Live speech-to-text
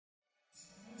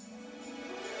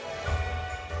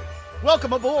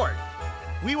Welcome aboard!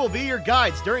 We will be your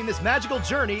guides during this magical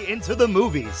journey into the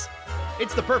movies.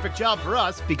 It's the perfect job for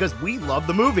us because we love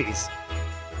the movies.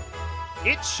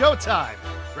 It's showtime!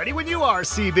 Ready when you are,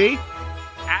 CB!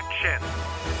 Action!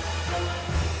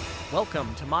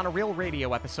 Welcome to Monoreel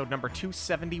Radio, episode number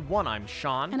 271. I'm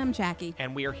Sean. And I'm Jackie.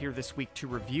 And we are here this week to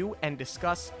review and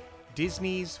discuss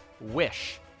Disney's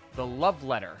Wish, the love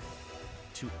letter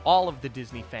to all of the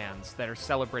Disney fans that are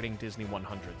celebrating Disney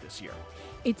 100 this year.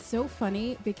 It's so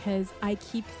funny because I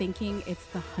keep thinking it's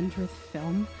the 100th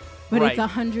film, but Right. It's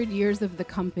 100 years of the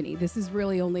company. This is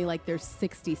really only like their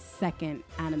 62nd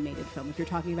animated film, if you're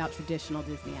talking about traditional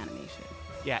Disney animation.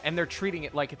 Yeah, and they're treating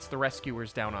it like it's the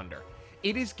Rescuers Down Under.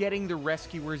 It is getting the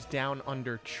Rescuers Down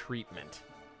Under treatment.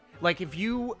 Like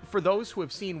for those who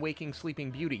have seen Waking Sleeping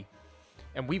Beauty,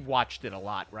 and we've watched it a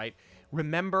lot, right?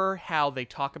 Remember how they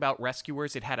talk about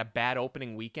Rescuers? It had a bad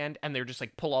opening weekend, and they're just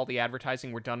like, pull all the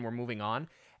advertising, we're done, we're moving on.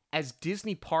 As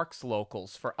Disney Parks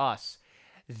locals, for us,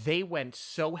 they went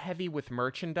so heavy with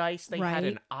merchandise. They had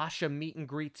an Asha meet and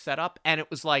greet set up, and it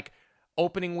was like,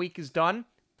 opening week is done,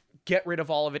 get rid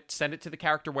of all of it, send it to the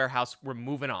character warehouse, we're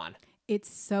moving on.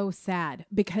 It's so sad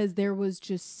because there was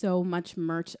just so much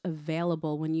merch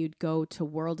available. When you'd go to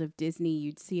World of Disney,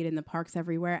 you'd see it in the parks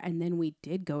everywhere. And then we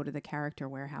did go to the character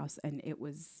warehouse and it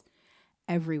was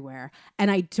everywhere. And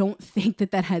I don't think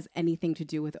that has anything to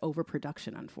do with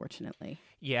overproduction, unfortunately.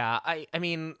 Yeah, I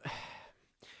mean,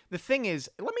 the thing is,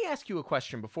 let me ask you a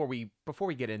question before we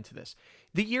get into this.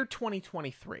 The year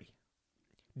 2023,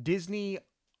 Disney,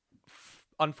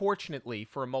 unfortunately,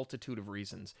 for a multitude of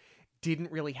reasons,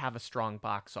 didn't really have a strong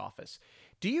box office.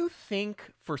 Do you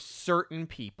think for certain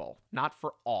people, not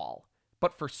for all,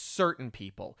 but for certain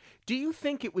people, do you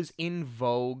think it was in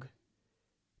vogue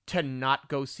to not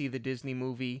go see the Disney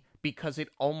movie because it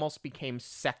almost became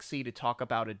sexy to talk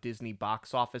about a Disney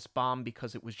box office bomb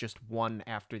because it was just one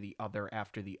after the other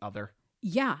after the other?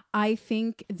 Yeah, I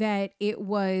think that it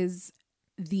was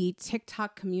the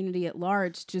TikTok community at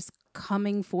large just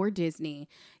coming for Disney.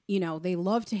 You know, they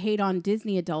love to hate on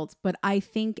Disney adults, but I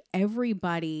think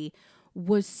everybody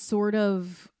was sort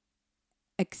of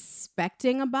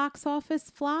expecting a box office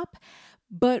flop.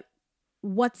 But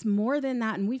what's more than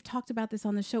that, and we've talked about this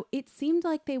on the show, it seemed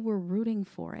like they were rooting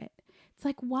for it. It's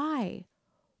like, why?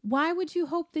 Why would you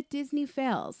hope that Disney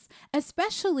fails?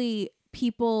 Especially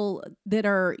people that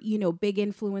are, you know, big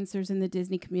influencers in the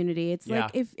Disney community. It's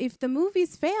like, if the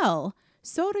movies fail,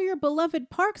 so do your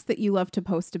beloved parks that you love to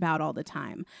post about all the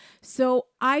time. So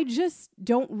I just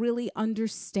don't really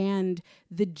understand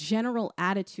the general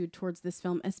attitude towards this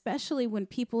film, especially when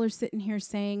people are sitting here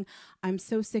saying, I'm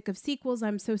so sick of sequels,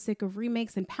 I'm so sick of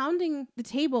remakes, and pounding the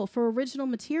table for original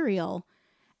material.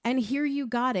 And here you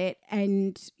got it,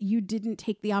 and you didn't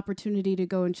take the opportunity to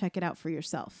go and check it out for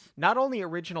yourself. Not only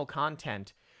original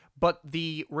content, but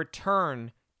the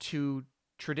return to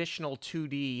traditional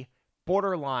 2D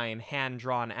borderline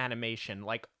hand-drawn animation.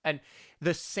 And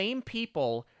the same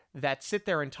people that sit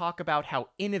there and talk about how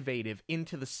innovative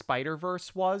Into the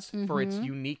Spider-Verse was for its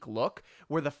unique look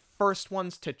were the first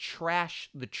ones to trash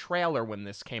the trailer when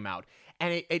this came out.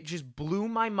 And it just blew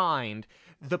my mind.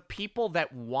 The people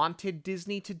that wanted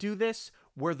Disney to do this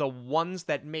were the ones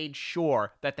that made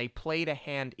sure that they played a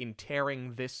hand in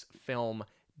tearing this film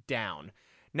down.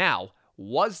 Now,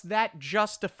 was that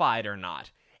justified or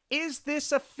not? Is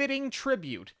this a fitting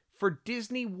tribute for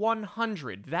Disney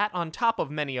 100? That, on top of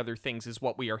many other things, is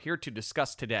what we are here to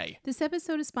discuss today. This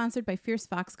episode is sponsored by Fierce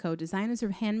Fox Co., designers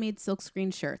of handmade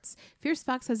silkscreen shirts. Fierce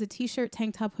Fox has a t-shirt,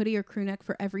 tank top, hoodie, or crew neck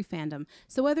for every fandom.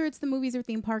 So whether it's the movies or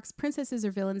theme parks, princesses or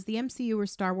villains, the MCU or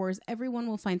Star Wars, everyone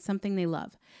will find something they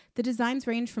love. The designs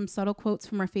range from subtle quotes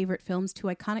from our favorite films to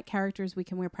iconic characters we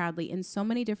can wear proudly in so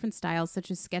many different styles,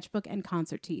 such as sketchbook and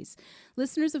concert tees.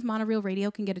 Listeners of Monoreel Radio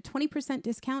can get a 20%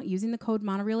 discount using the code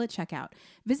Monoreel at checkout.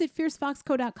 Visit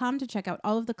fiercefoxco.com to check out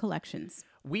all of the collections.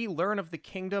 We learn of the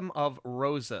kingdom of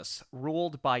Rosas,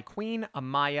 ruled by Queen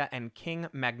Amaya and King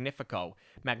Magnifico.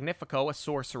 Magnifico, a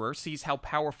sorcerer, sees how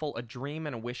powerful a dream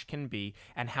and a wish can be,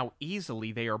 and how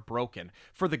easily they are broken.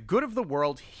 For the good of the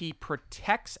world, he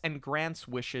protects and grants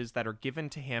wishes that are given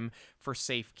to him for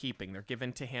safekeeping. They're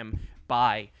given to him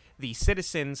by the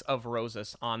citizens of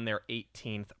Rosas on their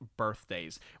 18th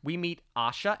birthdays. We meet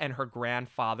Asha and her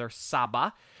grandfather,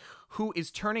 Saba, who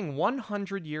is turning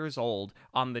 100 years old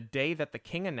on the day that the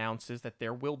king announces that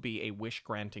there will be a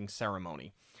wish-granting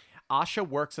ceremony. Asha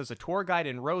works as a tour guide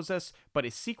in Rosas, but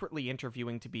is secretly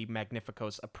interviewing to be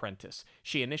Magnifico's apprentice.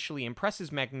 She initially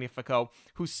impresses Magnifico,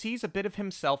 who sees a bit of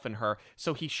himself in her,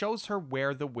 so he shows her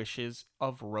where the wishes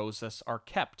of Rosas are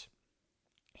kept.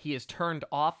 He is turned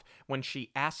off when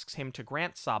she asks him to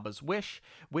grant Saba's wish,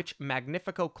 which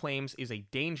Magnifico claims is a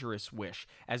dangerous wish,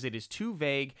 as it is too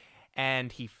vague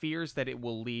and he fears that it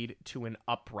will lead to an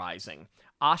uprising.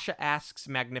 Asha asks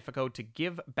Magnifico to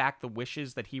give back the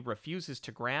wishes that he refuses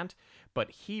to grant,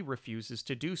 but he refuses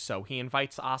to do so. He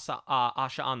invites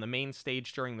Asha on the main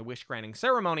stage during the wish-granting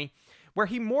ceremony, where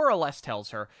he more or less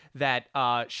tells her that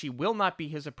she will not be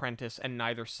his apprentice and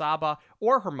neither Saba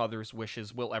or her mother's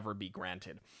wishes will ever be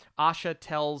granted. Asha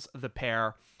tells the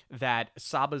pair that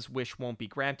Saba's wish won't be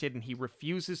granted, and he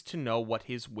refuses to know what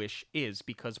his wish is,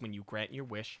 because when you grant your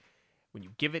wish, when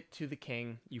you give it to the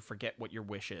king, you forget what your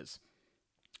wish is.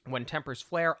 When tempers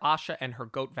flare, Asha and her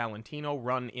goat Valentino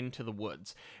run into the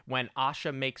woods. When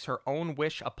Asha makes her own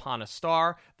wish upon a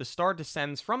star, the star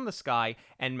descends from the sky,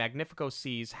 and Magnifico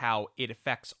sees how it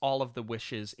affects all of the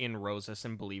wishes in Rosas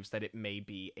and believes that it may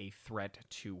be a threat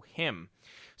to him.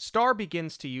 Star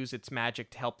begins to use its magic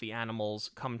to help the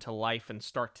animals come to life and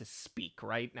start to speak,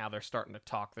 right? Now they're starting to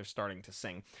talk, they're starting to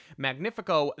sing.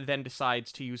 Magnifico then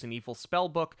decides to use an evil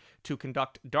spellbook to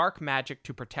conduct dark magic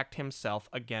to protect himself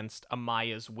against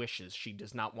Amaya's wishes. She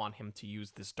does not want him to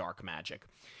use this dark magic.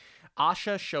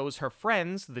 Asha shows her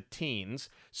friends, the teens,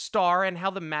 Star and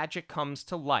how the magic comes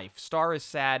to life. Star is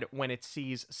sad when it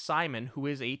sees Simon, who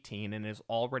is 18 and has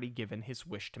already given his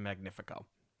wish to Magnifico.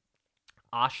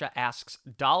 Asha asks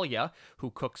Dahlia,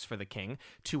 who cooks for the king,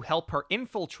 to help her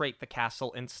infiltrate the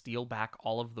castle and steal back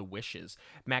all of the wishes.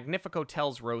 Magnifico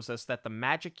tells Rosas that the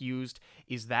magic used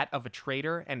is that of a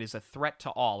traitor and is a threat to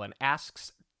all, and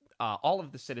asks all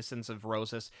of the citizens of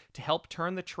Rosas to help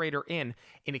turn the traitor in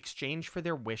exchange for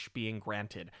their wish being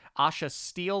granted. Asha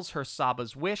steals her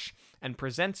Saba's wish and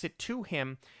presents it to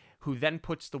him, who then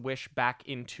puts the wish back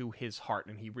into his heart,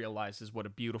 and he realizes what a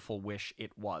beautiful wish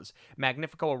it was.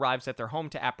 Magnifico arrives at their home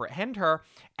to apprehend her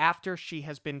after she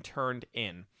has been turned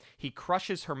in. He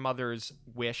crushes her mother's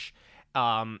wish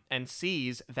and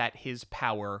sees that his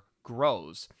power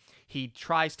grows. He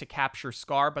tries to capture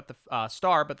Star, but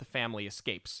the family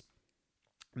escapes.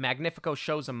 Magnifico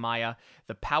shows Amaya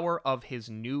the power of his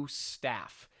new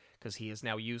staff, because he has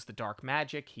now used the dark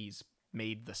magic. He's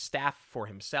made the staff for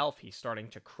himself. He's starting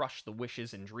to crush the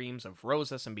wishes and dreams of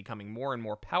Rosas and becoming more and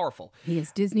more powerful. He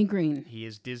is Disney green. He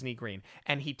is Disney green.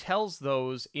 And he tells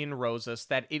those in Rosas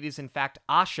that it is in fact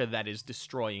Asha that is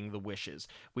destroying the wishes.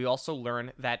 We also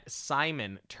learn that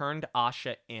Simon turned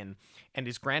Asha in and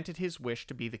is granted his wish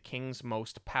to be the king's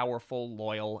most powerful,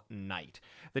 loyal knight.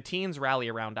 The teens rally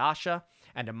around Asha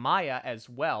and Amaya as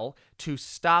well to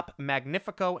stop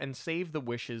Magnifico and save the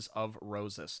wishes of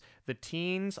Rosas. The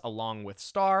teens, along with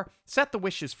Star, set the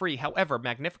wishes free. However,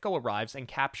 Magnifico arrives and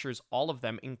captures all of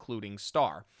them, including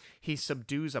Star. He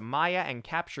subdues Amaya and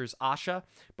captures Asha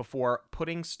before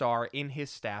putting Star in his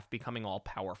staff, becoming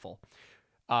all-powerful.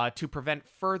 To prevent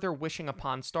further wishing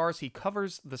upon stars, he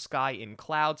covers the sky in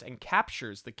clouds and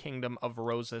captures the kingdom of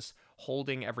Rosas,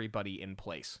 holding everybody in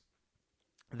place.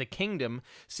 The kingdom,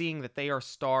 seeing that they are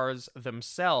stars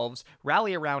themselves,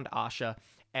 rally around Asha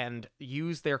and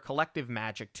use their collective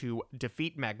magic to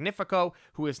defeat Magnifico,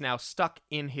 who is now stuck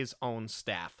in his own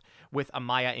staff. With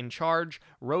Amaya in charge,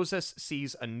 Rosas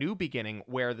sees a new beginning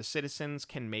where the citizens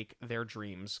can make their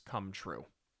dreams come true.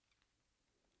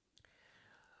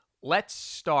 Let's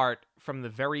start from the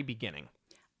very beginning.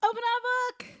 Open on a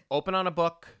book! Open on a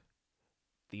book.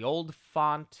 The old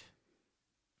font.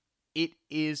 It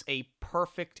is a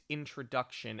perfect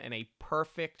introduction and a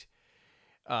perfect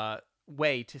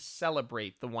way to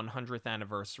celebrate the 100th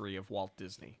anniversary of Walt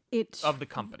Disney, of the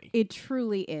company. It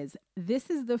truly is. This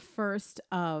is the first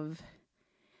of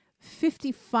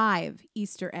 55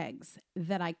 Easter eggs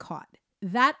that I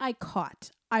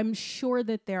caught. I'm sure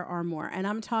that there are more. And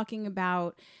I'm talking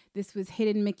about, this was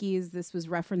hidden Mickeys. This was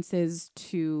references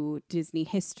to Disney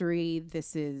history.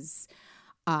 This is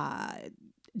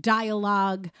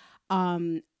dialogue.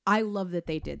 I love that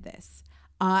they did this.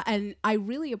 And I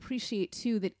really appreciate,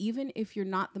 too, that even if you're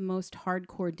not the most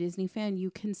hardcore Disney fan, you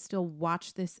can still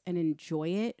watch this and enjoy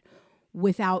it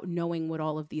without knowing what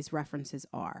all of these references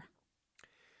are.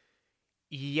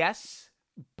 Yes,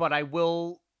 but I'm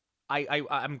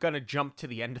going to jump to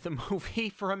the end of the movie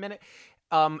for a minute.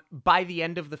 By the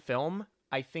end of the film,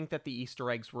 I think that the Easter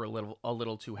eggs were a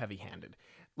little too heavy-handed.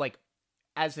 Like,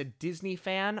 as a Disney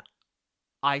fan,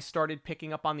 I started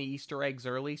picking up on the Easter eggs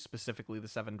early, specifically the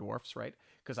Seven Dwarfs, right?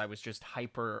 Because I was just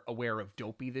hyper aware of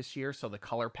Dopey this year, so the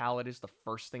color palette is the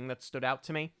first thing that stood out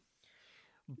to me.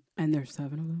 And there's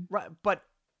 7 of them. Right, but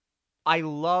I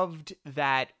loved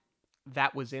that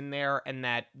was in there and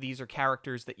that these are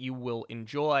characters that you will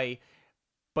enjoy,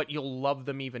 but you'll love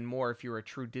them even more if you're a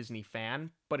true Disney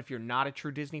fan. But if you're not a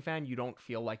true Disney fan, you don't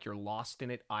feel like you're lost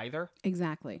in it either.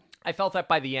 Exactly. I felt that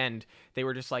by the end, they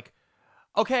were just like,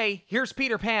 okay, here's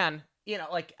Peter Pan. You know,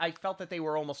 like, I felt that they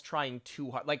were almost trying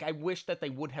too hard. Like, I wish that they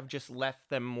would have just left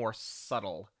them more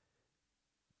subtle.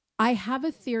 I have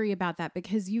a theory about that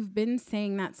because you've been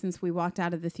saying that since we walked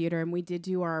out of the theater, and we did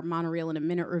do our Monoreel in a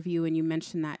Minute review, and you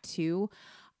mentioned that too.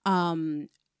 But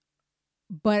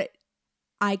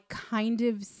I kind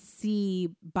of see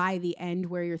by the end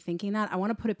where you're thinking that. I want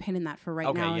to put a pin in that for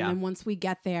right now. Yeah. And then once we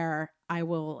get there, I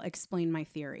will explain my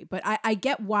theory. But I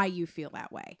get why you feel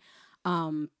that way.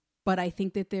 But I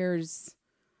think that there's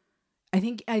an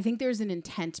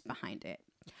intent behind it.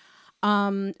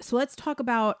 So let's talk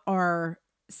about our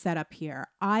setup here.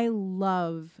 I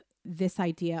love this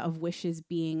idea of wishes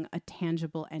being a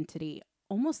tangible entity,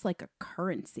 almost like a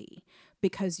currency,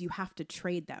 because you have to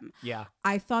trade them. Yeah.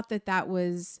 I thought that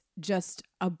was just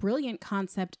a brilliant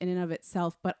concept in and of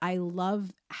itself, but I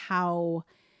love how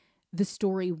the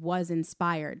story was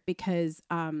inspired because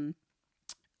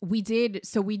we did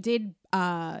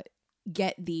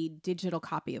get the digital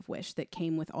copy of Wish that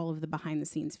came with all of the behind the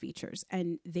scenes features,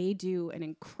 and they do an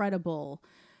incredible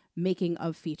making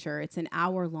of feature. It's an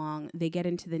hour long. They get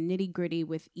into the nitty gritty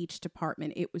with each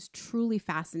department. It was truly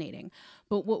fascinating.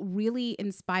 But what really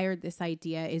inspired this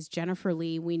idea is Jennifer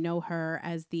Lee. We know her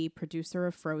as the producer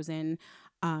of Frozen.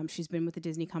 She's been with the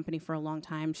Disney company for a long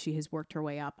time. She has worked her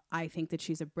way up. I think that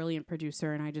she's a brilliant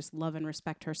producer, and I just love and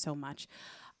respect her so much.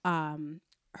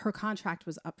 Her contract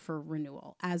was up for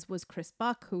renewal, as was Chris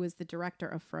Buck, who is the director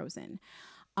of Frozen.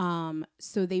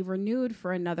 So they renewed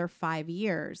for another 5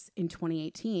 years in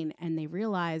 2018, and they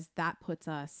realized that puts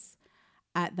us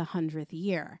at the 100th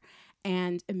year.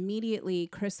 And immediately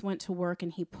Chris went to work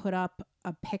and he put up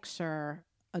a picture,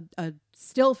 a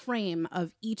still frame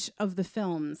of each of the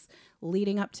films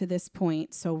leading up to this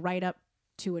point. So right up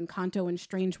to Encanto and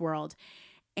Strange World.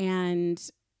 And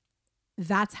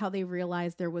that's how they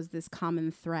realized there was this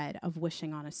common thread of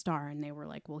wishing on a star. And they were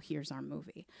like, well, here's our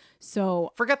movie.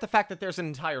 So forget the fact that there's an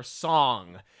entire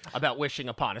song about wishing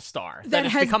upon a star. That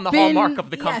has has become the been, hallmark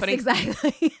of the company. Yes,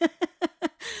 exactly.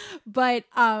 But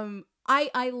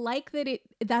I like that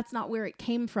that's not where it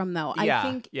came from, though. Yeah, I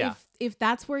think yeah. if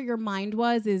that's where your mind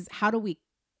was, is how do we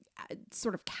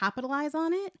sort of capitalize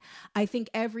on it? I think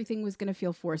everything was going to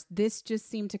feel forced. This just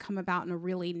seemed to come about in a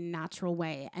really natural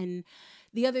way. And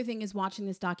the other thing is watching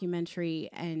this documentary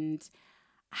and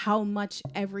how much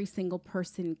every single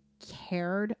person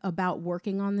cared about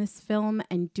working on this film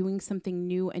and doing something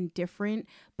new and different,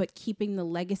 but keeping the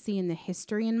legacy and the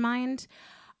history in mind.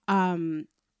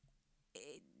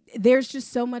 There's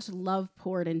just so much love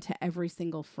poured into every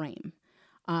single frame.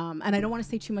 And I don't want to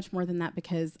say too much more than that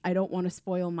because I don't want to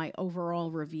spoil my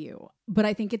overall review. But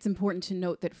I think it's important to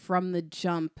note that from the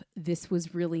jump, this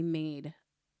was really made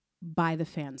by the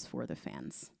fans for the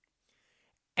fans.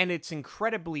 And it's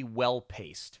incredibly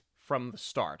well-paced from the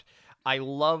start. I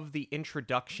love the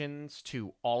introductions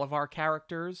to all of our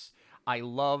characters. I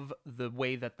love the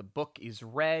way that the book is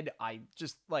read. I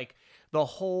just like the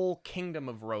whole kingdom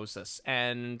of Rosas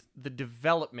and the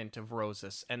development of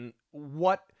Rosas and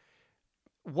what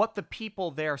the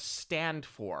people there stand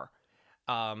for.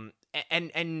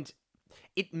 And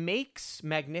it makes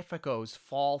Magnifico's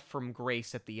fall from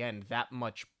grace at the end that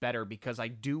much better because I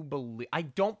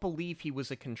don't believe he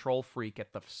was a control freak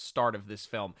at the start of this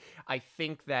film. I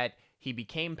think that he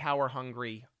became power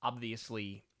hungry,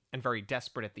 obviously, and very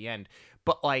desperate at the end.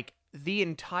 But like the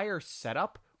entire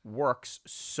setup works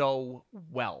so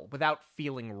well without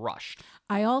feeling rushed.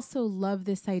 I also love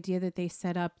this idea that they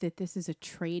set up that this is a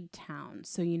trade town.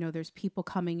 So, there's people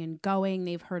coming and going.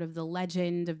 They've heard of the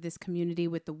legend of this community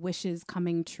with the wishes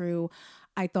coming true.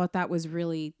 I thought that was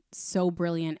really so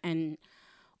brilliant. And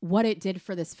what it did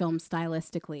for this film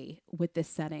stylistically with this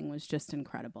setting was just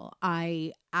incredible.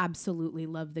 I absolutely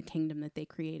love the kingdom that they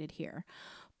created here.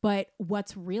 But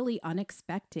what's really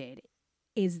unexpected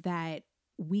is that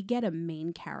we get a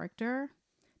main character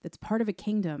that's part of a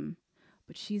kingdom,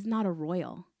 but she's not a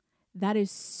royal. That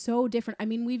is so different. I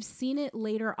mean, we've seen it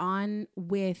later on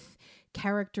with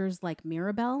characters like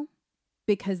Mirabelle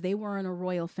because they were in a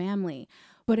royal family.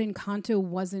 But Encanto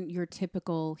wasn't your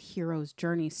typical hero's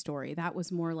journey story. That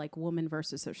was more like woman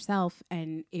versus herself,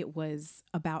 and it was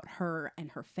about her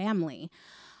and her family.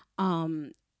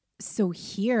 So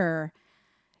here,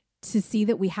 to see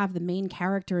that we have the main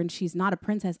character and she's not a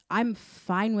princess, I'm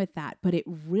fine with that. But it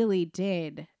really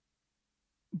did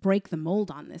break the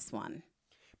mold on this one.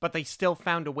 But they still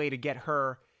found a way to get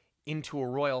her into a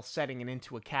royal setting and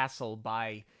into a castle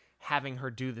by having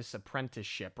her do this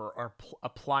apprenticeship or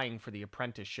applying for the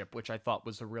apprenticeship, which I thought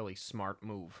was a really smart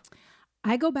move.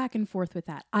 I go back and forth with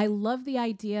that. I love the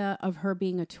idea of her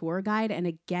being a tour guide. And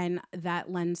again,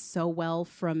 that lends so well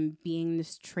from being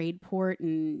this trade port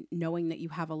and knowing that you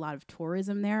have a lot of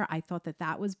tourism there. I thought that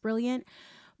that was brilliant.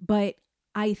 But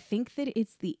I think that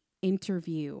it's the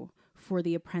interview for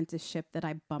the apprenticeship that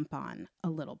I bump on a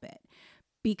little bit.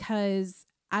 Because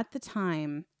at the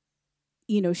time,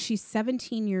 she's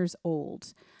 17 years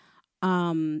old.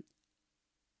 And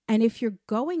if you're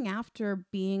going after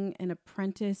being an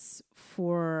apprentice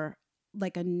for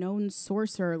like a known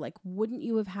sorcerer, like wouldn't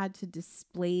you have had to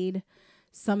displayed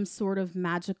some sort of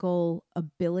magical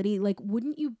ability? Like,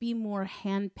 wouldn't you be more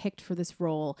handpicked for this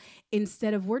role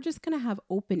instead of we're just going to have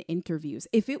open interviews?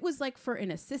 If it was like for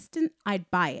an assistant, I'd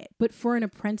buy it. But for an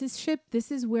apprenticeship,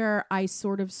 this is where I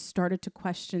sort of started to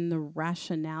question the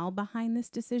rationale behind this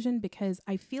decision, because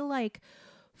I feel like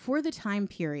for the time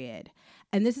period,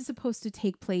 and this is supposed to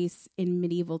take place in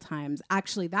medieval times.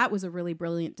 Actually, that was a really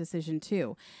brilliant decision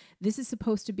too. This is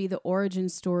supposed to be the origin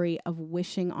story of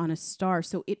wishing on a star.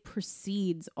 So it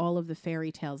precedes all of the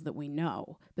fairy tales that we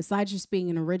know. Besides just being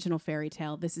an original fairy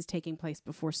tale, this is taking place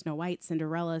before Snow White,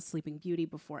 Cinderella, Sleeping Beauty,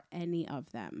 before any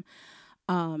of them.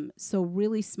 So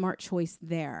really smart choice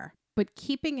there. But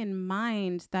keeping in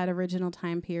mind that original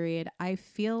time period, I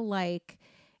feel like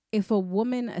if a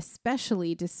woman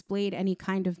especially displayed any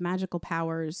kind of magical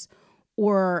powers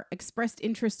or expressed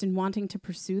interest in wanting to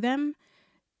pursue them,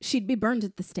 she'd be burned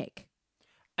at the stake.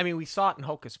 I mean, we saw it in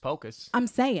Hocus Pocus. I'm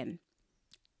saying,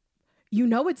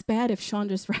 it's bad if Sean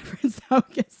just referenced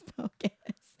Hocus Pocus.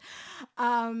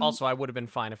 Also, I would have been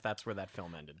fine if that's where that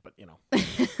film ended, but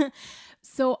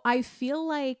So I feel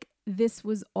like this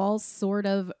was all sort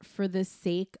of for the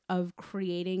sake of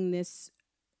creating this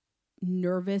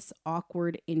nervous,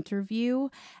 awkward interview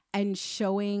and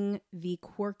showing the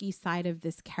quirky side of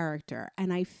this character.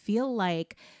 And I feel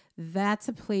like that's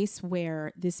a place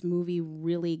where this movie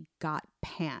really got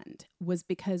panned, was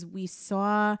because we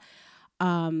saw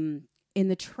in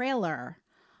the trailer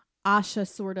Asha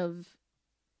sort of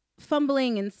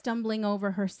fumbling and stumbling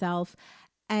over herself.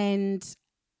 And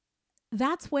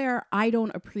that's where I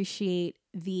don't appreciate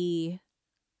the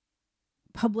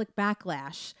public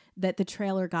backlash that the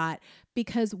trailer got,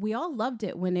 because we all loved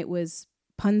it when it was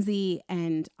Punzi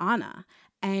and Anna,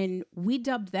 and we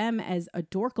dubbed them as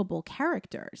adorkable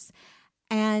characters.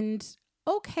 And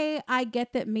okay, I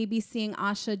get that maybe seeing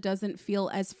Asha doesn't feel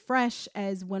as fresh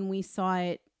as when we saw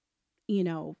it,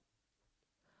 5-6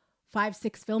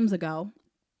 films ago,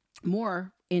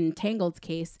 more in Tangled's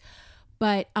case.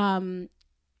 But, I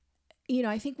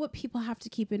think what people have to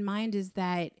keep in mind is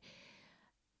that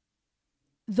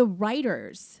the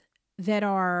writers that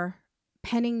are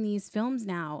penning these films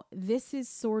now, this is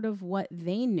sort of what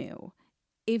they knew.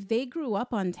 If they grew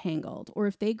up on Tangled or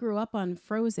if they grew up on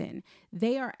Frozen,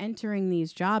 they are entering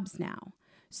these jobs now.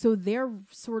 So they're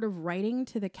sort of writing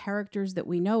to the characters that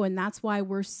we know. And that's why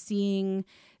we're seeing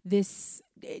this,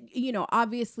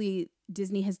 obviously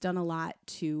Disney has done a lot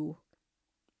to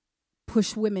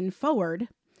push women forward,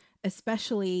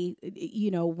 especially,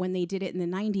 when they did it in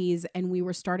the 90s and we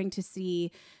were starting to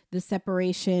see the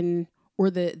separation or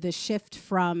the shift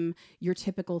from your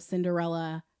typical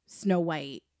Cinderella, Snow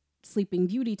White, Sleeping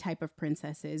Beauty type of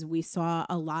princesses. We saw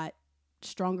a lot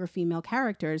stronger female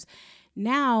characters.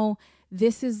 Now,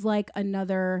 this is like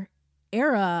another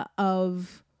era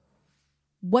of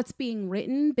what's being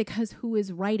written because who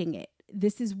is writing it.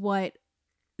 This is what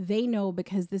they know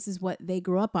because this is what they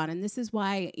grew up on. And this is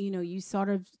why, you sort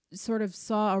of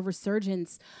saw a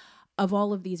resurgence of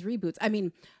all of these reboots. I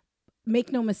mean,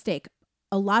 make no mistake,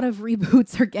 a lot of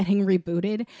reboots are getting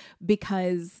rebooted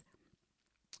because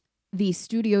the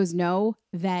studios know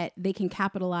that they can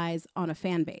capitalize on a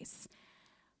fan base.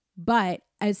 But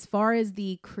as far as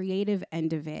the creative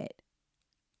end of it,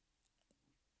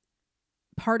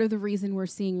 part of the reason we're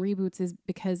seeing reboots is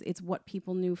because it's what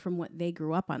people knew from what they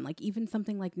grew up on. Like even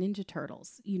something like Ninja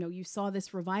Turtles, you saw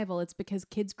this revival. It's because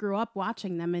kids grew up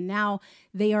watching them and now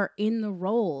they are in the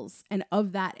roles and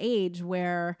of that age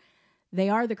where they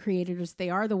are the creators. They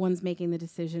are the ones making the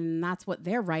decision. And that's what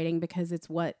they're writing because it's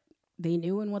what they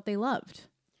knew and what they loved.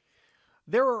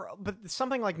 But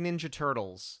something like Ninja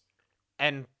Turtles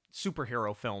and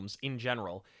superhero films in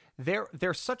general,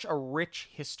 there's such a rich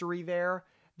history there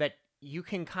that you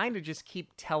can kind of just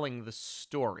keep telling the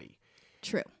story.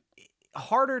 True.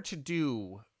 Harder to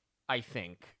do, I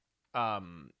think,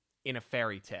 in a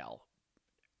fairy tale.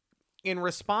 In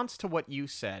response to what you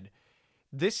said,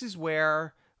 this is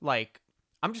where,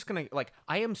 I'm just gonna,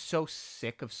 I am so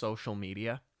sick of social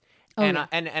media. Oh, and, yeah.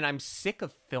 And I'm sick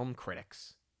of film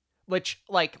critics. which,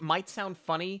 like, might sound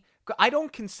funny. I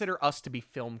don't consider us to be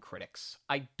film critics.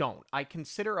 I don't. I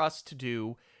consider us to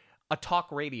do a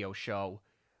talk radio show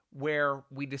where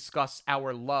we discuss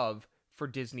our love for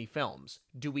Disney films.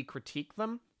 Do we critique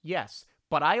them? Yes.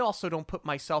 But I also don't put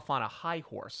myself on a high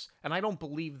horse, and I don't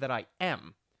believe that I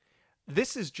am.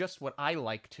 This is just what I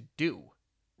like to do,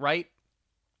 right?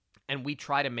 And we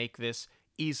try to make this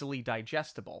easily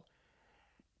digestible.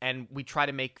 And we try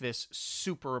to make this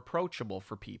super approachable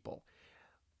for people.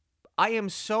 I am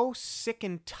so sick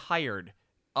and tired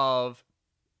of,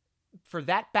 for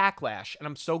that backlash, and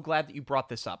I'm so glad that you brought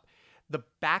this up, the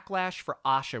backlash for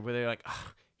Asha, where they're like,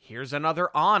 here's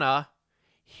another Anna,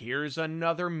 here's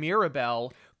another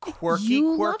Mirabelle, quirky.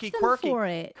 For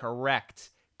it.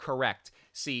 Correct.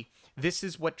 See, this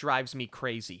is what drives me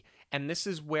crazy. And this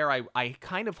is where I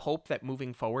kind of hope that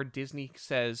moving forward, Disney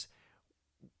says,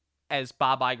 as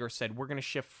Bob Iger said, we're going to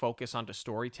shift focus onto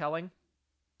storytelling.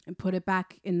 And put it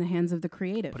back in the hands of the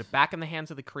creative. Put it back in the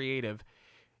hands of the creative.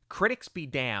 Critics be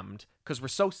damned, because we're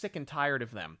so sick and tired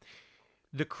of them.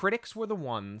 The critics were the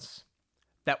ones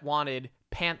that wanted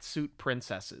pantsuit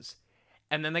princesses.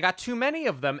 And then they got too many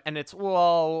of them, and it's,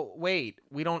 well, wait,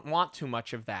 we don't want too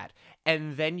much of that.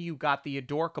 And then you got the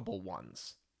adorkable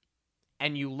ones.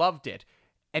 And you loved it.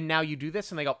 And now you do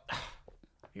this, and they go,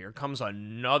 here comes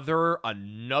another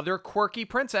quirky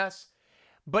princess.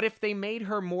 But if they made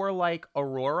her more like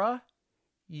Aurora,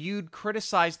 you'd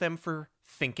criticize them for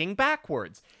thinking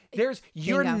backwards.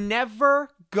 You're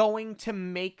never going to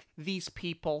make these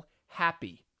people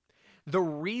happy. The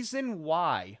reason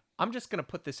why, I'm just going to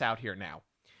put this out here now.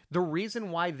 The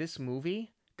reason why this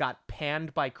movie got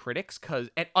panned by critics,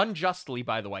 and unjustly,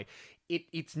 by the way,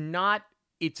 it's not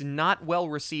well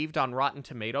received on Rotten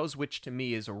Tomatoes, which to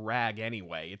me is a rag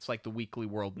anyway. It's like the Weekly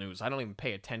World News. I don't even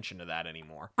pay attention to that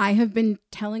anymore. I have been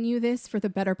telling you this for the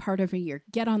better part of a year.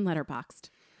 Get on Letterboxd.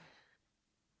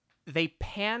 They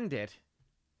panned it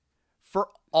for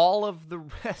all of the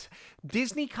rest.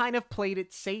 Disney kind of played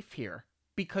it safe here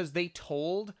because they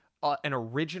told an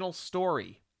original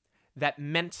story that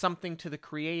meant something to the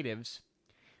creatives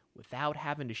without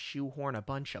having to shoehorn a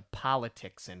bunch of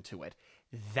politics into it.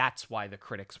 That's why the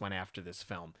critics went after this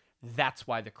film. That's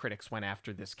why the critics went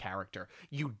after this character.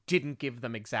 You didn't give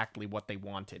them exactly what they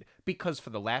wanted. Because for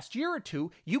the last year or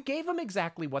two, you gave them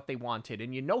exactly what they wanted.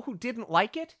 And you know who didn't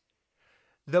like it?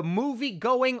 The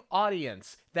movie-going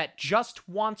audience that just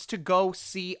wants to go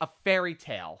see a fairy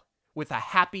tale with a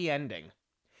happy ending.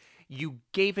 You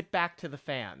gave it back to the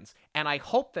fans. And I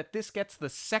hope that this gets the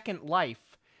second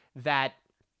life that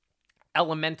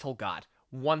Elemental got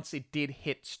once it did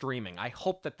hit streaming. I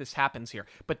hope that this happens here.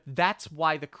 But that's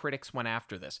why the critics went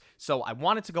after this. So I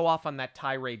wanted to go off on that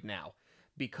tirade now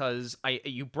because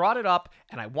you brought it up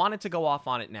and I wanted to go off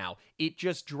on it now. It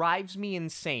just drives me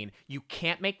insane. You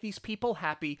can't make these people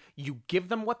happy. You give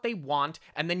them what they want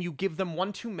and then you give them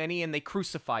one too many and they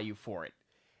crucify you for it.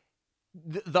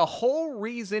 The whole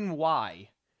reason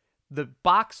why the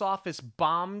box office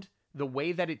bombed the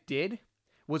way that it did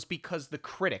was because the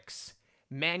critics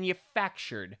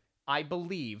manufactured, I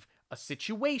believe, a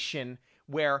situation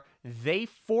where they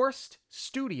forced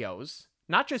studios,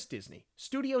 not just Disney,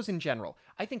 studios in general.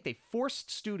 I think they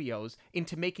forced studios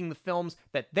into making the films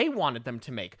that they wanted them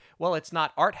to make. Well, it's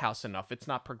not art house enough. It's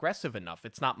not progressive enough.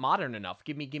 It's not modern enough.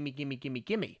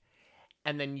 Gimme.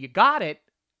 And then you got it.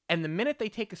 And the minute they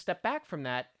take a step back from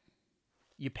that,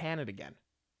 you pan it again.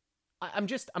 I'm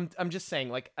just saying,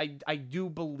 like, I do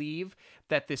believe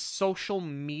that this social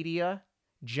media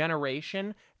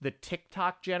generation, the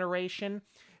TikTok generation,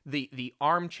 the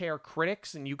armchair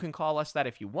critics, and you can call us that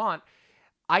if you want,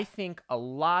 I think a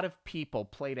lot of people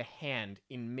played a hand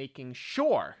in making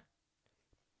sure,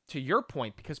 to your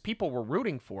point, because people were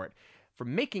rooting for it, for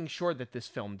making sure that this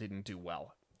film didn't do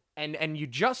well. And you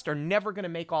just are never going to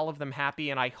make all of them happy.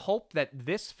 And I hope that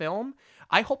this film,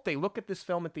 I hope they look at this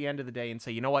film at the end of the day and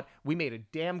say, you know what? We made a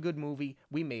damn good movie.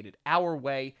 We made it our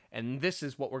way. And this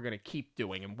is what we're going to keep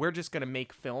doing. And we're just going to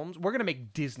make films. We're going to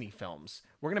make Disney films.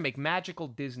 We're going to make magical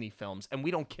Disney films. And we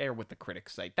don't care what the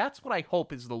critics say. That's what I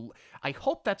hope I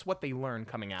hope that's what they learn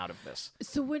coming out of this.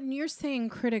 So when you're saying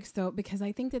critics, though, because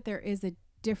I think that there is a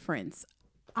difference.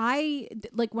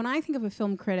 When I think of a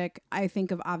film critic, I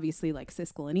think of obviously like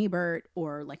Siskel and Ebert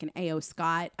or like an A.O.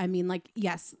 Scott. I mean, like,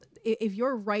 yes, if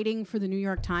you're writing for the New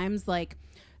York Times, like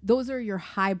those are your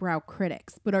highbrow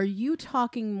critics. But are you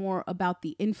talking more about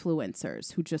the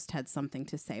influencers who just had something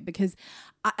to say? Because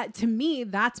to me,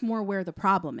 that's more where the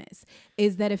problem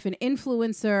is that if an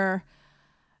influencer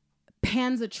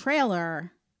pans a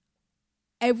trailer,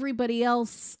 everybody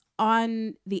else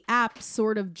on the app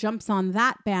sort of jumps on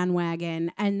that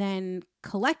bandwagon, and then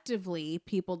collectively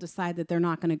people decide that they're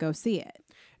not going to go see it.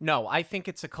 No, I think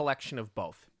it's a collection of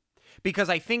both. Because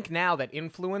I think now that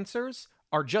influencers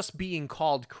are just being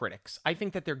called critics. I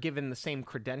think that they're given the same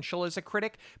credential as a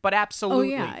critic, but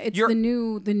absolutely. Oh yeah, it's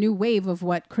the new wave of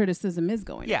what criticism is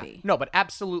going to be. No, but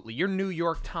absolutely. Your New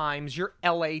York Times, your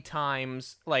LA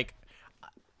Times, like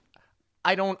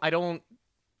I don't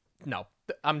no.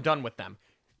 I'm done with them.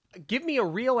 Give me a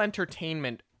real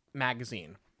entertainment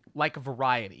magazine, like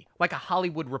Variety, like a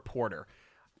Hollywood Reporter.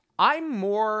 I'm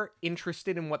more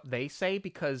interested in what they say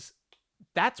because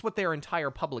that's what their entire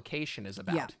publication is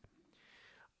about. Yeah.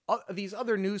 These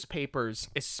other newspapers,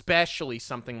 especially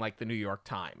something like the New York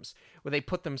Times, where they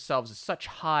put themselves as such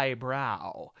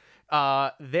highbrow,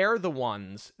 they're the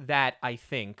ones that I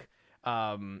think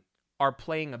are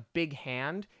playing a big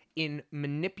hand in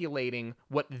manipulating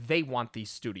what they want these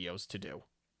studios to do.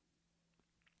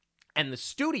 And the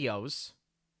studios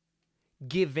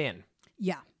give in.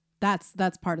 Yeah, that's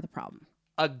part of the problem.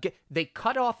 They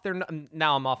cut off their...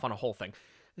 Now I'm off on a whole thing.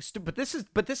 But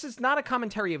this is not a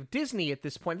commentary of Disney at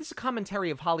this point. This is a commentary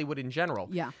of Hollywood in general.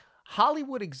 Yeah.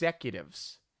 Hollywood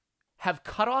executives have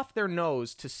cut off their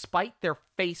nose to spite their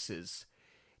faces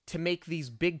to make these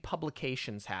big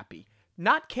publications happy,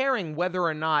 not caring whether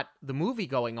or not the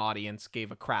movie-going audience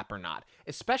gave a crap or not,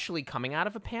 especially coming out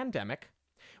of a pandemic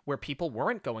where people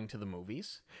weren't going to the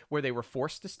movies, where they were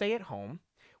forced to stay at home,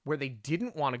 where they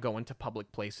didn't want to go into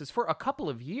public places for a couple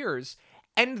of years.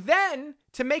 And then,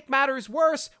 to make matters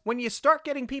worse, when you start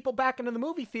getting people back into the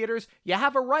movie theaters, you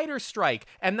have a writer's strike.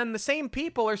 And then the same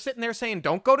people are sitting there saying,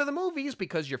 don't go to the movies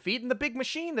because you're feeding the big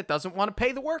machine that doesn't want to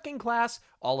pay the working class,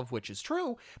 all of which is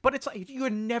true. But it's like, you're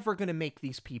never going to make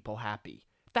these people happy.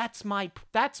 That's my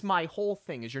whole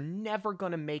thing, is you're never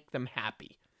going to make them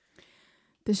happy.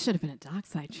 This should have been a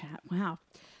dockside chat. Wow.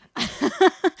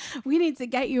 We need to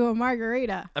get you a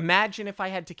margarita. Imagine if I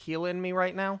had tequila in me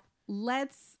right now.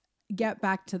 Let's get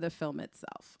back to the film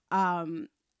itself. No,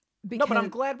 but I'm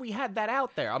glad we had that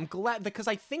out there. I'm glad, because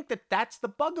I think that that's the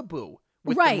bugaboo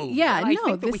with the movie. Yeah, and I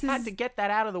think that we had to get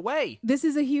that out of the way. This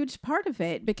is a huge part of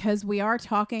it, because we are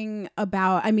talking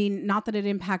about, I mean, not that it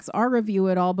impacts our review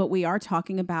at all, but we are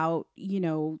talking about,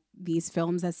 these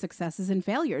films as successes and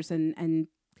failures. And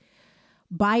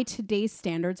by today's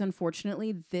standards,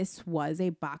 unfortunately, this was a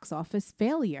box office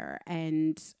failure.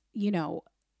 And,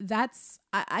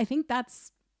 I think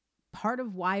that's part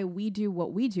of why we do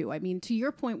what we do. I mean, to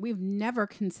your point, we've never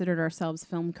considered ourselves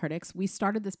film critics. We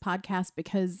started this podcast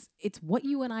because it's what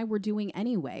you and I were doing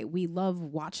anyway. We love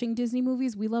watching Disney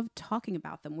movies. We love talking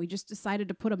about them. We just decided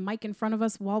to put a mic in front of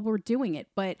us while we're doing it.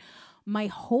 But my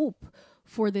hope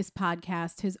for this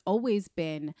podcast has always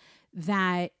been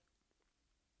that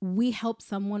we help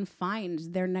someone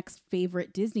find their next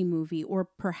favorite Disney movie, or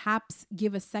perhaps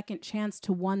give a second chance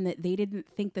to one that they didn't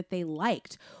think that they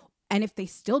liked. And if they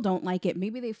still don't like it,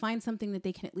 maybe they find something that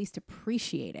they can at least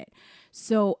appreciate it.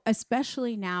 So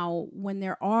especially now when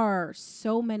there are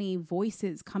so many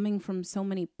voices coming from so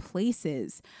many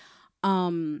places,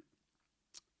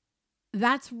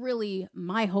 that's really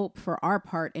my hope for our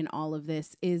part in all of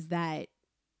this, is that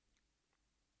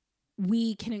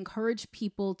we can encourage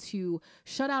people to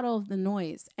shut out all of the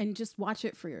noise and just watch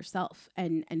it for yourself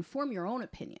and form your own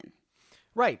opinion.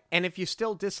 Right. And if you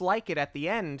still dislike it at the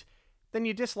end, then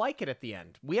you dislike it at the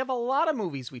end. We have a lot of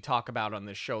movies we talk about on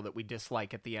this show that we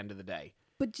dislike at the end of the day.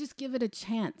 But just give it a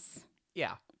chance.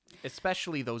 Yeah.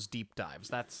 Especially those deep dives.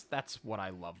 That's what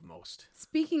I love most.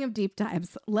 Speaking of deep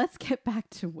dives, let's get back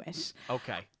to Wish.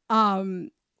 Okay.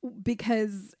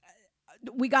 Because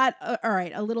we got all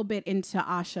right, a little bit into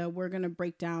Asha. We're going to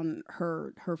break down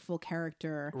her full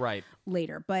character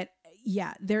later. But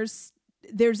yeah, there's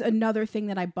another thing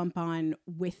that I bump on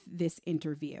with this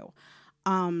interview.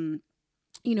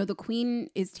 The queen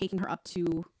is taking her up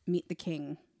to meet the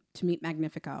king, to meet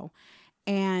Magnifico.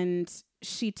 And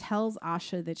she tells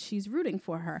Asha that she's rooting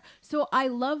for her. So I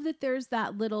love that there's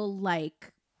that little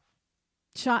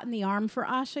shot in the arm for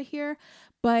Asha here.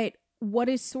 But what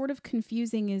is sort of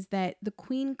confusing is that the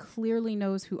queen clearly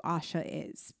knows who Asha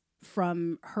is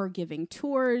from her giving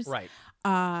tours. Right.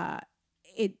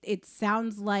 It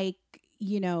sounds like,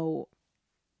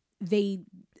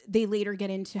 they later get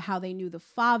into how they knew the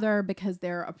father because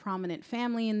they're a prominent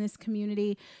family in this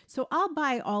community. So I'll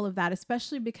buy all of that,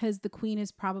 especially because the queen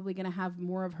is probably going to have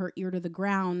more of her ear to the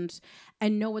ground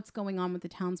and know what's going on with the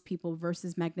townspeople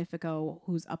versus Magnifico,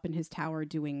 who's up in his tower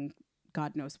doing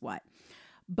God knows what.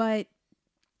 But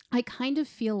I kind of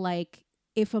feel like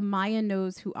if Amaya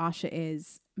knows who Asha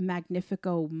is,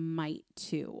 Magnifico might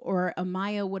too, or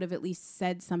Amaya would have at least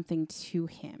said something to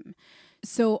him.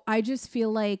 So I just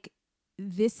feel like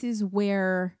this is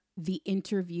where the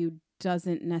interview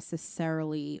doesn't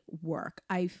necessarily work.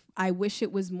 I wish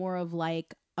it was more of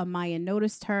like Amaya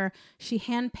noticed her, she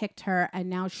handpicked her, and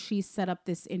now she set up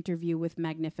this interview with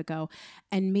Magnifico.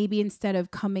 And maybe instead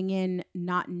of coming in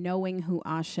not knowing who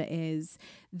Asha is,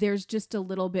 there's just a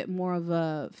little bit more of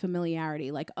a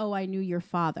familiarity. Like, oh, I knew your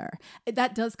father.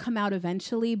 That does come out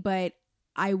eventually, but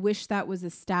I wish that was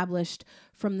established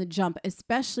from the jump,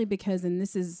 especially because, and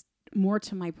this is more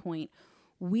to my point,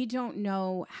 we don't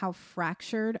know how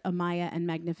fractured Amaya and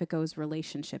Magnifico's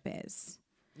relationship is.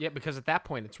 Yeah, because at that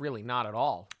point, it's really not at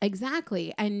all.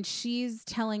 Exactly. And she's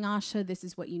telling Asha, this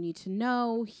is what you need to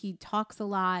know. He talks a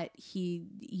lot. You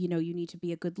need to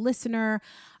be a good listener.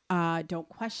 Don't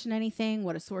question anything.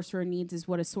 What a sorcerer needs is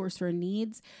what a sorcerer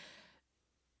needs.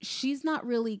 She's not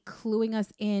really cluing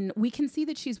us in. We can see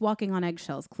that she's walking on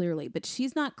eggshells, clearly, but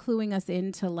she's not cluing us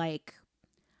into like,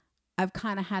 I've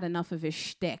kind of had enough of his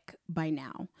shtick by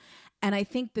now. And I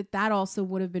think that also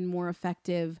would have been more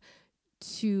effective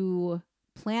to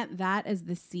plant that as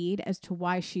the seed as to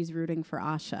why she's rooting for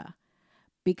Asha,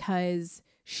 because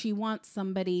she wants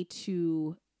somebody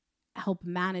to help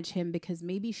manage him, because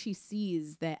maybe she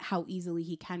sees that how easily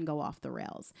he can go off the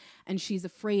rails, and she's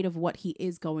afraid of what he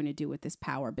is going to do with this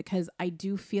power. Because I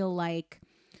do feel like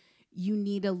you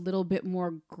need a little bit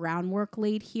more groundwork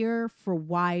laid here for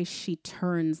why she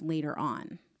turns later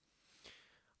on.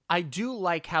 I do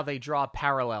like how they draw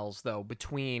parallels, though,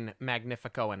 between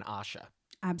Magnifico and Asha.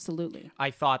 Absolutely. I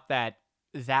thought that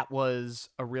was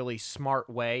a really smart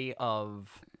way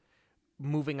of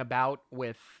moving about,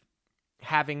 with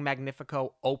having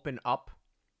Magnifico open up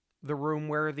the room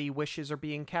where the wishes are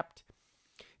being kept.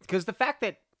 Because the fact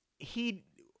that he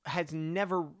has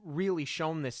never really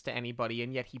shown this to anybody,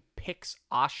 and yet he picks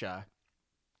Asha,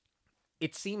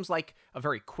 it seems like a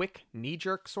very quick,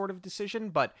 knee-jerk sort of decision,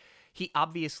 but he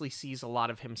obviously sees a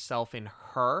lot of himself in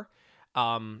her,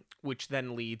 which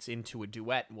then leads into a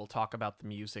duet, and we'll talk about the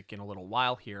music in a little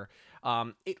while here.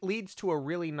 It leads to a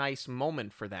really nice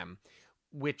moment for them,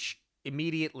 which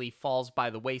immediately falls by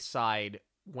the wayside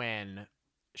when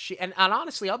she... And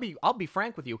honestly, I'll be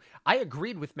frank with you, I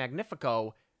agreed with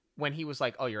Magnifico when he was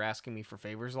like, oh, you're asking me for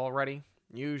favors already?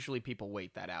 Usually people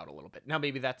wait that out a little bit. Now,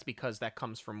 maybe that's because that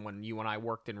comes from when you and I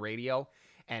worked in radio,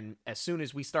 and as soon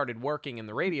as we started working in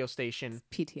the radio station...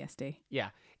 It's PTSD. Yeah,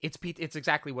 it's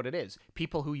exactly what it is.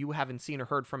 People who you haven't seen or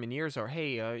heard from in years are,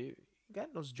 hey, you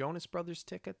got those Jonas Brothers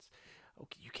tickets?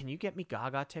 Okay, can you get me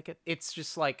Gaga ticket? It's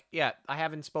just like, yeah, I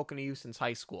haven't spoken to you since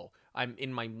high school. I'm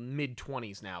in my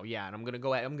mid-20s now, yeah, and I'm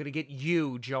going to get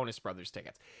you Jonas Brothers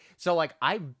tickets. So, like,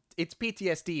 it's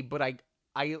PTSD, but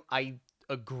I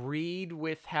agreed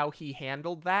with how he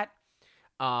handled that,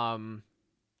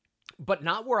 but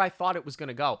not where I thought it was going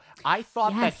to go. I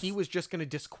thought that he was just going to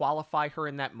disqualify her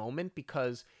in that moment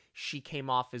because she came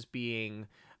off as being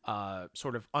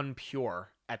sort of unpure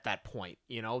at that point,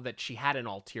 that she had an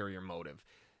ulterior motive.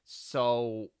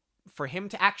 So for him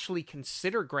to actually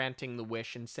consider granting the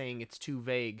wish and saying it's too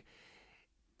vague,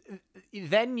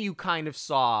 then you kind of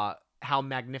saw how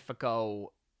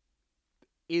Magnifico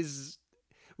is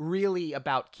really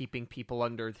about keeping people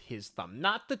under his thumb.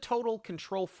 Not the total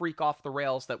control freak off the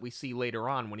rails that we see later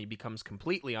on when he becomes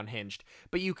completely unhinged,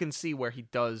 but you can see where he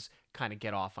does kind of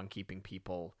get off on keeping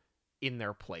people in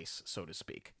their place, so to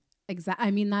speak. Exactly.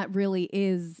 I mean, that really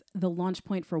is the launch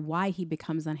point for why he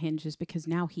becomes unhinged, is because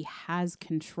now he has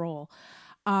control.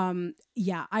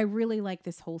 Yeah, I really like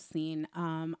this whole scene.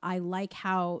 I like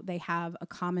how they have a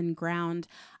common ground.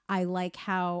 I like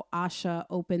how Asha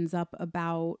opens up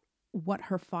about what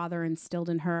her father instilled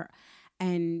in her.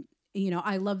 And,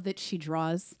 I love that she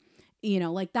draws,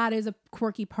 like that is a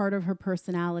quirky part of her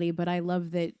personality, but I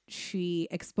love that she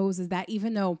exposes that,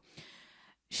 even though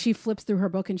she flips through her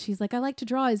book and she's like, I like to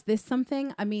draw. Is this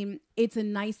something? I mean, it's a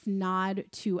nice nod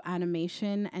to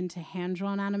animation and to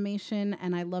hand-drawn animation.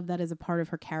 And I love that as a part of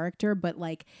her character. But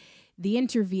like the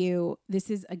interview, this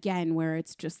is again where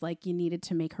it's just like you needed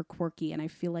to make her quirky. And I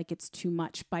feel like it's too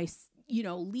much by,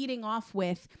 leading off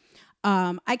with,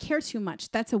 I care too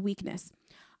much. That's a weakness.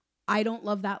 I don't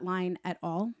love that line at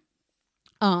all.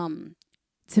 To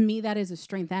me, that is a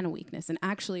strength and a weakness. And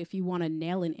actually, if you want to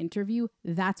nail an interview,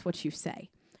 that's what you say.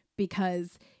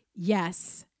 Because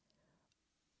yes,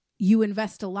 you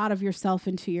invest a lot of yourself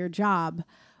into your job,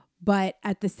 but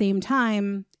at the same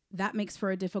time, that makes for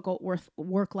a difficult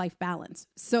work-life balance.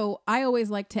 So I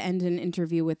always like to end an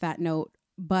interview with that note,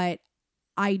 but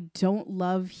I don't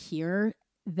love here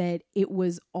that it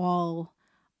was all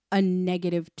a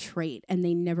negative trait, and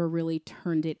they never really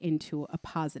turned it into a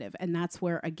positive. And that's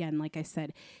where, again, like I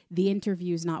said, the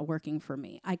interview's not working for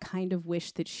me. I kind of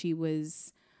wish that she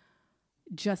was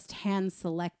just hand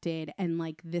selected and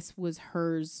like this was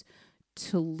hers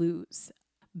to lose.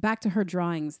 Back to her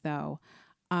drawings though.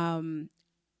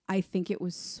 I think it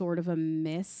was sort of a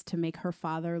miss to make her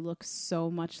father look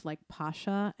so much like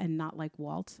Pasha and not like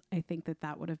Walt. I think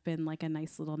that would have been like a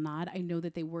nice little nod. I know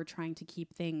that they were trying to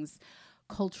keep things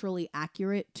culturally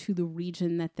accurate to the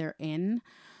region that they're in,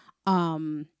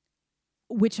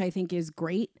 which I think is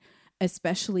great,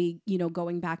 especially, you know,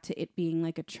 going back to it being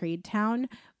like a trade town.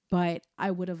 But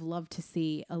I would have loved to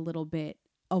see a little bit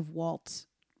of Walt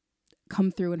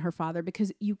come through in her father,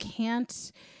 because you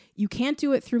can't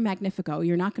do it through Magnifico.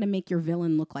 You're not going to make your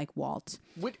villain look like Walt.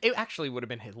 It actually would have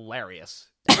been hilarious.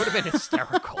 It would have been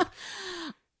hysterical.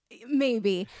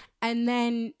 Maybe. And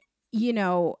then, you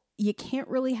know, you can't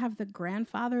really have the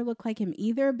grandfather look like him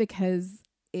either, because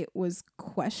it was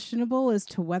questionable as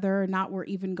to whether or not we're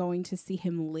even going to see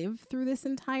him live through this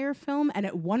entire film. And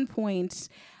at one point,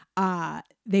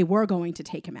 they were going to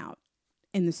take him out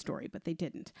in the story, but they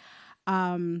didn't.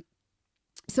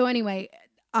 So anyway,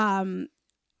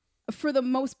 for the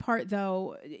most part,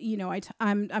 though, you know,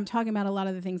 I'm talking about a lot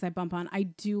of the things I bump on. I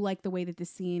do like the way that the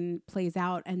scene plays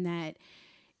out and that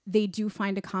they do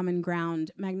find a common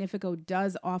ground. Magnifico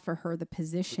does offer her the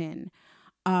position.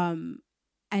 And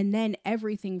then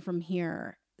everything from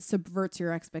here subverts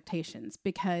your expectations,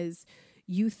 because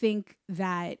you think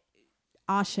that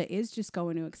Asha is just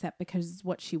going to accept because it's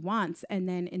what she wants. And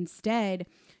then instead,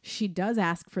 she does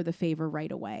ask for the favor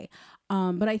right away.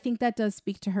 But I think that does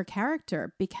speak to her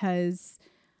character, because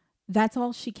that's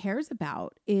all she cares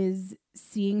about is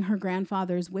seeing her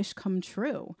grandfather's wish come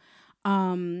true.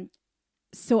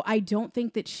 So I don't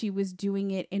think that she was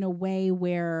doing it in a way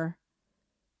where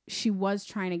she was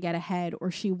trying to get ahead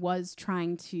or she was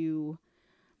trying to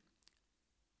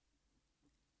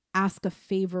ask a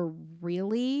favor,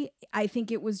 really. I think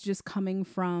it was just coming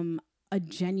from a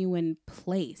genuine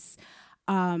place.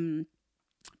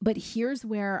 But here's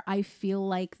where I feel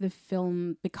like the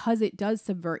film, because it does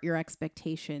subvert your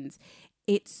expectations,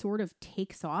 it sort of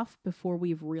takes off before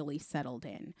we've really settled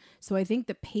in. So I think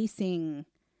the pacing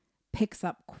picks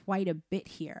up quite a bit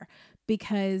here,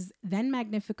 because then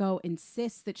Magnifico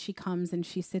insists that she comes and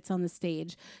she sits on the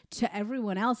stage. To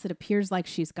everyone else, it appears like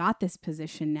she's got this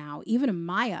position now. Even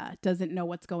Amaya doesn't know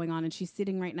what's going on, and she's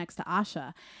sitting right next to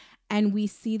Asha. And we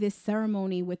see this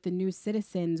ceremony with the new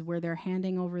citizens where they're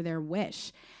handing over their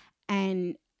wish.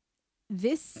 And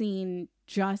this scene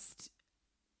just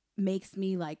makes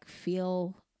me like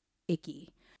feel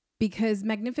icky, because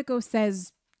Magnifico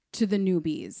says to the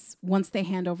newbies, once they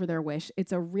hand over their wish,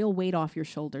 it's a real weight off your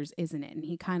shoulders, isn't it? And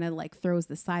he kind of like throws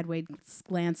the sideways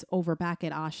glance over back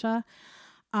at Asha.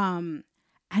 And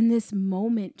this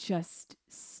moment just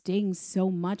stings so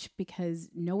much, because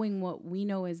knowing what we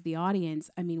know as the audience,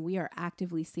 I mean, we are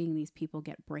actively seeing these people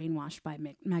get brainwashed by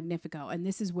Magnifico. And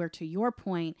this is where, to your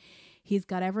point, he's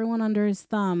got everyone under his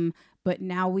thumb, but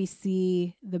now we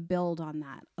see the build on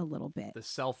that a little bit. The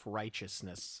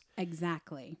self-righteousness.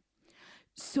 Exactly.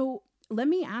 So let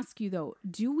me ask you, though,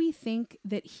 do we think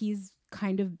that he's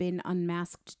kind of been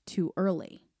unmasked too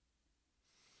early?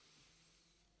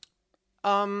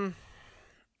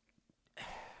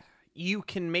 You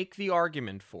can make the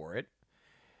argument for it,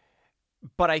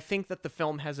 but I think that the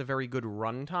film has a very good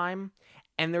runtime,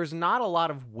 and there's not a lot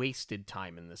of wasted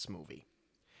time in this movie.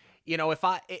 You know, if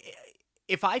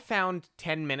I found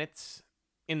 10 minutes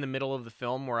in the middle of the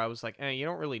film where I was like, you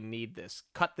don't really need this,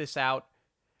 cut this out,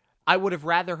 I would have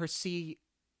rather seen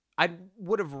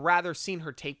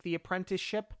her take the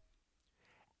apprenticeship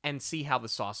and see how the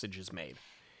sausage is made.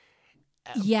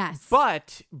 Yes.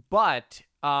 But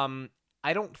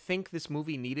I don't think this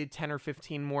movie needed 10 or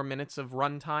 15 more minutes of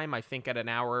runtime. I think it's an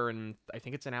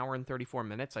hour and 34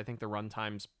 minutes. I think the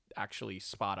runtime's actually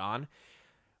spot on.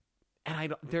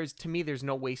 And there's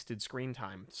no wasted screen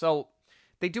time. So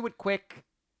they do it quick.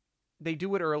 They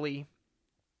do it early.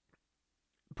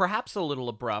 Perhaps a little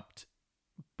abrupt,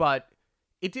 but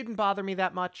it didn't bother me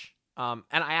that much. And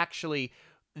I actually,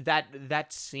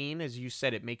 that scene, as you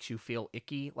said, it makes you feel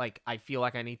icky. Like, I feel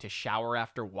like I need to shower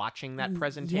after watching that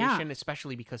presentation,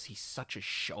 especially because he's such a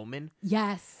showman.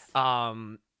 Yes.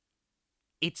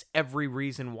 It's every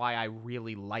reason why I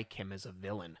really like him as a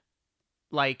villain.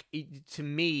 Like, to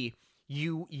me,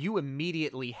 you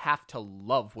immediately have to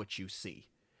love what you see.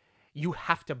 You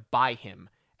have to buy him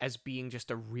as being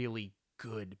just a really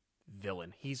good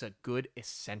villain. He's a good,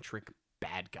 eccentric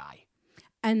bad guy.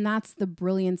 And that's the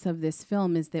brilliance of this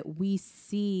film, is that we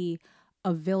see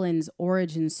a villain's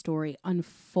origin story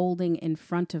unfolding in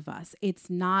front of us. It's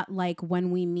not like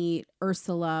when we meet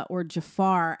Ursula or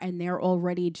Jafar and they're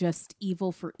already just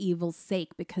evil for evil's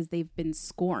sake because they've been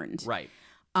scorned. Right.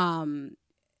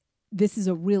 This is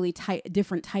a really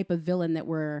different type of villain that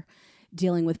we're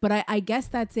dealing with. But I guess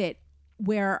that's it.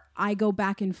 Where I go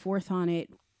back and forth on it,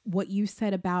 what you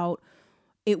said about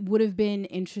it would have been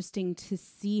interesting to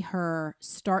see her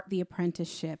start the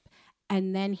apprenticeship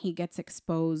and then he gets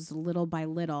exposed little by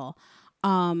little.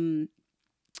 I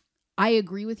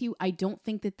agree with you. I don't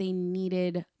think that they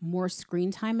needed more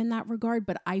screen time in that regard,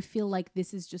 but I feel like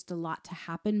this is just a lot to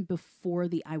happen before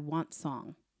the I Want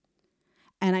song.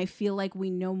 And I feel like we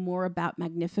know more about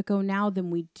Magnifico now than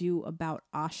we do about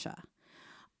Asha.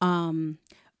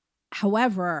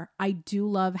 However, I do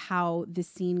love how the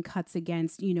scene cuts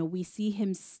against, we see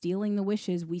him stealing the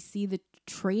wishes. We see the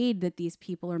trade that these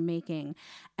people are making.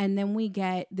 And then we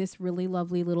get this really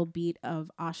lovely little beat of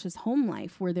Asha's home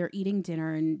life where they're eating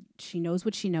dinner and she knows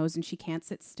what she knows and she can't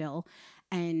sit still.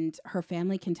 And her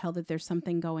family can tell that there's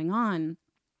something going on.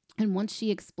 And once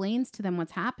she explains to them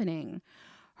what's happening,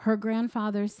 her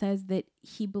grandfather says that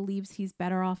he believes he's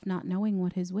better off not knowing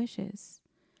what his wish is.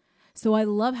 So I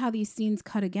love how these scenes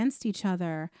cut against each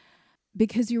other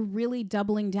because you're really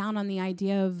doubling down on the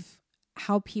idea of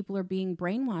how people are being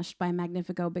brainwashed by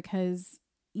Magnifico because,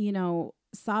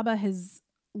 Saba has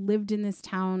lived in this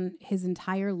town his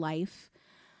entire life.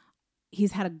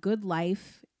 He's had a good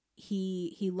life.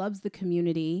 He loves the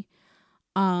community.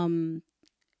 And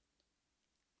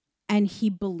he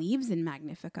believes in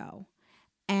Magnifico.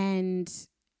 And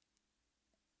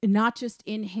not just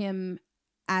in him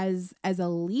as a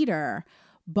leader,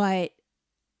 but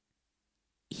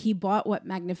he bought what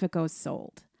Magnifico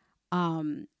sold.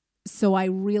 So I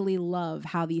really love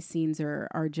how these scenes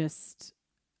are just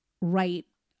right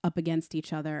up against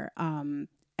each other. And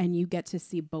you get to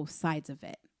see both sides of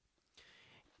it.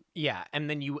 Yeah, and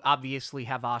then you obviously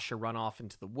have Asha run off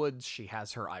into the woods. She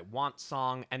has her I Want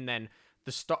song, and then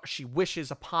she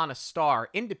wishes upon a star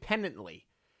independently.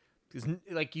 Because,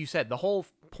 like you said, the whole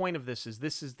point of this is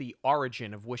the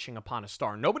origin of wishing upon a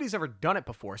star. Nobody's ever done it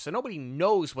before, so nobody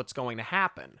knows what's going to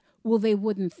happen. Well, they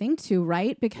wouldn't think to,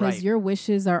 right? Because your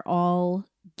wishes are all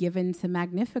given to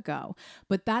Magnifico.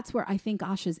 But that's where I think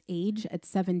Asha's age at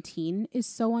 17 is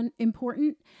so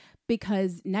important.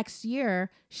 Because next year,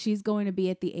 she's going to be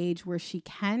at the age where she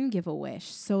can give a wish.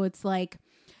 So it's like,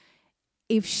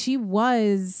 if she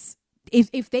was...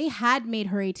 If they had made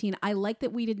her 18, I like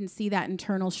that we didn't see that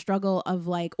internal struggle of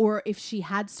like, or if she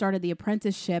had started the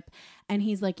apprenticeship and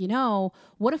he's like,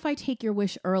 what if I take your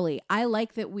wish early? I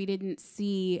like that we didn't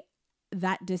see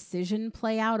that decision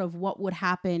play out of what would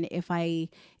happen if I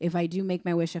do make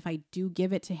my wish, if I do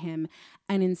give it to him.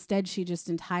 And instead she just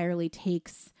entirely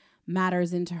takes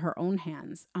matters into her own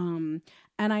hands. And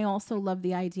I also love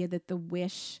the idea that the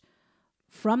wish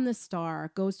from the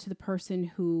star goes to the person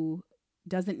who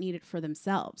doesn't need it for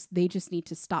themselves. They just need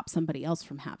to stop somebody else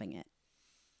from having it.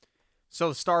 So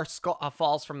the star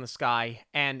falls from the sky,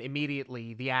 and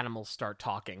immediately the animals start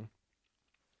talking.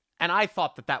 And I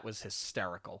thought that was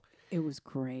hysterical. It was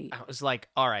great. I was like,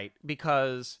 all right,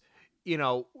 because,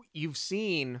 you've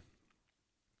seen,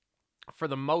 for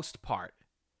the most part,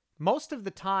 most of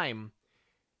the time,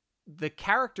 the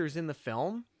characters in the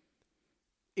film,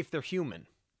 if they're human,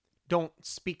 don't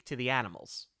speak to the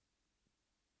animals.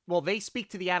 Well, they speak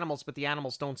to the animals, but the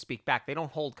animals don't speak back. They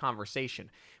don't hold conversation.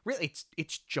 Really,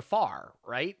 it's Jafar,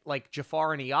 right? Like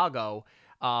Jafar and Iago.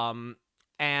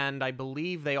 And I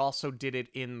believe they also did it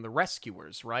in The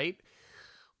Rescuers, right?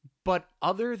 But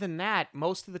other than that,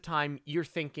 most of the time you're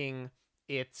thinking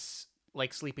it's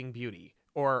like Sleeping Beauty.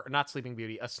 Or not Sleeping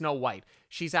Beauty, a Snow White.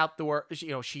 She's out there,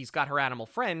 she's got her animal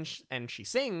friend and she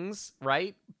sings,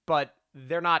 right? But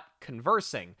they're not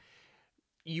conversing.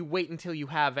 You wait until you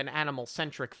have an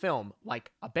animal-centric film,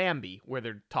 like a Bambi, where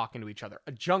they're talking to each other,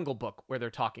 a Jungle Book, where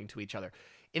they're talking to each other.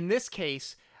 In this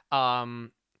case, you're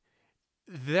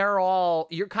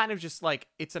kind of just like,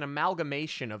 it's an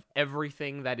amalgamation of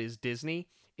everything that is Disney.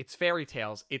 It's fairy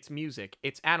tales, it's music,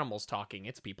 it's animals talking,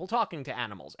 it's people talking to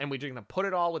animals, and we're going to put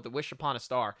it all with the wish upon a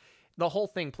star. The whole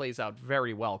thing plays out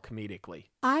very well comedically.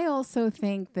 I also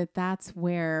think that that's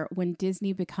where, when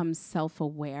Disney becomes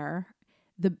self-aware,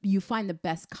 you find the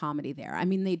best comedy there. I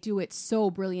mean, they do it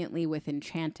so brilliantly with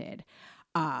Enchanted,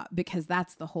 because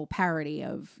that's the whole parody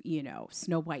of,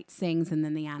 Snow White sings and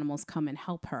then the animals come and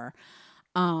help her.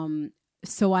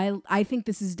 So I think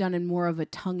this is done in more of a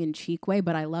tongue-in-cheek way,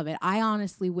 but I love it. I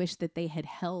honestly wish that they had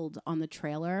held on the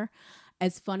trailer.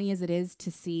 As funny as it is to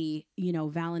see,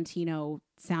 Valentino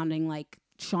sounding like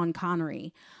Sean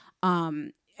Connery.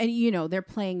 And, they're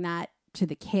playing that to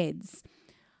the kids.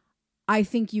 I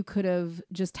think you could have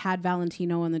just had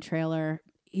Valentino in the trailer.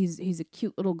 He's a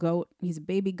cute little goat. He's a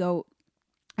baby goat.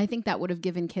 I think that would have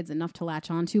given kids enough to latch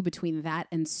onto between that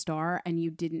and Star, and you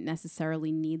didn't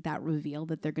necessarily need that reveal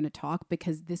that they're going to talk,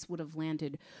 because this would have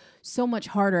landed so much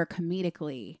harder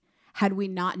comedically had we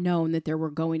not known that there were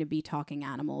going to be talking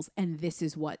animals, and this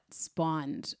is what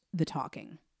spawned the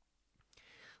talking.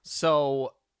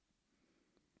 So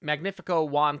Magnifico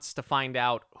wants to find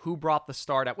out who brought the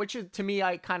star down, which to me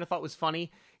I kind of thought was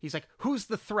funny. He's like, who's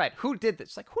the threat? Who did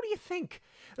this? Like, who do you think?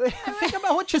 Think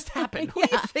about what just happened. Who do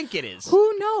you think it is?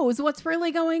 Who knows what's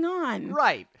really going on?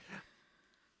 Right.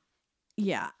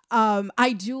 Yeah.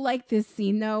 I do like this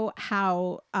scene, though,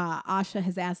 how Asha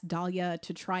has asked Dahlia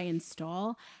to try and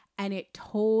stall, and it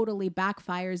totally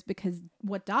backfires, because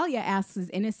what Dahlia asks is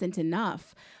innocent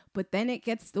enough, but then it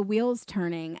gets the wheels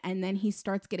turning, and then he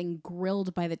starts getting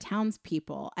grilled by the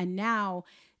townspeople. And now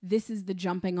this is the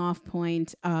jumping off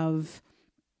point of,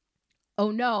 oh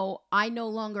no, I no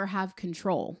longer have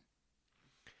control.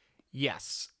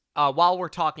 Yes. While we're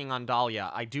talking on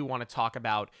Dahlia, I do want to talk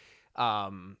about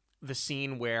the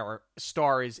scene where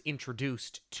Star is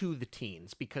introduced to the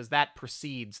teens, because that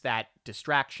precedes that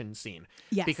distraction scene.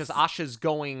 Yes. Because Asha's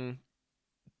going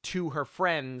to her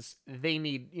friends. They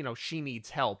need, she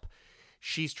needs help.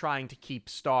 She's trying to keep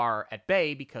Star at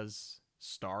bay because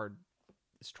Star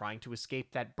is trying to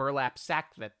escape that burlap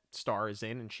sack that Star is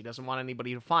in, and she doesn't want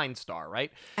anybody to find Star,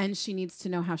 right? And she needs to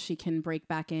know how she can break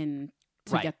back in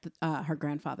to Right. get her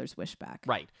grandfather's wish back.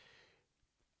 Right.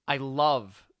 I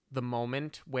love the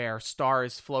moment where Star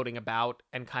is floating about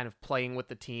and kind of playing with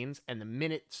the teens, and the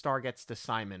minute Star gets to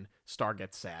Simon, Star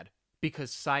gets sad.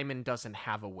 Because Simon doesn't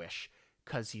have a wish,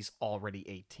 because he's already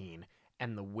 18,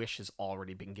 and the wish has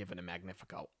already been given to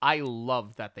Magnifico. I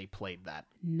love that they played that.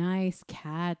 Nice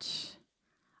catch.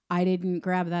 I didn't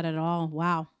grab that at all.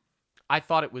 Wow. I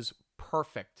thought it was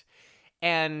perfect.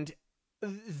 And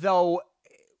though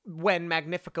when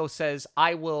Magnifico says,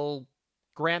 I will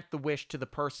grant the wish to the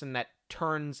person that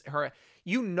turns her,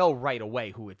 you know right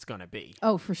away who it's going to be.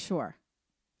 Oh, for sure.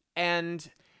 And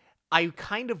I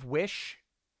kind of wish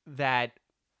that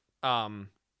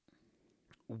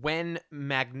when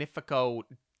Magnifico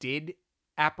did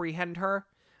apprehend her,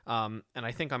 and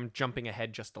I think I'm jumping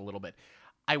ahead just a little bit,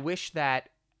 I wish that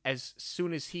as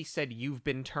soon as he said, you've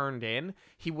been turned in,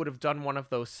 he would have done one of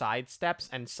those side steps,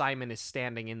 and Simon is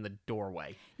standing in the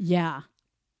doorway. Yeah.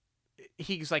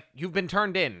 He's like, you've been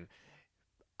turned in.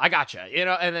 I gotcha.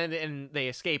 And they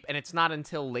escape. And it's not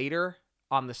until later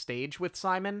on the stage with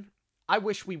Simon. I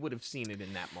wish we would have seen it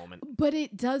in that moment. But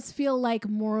it does feel like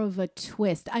more of a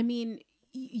twist. I mean,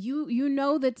 you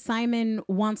know that Simon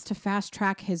wants to fast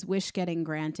track his wish getting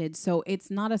granted, so it's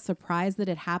not a surprise that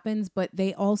it happens, but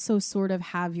they also sort of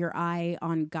have your eye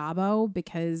on Gabo,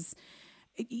 because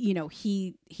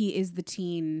he is the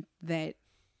teen that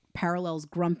parallels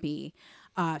Grumpy.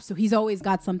 So he's always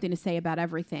got something to say about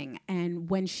everything. And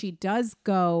when she does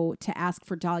go to ask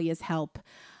for Dahlia's help,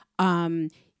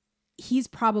 he's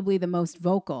probably the most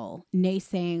vocal,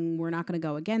 naysaying we're not going to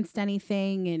go against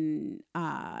anything, and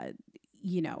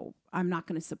I'm not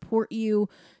going to support you.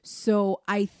 So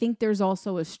I think there's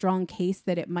also a strong case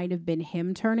that it might have been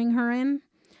him turning her in.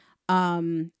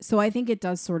 So I think it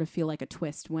does sort of feel like a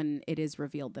twist when it is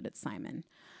revealed that it's Simon.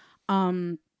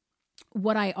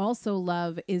 What I also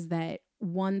love is that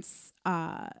once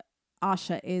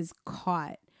Asha is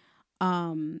caught,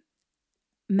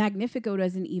 Magnifico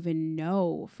doesn't even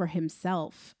know for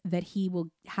himself that he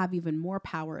will have even more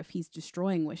power if he's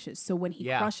destroying wishes. So when he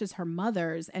crushes her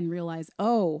mother's and realizes,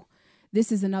 oh, this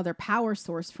is another power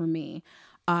source for me,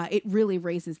 it really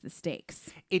raises the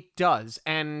stakes. It does.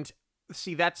 And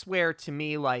see, that's where, to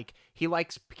me, like, he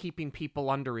likes keeping people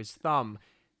under his thumb,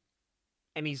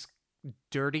 and he's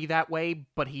dirty that way,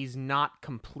 but he's not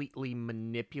completely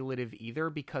manipulative either,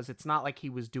 because it's not like he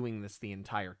was doing this the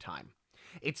entire time.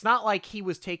 It's not like he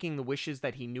was taking the wishes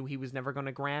that he knew he was never going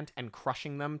to grant and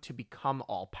crushing them to become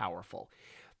all-powerful.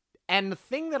 And the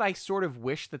thing that I sort of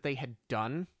wish that they had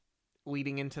done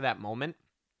leading into that moment,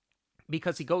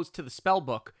 because he goes to the spell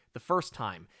book the first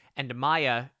time, and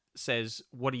Amaya says,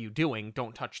 what are you doing?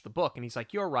 Don't touch the book. And he's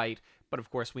like, you're right, but of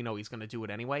course we know he's going to do it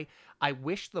anyway. I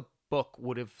wish the book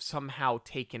would have somehow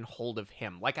taken hold of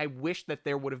him. Like, I wish that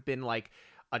there would have been, like,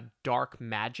 a dark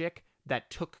magic that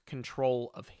took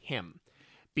control of him.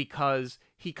 Because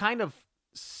he kind of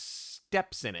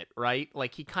steps in it, right?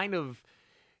 Like, he kind of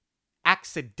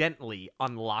accidentally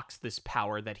unlocks this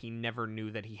power that he never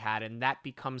knew that he had, and that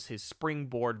becomes his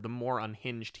springboard the more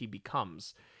unhinged he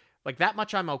becomes. Like, that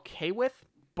much I'm okay with,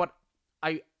 but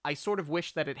I sort of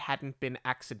wish that it hadn't been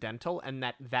accidental and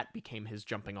that became his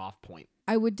jumping off point.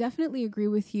 I would definitely agree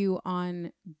with you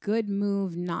on good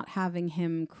move not having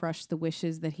him crush the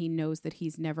wishes that he knows that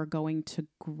he's never going to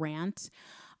grant.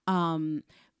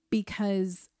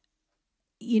 Because,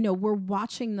 we're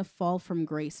watching the fall from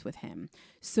grace with him.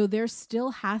 So there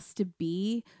still has to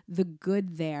be the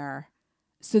good there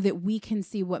so that we can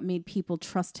see what made people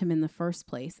trust him in the first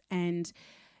place. And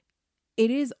it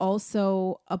is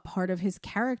also a part of his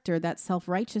character, that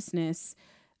self-righteousness,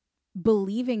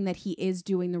 believing that he is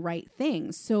doing the right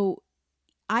thing. So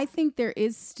I think there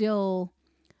is still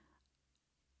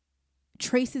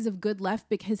traces of good left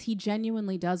because he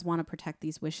genuinely does want to protect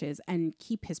these wishes and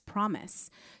keep his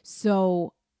promise.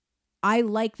 So I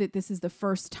like that this is the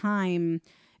first time,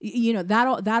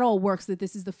 that all works, that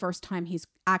this is the first time he's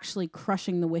actually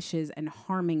crushing the wishes and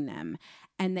harming them,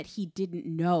 and that he didn't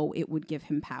know it would give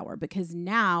him power. Because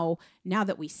now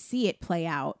that we see it play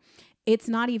out, it's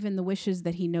not even the wishes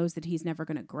that he knows that he's never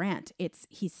going to grant.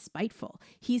 He's spiteful.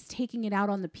 He's taking it out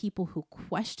on the people who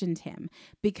questioned him,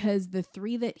 because the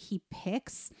 3 that he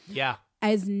picks,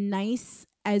 as nice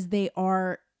as they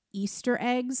are Easter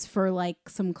eggs for like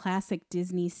some classic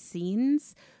Disney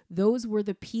scenes, those were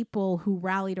the people who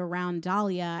rallied around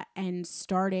Dahlia and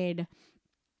started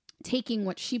taking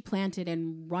what she planted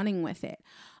and running with it.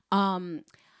 I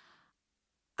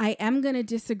am going to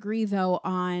disagree though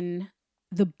on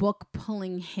the book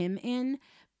pulling him in,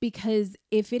 because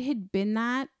if it had been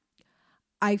that,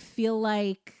 I feel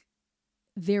like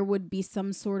there would be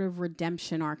some sort of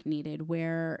redemption arc needed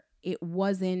where it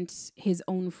wasn't his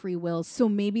own free will. So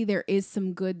maybe there is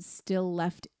some good still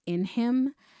left in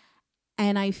him.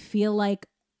 And I feel like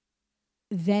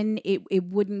then it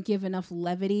wouldn't give enough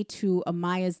levity to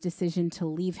Amaya's decision to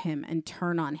leave him and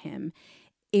turn on him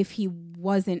if he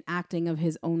wasn't acting of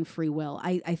his own free will.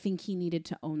 I think he needed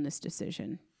to own this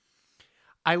decision.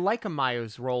 I like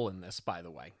Amaya's role in this, by the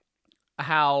way.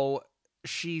 How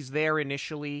she's there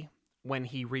initially when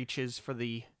he reaches for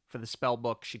the spell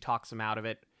book. She talks him out of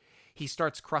it. He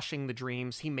starts crushing the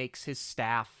dreams. He makes his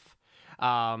staff.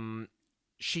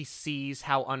 She sees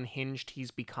how unhinged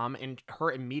he's become, and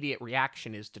her immediate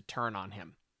reaction is to turn on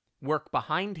him, work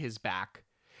behind his back,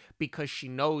 because she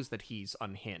knows that he's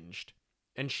unhinged,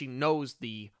 and she knows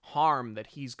the harm that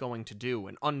he's going to do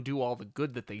and undo all the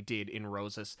good that they did in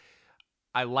Rosas.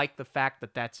 I like the fact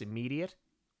that that's immediate,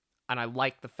 and I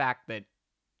like the fact that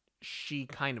she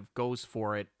kind of goes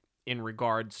for it in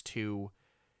regards to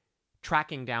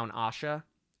tracking down Asha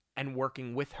and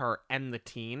working with her and the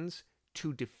teens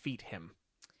to defeat him.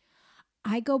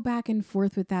 I go back and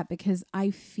forth with that because I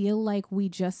feel like we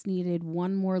just needed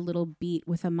one more little beat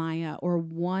with Amaya, or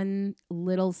one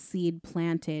little seed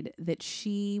planted that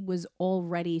she was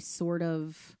already sort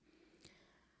of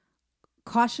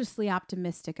cautiously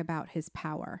optimistic about his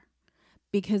power.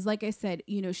 Because like I said,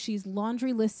 she's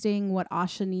laundry listing what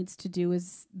Asha needs to do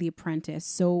as the apprentice.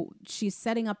 So she's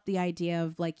setting up the idea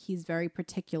of like, he's very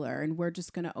particular and we're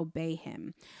just going to obey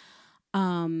him.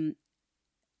 And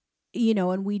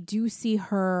we do see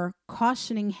her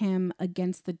cautioning him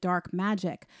against the dark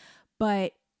magic.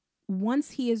 But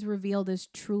once he is revealed as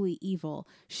truly evil,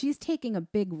 she's taking a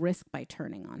big risk by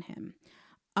turning on him.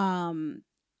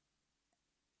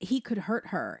 He could hurt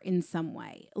her in some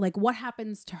way. Like, what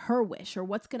happens to her wish, or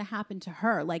what's going to happen to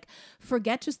her? Like,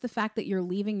 forget just the fact that you're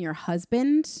leaving your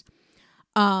husband,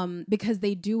 because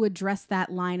they do address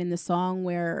that line in the song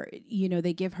where,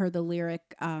 they give her the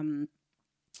lyric,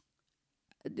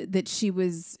 that she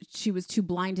was too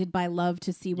blinded by love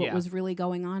to see what was really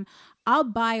going on. I'll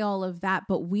buy all of that,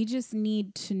 but we just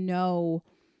need to know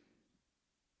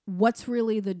what's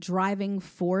really the driving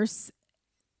force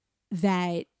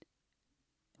that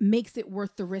makes it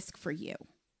worth the risk for you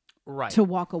to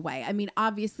walk away. I mean,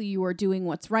 obviously you are doing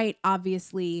what's right.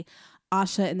 Obviously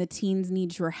Asha and the teens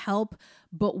need your help,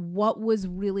 but what was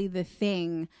really the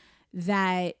thing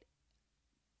that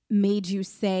made you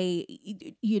say,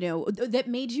 that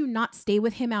made you not stay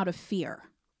with him out of fear?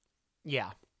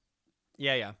 Yeah.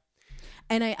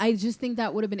 And I just think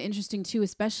that would have been interesting too,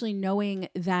 especially knowing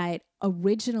that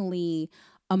originally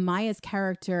Amaya's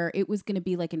character, it was going to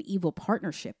be like an evil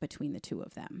partnership between the two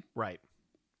of them. Right.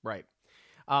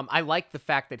 I like the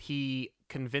fact that he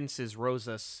convinces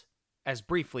Rosas, as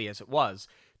briefly as it was,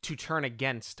 to turn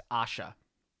against Asha.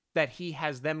 That he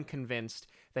has them convinced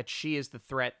that she is the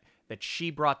threat, that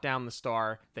she brought down the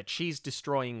star, that she's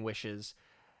destroying wishes.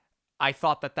 I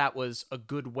thought that was a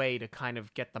good way to kind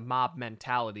of get the mob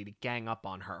mentality to gang up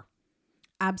on her.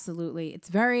 Absolutely. It's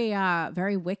very,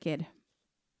 very wicked.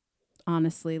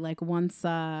 Honestly, like once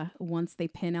they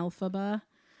pin Elphaba,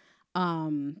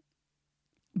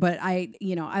 But I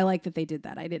like that they did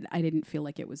that. I didn't feel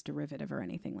like it was derivative or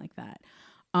anything like that.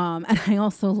 And I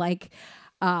also like,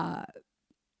 I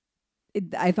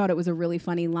thought it was a really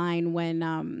funny line when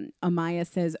Amaya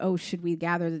says, "Oh, should we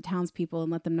gather the townspeople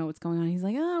and let them know what's going on?" He's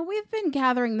like, "Oh, we've been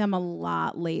gathering them a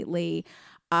lot lately."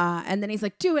 And then he's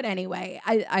like, "Do it anyway."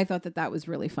 I thought that was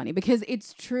really funny because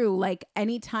it's true. Like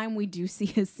anytime we do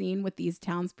see a scene with these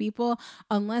townspeople,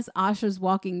 unless Asha's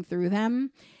walking through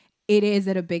them, it is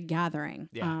at a big gathering.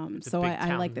 Yeah, so big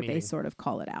I like that meeting. they sort of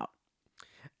call it out.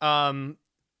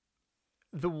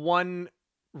 The one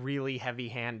really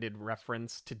heavy-handed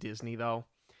reference to Disney, though,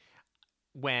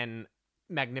 when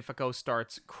Magnifico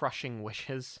starts crushing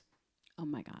wishes. Oh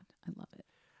my God, I love it.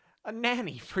 A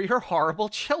nanny for your horrible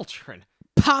children.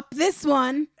 Pop this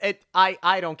one.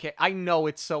 I don't care. I know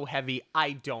it's so heavy.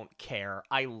 I don't care.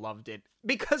 I loved it.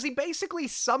 Because he basically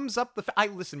sums up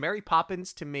listen, Mary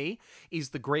Poppins, to me,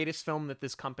 is the greatest film that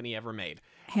this company ever made.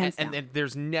 Hands down. And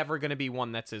there's never going to be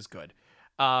one that's as good.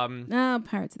 No,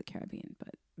 Pirates of the Caribbean,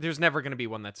 but... There's never going to be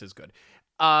one that's as good.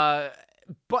 But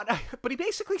he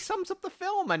basically sums up the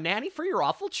film. A nanny for your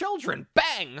awful children.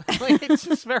 Bang! Like, it's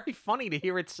just very funny to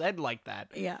hear it said like that.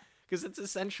 Yeah. Because it's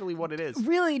essentially what it is.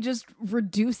 Really just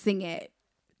reducing it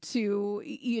to,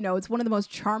 it's one of the most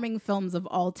charming films of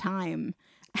all time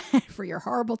for your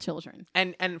horrible children.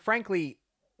 And frankly,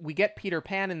 we get Peter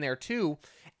Pan in there too.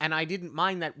 And I didn't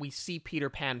mind that we see Peter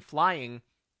Pan flying,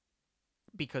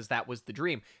 because that was the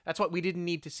dream. That's what we didn't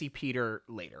need to see Peter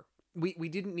later. We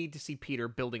didn't need to see Peter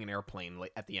building an airplane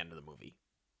at the end of the movie.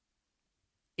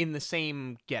 In the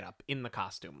same getup, in the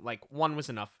costume. Like, one was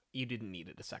enough. You didn't need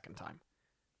it a second time.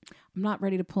 I'm not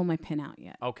ready to pull my pin out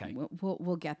yet. Okay.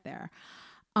 We'll get there.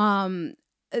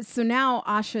 So now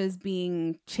Asha is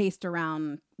being chased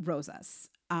around Rosas,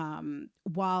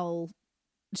 while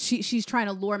she's trying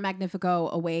to lure Magnifico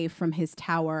away from his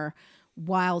tower,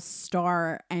 while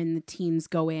Star and the teens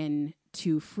go in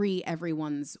to free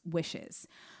everyone's wishes.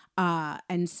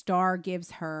 And Star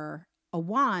gives her a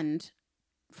wand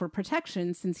for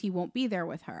protection since he won't be there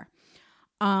with her.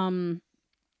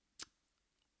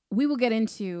 We will get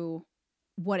into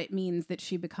what it means that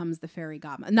she becomes the fairy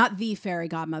godmother. Not the fairy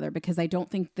godmother, because I don't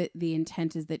think that the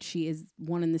intent is that she is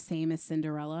one and the same as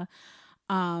Cinderella.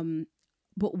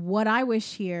 But what I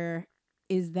wish here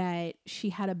is that she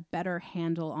had a better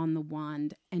handle on the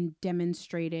wand and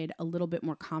demonstrated a little bit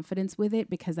more confidence with it,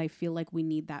 because I feel like we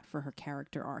need that for her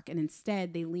character arc. And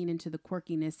instead, they lean into the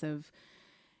quirkiness of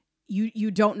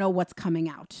you don't know what's coming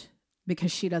out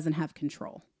because she doesn't have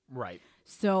control. Right.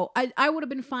 So I would have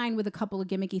been fine with a couple of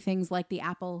gimmicky things like the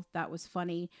apple. That was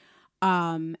funny.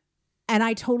 And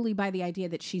I totally buy the idea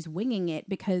that she's winging it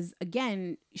because,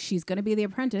 again, she's going to be the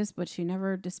apprentice, but she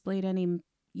never displayed any,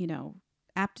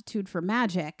 aptitude for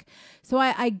magic. So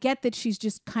I get that she's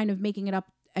just kind of making it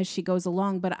up as she goes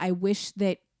along, but I wish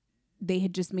that they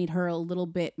had just made her a little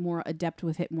bit more adept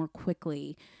with it more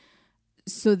quickly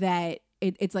so that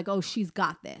it's like, oh, she's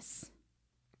got this.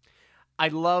 I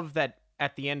love that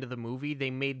at the end of the movie,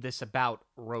 they made this about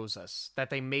Rosas,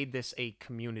 that they made this a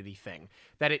community thing,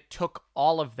 that it took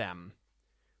all of them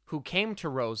who came to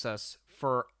Rosas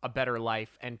for a better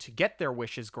life and to get their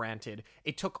wishes granted.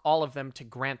 It took all of them to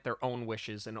grant their own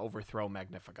wishes and overthrow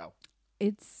Magnifico.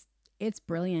 It's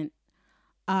brilliant.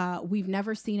 We've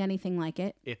never seen anything like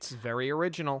it. It's very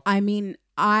original. I mean,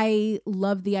 I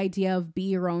love the idea of be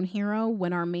your own hero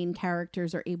when our main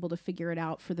characters are able to figure it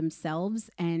out for themselves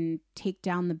and take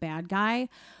down the bad guy.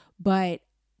 But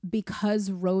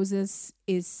because Rosas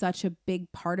is such a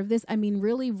big part of this, I mean,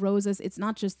 really, Rosas, it's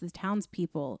not just the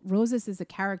townspeople. Rosas is a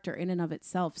character in and of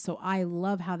itself. So I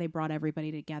love how they brought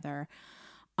everybody together.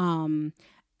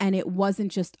 And it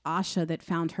wasn't just Asha that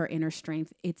found her inner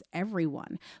strength. It's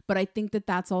everyone. But I think that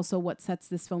that's also what sets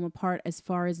this film apart as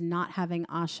far as not having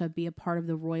Asha be a part of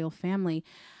the royal family.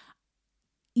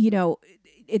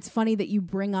 It's funny that you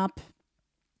bring up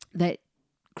that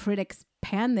critics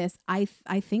pan this. I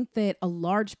think that a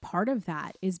large part of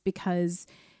that is because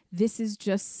this is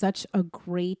just such a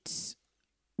great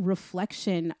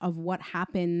reflection of what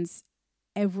happens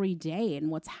every day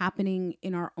and what's happening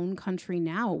in our own country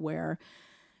now, where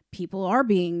people are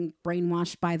being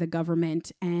brainwashed by the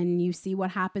government, and you see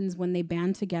what happens when they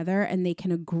band together and they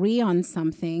can agree on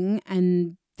something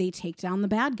and they take down the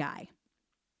bad guy.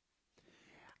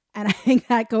 And I think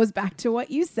that goes back to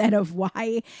what you said of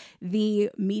why the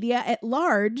media at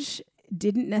large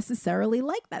didn't necessarily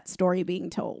like that story being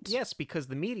told. Yes, because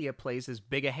the media plays as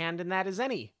big a hand in that as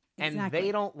any. And Exactly.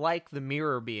 they don't like the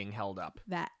mirror being held up.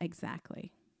 That,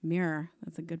 exactly. Mirror.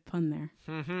 That's a good pun there.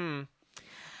 Mm-hmm.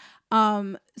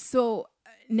 So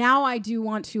now I do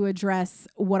want to address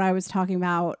what I was talking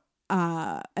about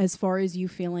as far as you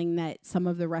feeling that some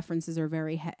of the references are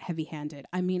very heavy-handed.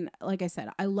 I mean, like I said,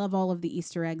 I love all of the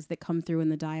Easter eggs that come through in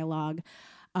the dialogue.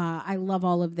 I love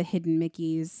all of the hidden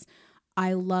Mickeys.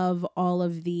 I love all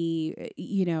of the,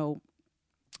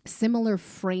 similar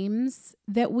frames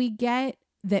that we get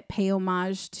that pay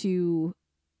homage to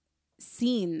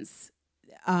scenes,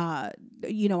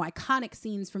 iconic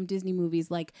scenes from Disney movies,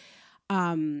 like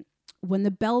when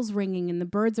the bell's ringing and the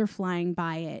birds are flying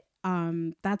by it.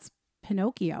 That's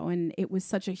Pinocchio, and it was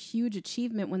such a huge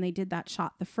achievement when they did that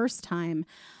shot the first time,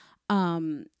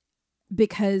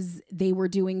 because they were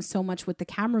doing so much with the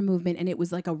camera movement, and it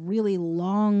was like a really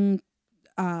long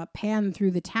pan through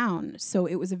the town. So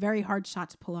it was a very hard shot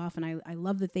to pull off, and I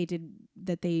love that they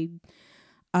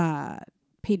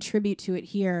paid tribute to it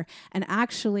here. And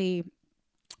actually,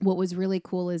 what was really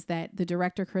cool is that the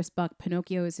director, Chris Buck,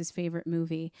 Pinocchio is his favorite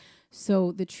movie.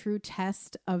 So the true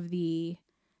test of the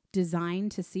design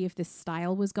to see if this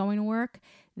style was going to work,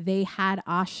 they had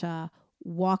Asha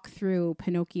walk through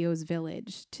Pinocchio's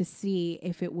village to see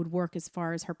if it would work as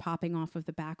far as her popping off of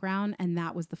the background. And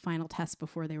that was the final test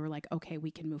before they were like, okay, we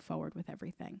can move forward with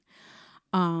everything.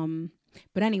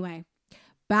 But anyway,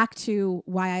 back to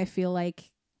why I feel like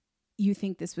you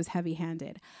think this was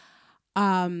heavy-handed.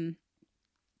 I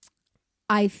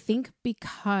think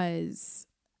because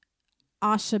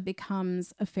Asha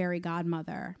becomes a fairy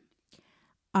godmother.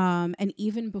 And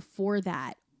even before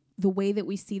that, the way that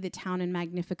we see the town in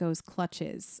Magnifico's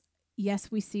clutches.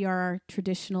 Yes, we see our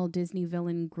traditional Disney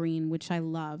villain green, which I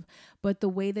love, but the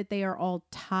way that they are all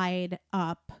tied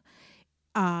up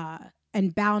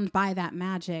and bound by that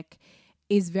magic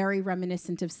is very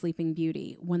reminiscent of Sleeping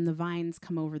Beauty, when the vines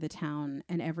come over the town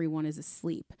and everyone is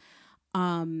asleep.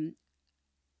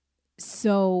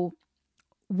 So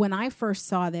when I first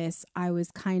saw this, I was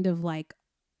kind of like,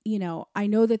 I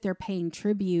know that they're paying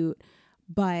tribute,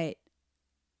 but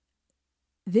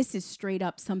this is straight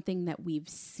up something that we've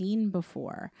seen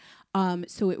before.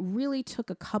 So it really took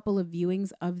a couple of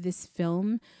viewings of this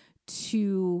film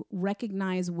to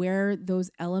recognize where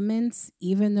those elements,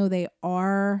 even though they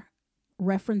are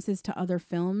references to other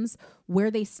films, where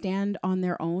they stand on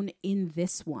their own in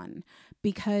this one.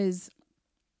 Because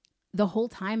the whole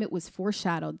time it was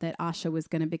foreshadowed that Asha was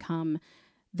going to become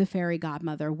the fairy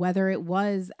godmother, whether it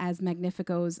was as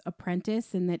Magnifico's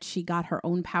apprentice and that she got her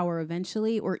own power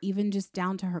eventually, or even just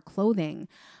down to her clothing.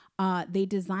 They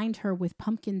designed her with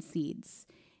pumpkin seeds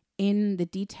in the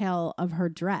detail of her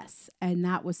dress, and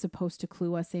that was supposed to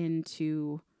clue us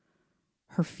into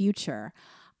her future.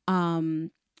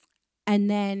 And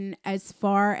then as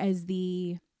far as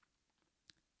the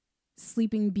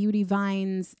Sleeping Beauty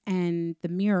vines and the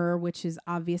mirror, which is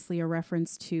obviously a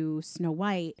reference to Snow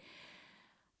White,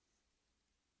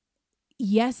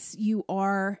 yes, you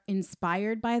are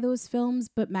inspired by those films,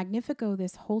 but Magnifico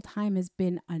this whole time has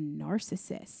been a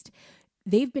narcissist.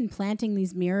 They've been planting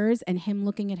these mirrors and him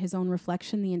looking at his own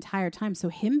reflection the entire time. So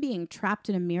him being trapped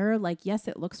in a mirror, like, yes,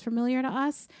 it looks familiar to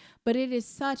us, but it is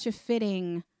such a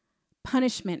fitting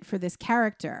punishment for this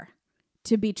character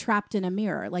to be trapped in a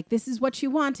mirror. Like, this is what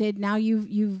you wanted. Now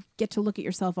you get to look at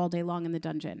yourself all day long in the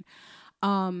dungeon.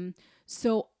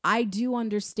 So I do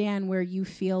understand where you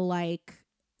feel like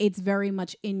it's very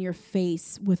much in your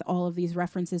face with all of these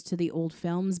references to the old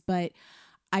films, but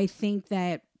I think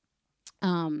that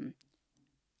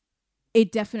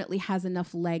it definitely has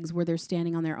enough legs where they're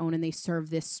standing on their own and they serve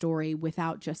this story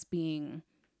without just being,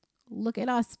 look at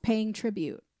us paying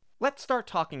tribute. Let's start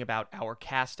talking about our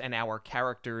cast and our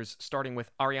characters, starting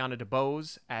with Ariana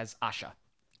DeBose as Asha.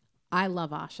 I love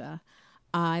Asha.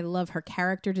 I love her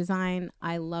character design.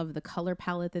 I love the color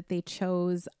palette that they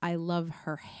chose. I love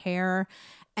her hair.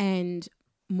 And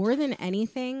more than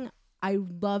anything, I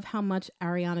love how much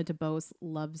Ariana DeBose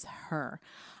loves her.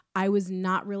 I was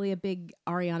not really a big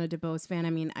Ariana DeBose fan. I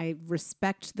mean, I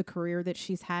respect the career that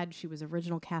she's had. She was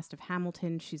original cast of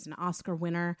Hamilton. She's an Oscar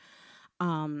winner.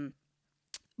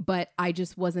 But I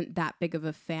just wasn't that big of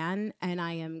a fan, and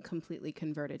I am completely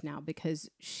converted now because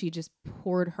she just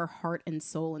poured her heart and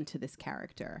soul into this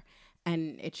character,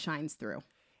 and it shines through.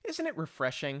 Isn't it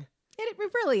refreshing? It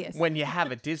really is. When you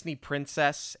have a Disney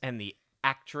princess and the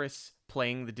actress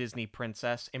playing the Disney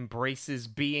princess embraces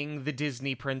being the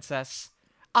Disney princess,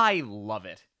 I love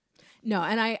it. No,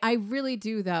 and I really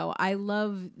do, though. I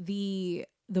love the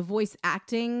voice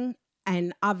acting.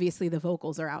 And obviously the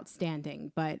vocals are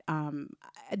outstanding, but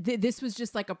this was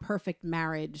just like a perfect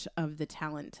marriage of the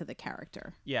talent to the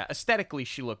character. Yeah, aesthetically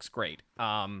she looks great.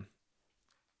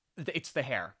 It's the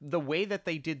hair. The way that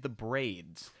they did the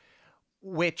braids,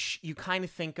 which you kind of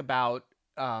think about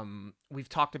we've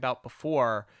talked about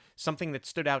before, something that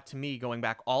stood out to me going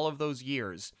back all of those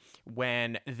years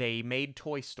when they made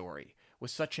Toy Story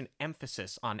was such an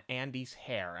emphasis on Andy's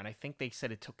hair. And I think they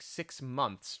said it took 6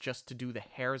 months just to do the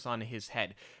hairs on his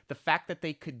head. The fact that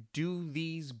they could do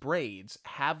these braids,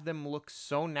 have them look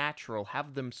so natural,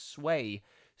 have them sway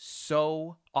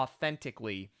so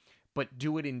authentically, but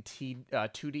do it in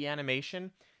 2D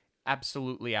animation,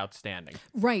 absolutely outstanding.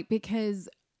 Right, because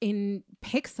in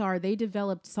Pixar, they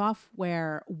developed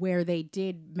software where they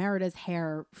did Merida's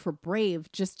hair for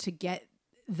Brave just to get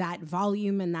that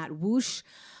volume and that whoosh.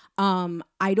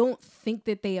 I don't think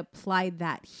that they applied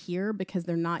that here because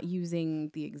they're not using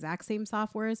the exact same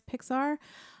software as Pixar.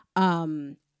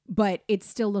 But it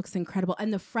still looks incredible.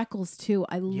 And the freckles, too.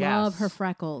 I love her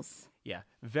freckles. Yeah,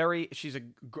 she's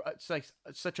it's like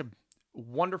such a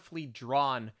wonderfully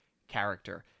drawn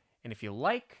character. And if you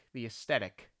like the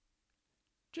aesthetic,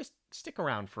 just stick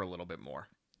around for a little bit more.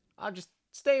 I'll just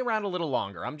stay around a little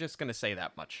longer. I'm just going to say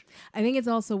that much. I think it's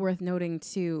also worth noting,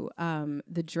 too,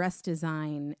 the dress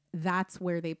design, that's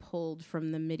where they pulled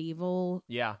from the medieval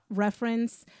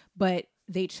reference, but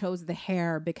they chose the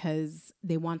hair because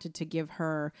they wanted to give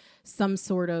her some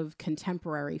sort of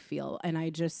contemporary feel. And I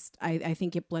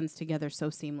think it blends together so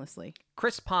seamlessly.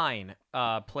 Chris Pine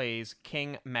plays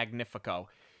King Magnifico.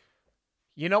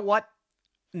 You know what?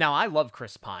 Now, I love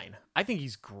Chris Pine. I think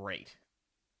he's great.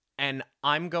 And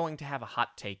I'm going to have a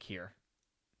hot take here.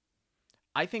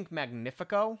 I think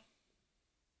Magnifico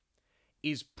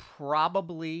is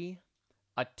probably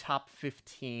a top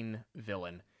 15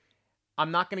 villain.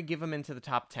 I'm not going to give him into the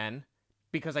top 10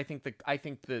 because I think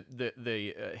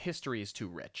the history is too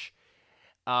rich.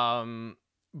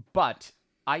 But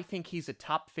I think he's a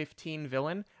top 15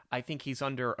 villain. I think he's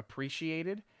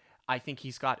underappreciated. I think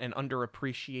he's got an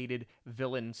underappreciated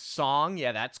villain song.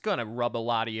 Yeah, that's going to rub a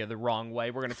lot of you the wrong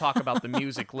way. We're going to talk about the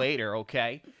music later,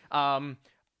 okay?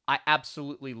 I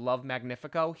absolutely love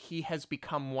Magnifico. He has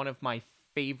become one of my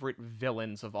favorite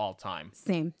villains of all time.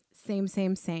 Same.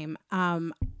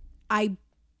 I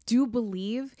do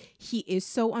believe he is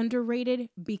so underrated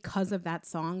because of that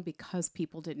song, because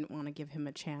people didn't want to give him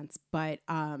a chance. But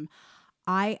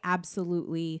I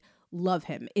absolutely love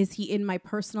him. Is he in my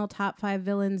personal top 5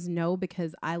 villains? No,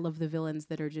 because I love the villains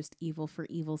that are just evil for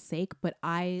evil's sake, but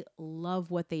I love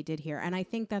what they did here. And I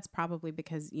think that's probably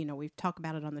because, we talk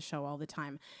about it on the show all the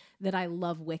time, that I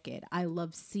love Wicked. I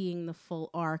love seeing the full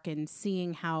arc and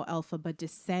seeing how Elphaba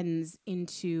descends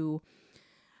into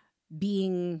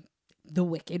being the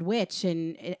Wicked Witch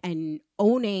and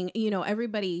owning,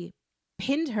 everybody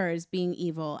pinned her as being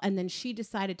evil, and then she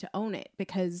decided to own it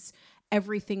because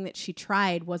everything that she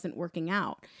tried wasn't working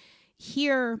out.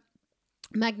 Here,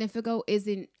 Magnifico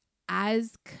isn't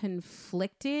as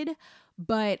conflicted,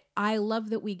 but I love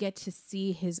that we get to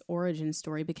see his origin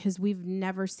story because we've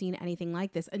never seen anything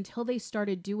like this until they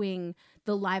started doing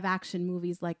the live action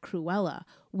movies like Cruella.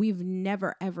 We've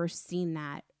never ever seen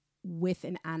that with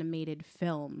an animated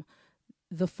film,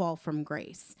 the fall from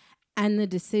grace and the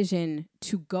decision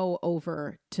to go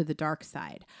over to the dark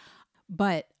side.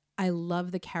 But I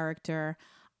love the character.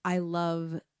 I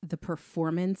love the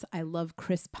performance. I love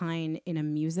Chris Pine in a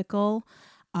musical.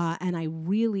 And I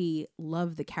really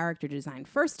love the character design.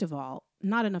 First of all,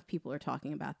 not enough people are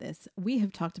talking about this. We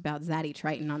have talked about Zaddy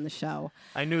Triton on the show.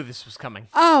 I knew this was coming.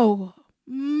 Oh,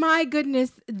 my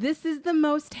goodness. This is the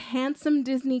most handsome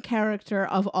Disney character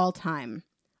of all time.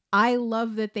 I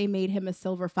love that they made him a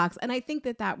silver fox. And I think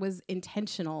that was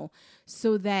intentional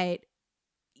so that,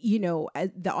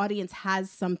 the audience has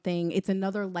something. It's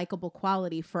another likable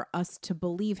quality for us to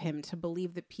believe him, to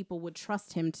believe that people would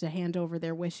trust him to hand over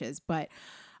their wishes. But,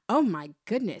 oh my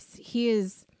goodness, he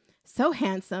is so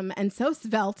handsome and so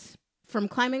svelte from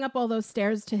climbing up all those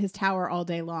stairs to his tower all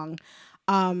day long.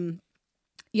 10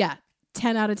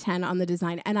 out of 10 on the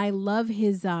design. And I love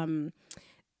his, the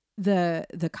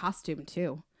costume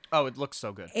too. Oh, it looks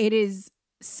so good. It is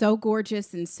so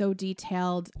gorgeous and so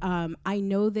detailed. I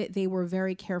know that they were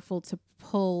very careful to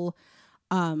pull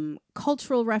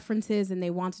cultural references, and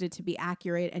they wanted it to be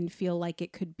accurate and feel like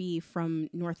it could be from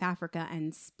North Africa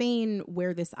and Spain,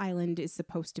 where this island is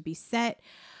supposed to be set.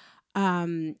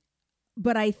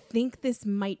 But I think this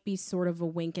might be sort of a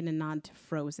wink and a nod to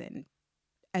Frozen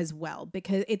as well,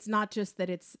 because it's not just that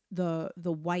it's the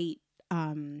white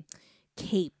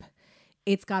cape.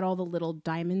 It's got all the little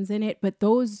diamonds in it, but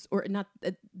those, or not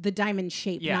the diamond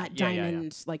shape, not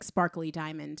diamond, like sparkly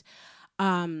diamond.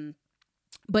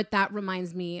 But that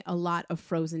reminds me a lot of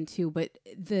Frozen too. But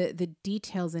the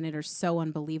details in it are so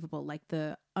unbelievable. Like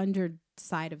the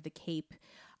underside of the cape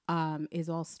is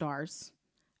all stars.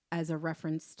 as a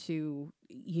reference to,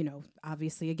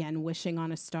 obviously, again, wishing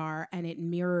on a star. And it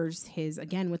mirrors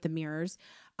again, with the mirrors,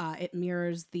 it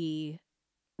mirrors the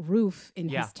roof in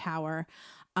Yeah. his tower.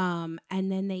 And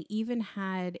then they even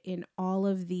had in all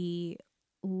of the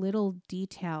little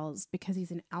details, because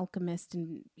he's an alchemist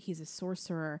and he's a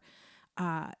sorcerer,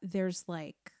 there's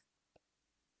like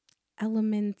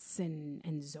elements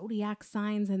and zodiac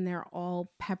signs, and they're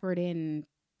all peppered in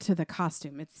to the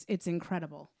costume. It's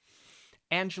incredible.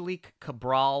 Angelique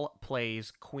Cabral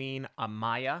plays Queen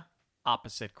Amaya,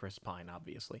 opposite Chris Pine,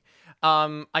 obviously.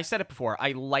 I said it before.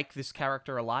 I like this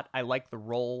character a lot. I like the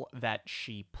role that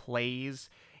she plays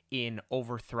in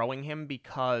overthrowing him,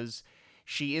 because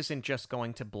she isn't just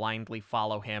going to blindly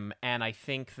follow him. And I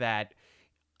think that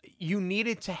you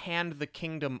needed to hand the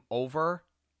kingdom over.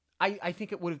 I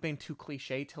think it would have been too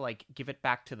cliche to like give it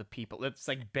back to the people. It's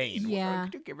like Bane. Yeah. We're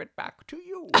going to give it back to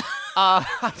you.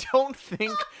 I don't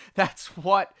think that's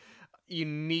what you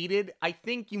needed. I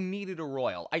think you needed a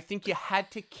royal. I think you had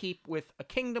to keep with a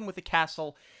kingdom, with a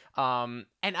castle. And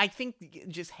I think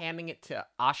just handing it to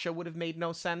Asha would have made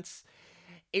no sense.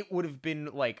 It would have been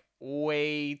like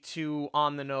way too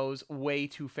on the nose, way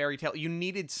too fairy tale. You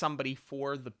needed somebody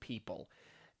for the people.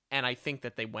 And I think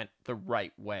that they went the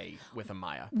right way with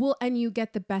Amaya. Well, and you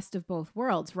get the best of both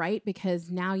worlds, right?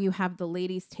 Because now you have the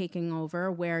ladies taking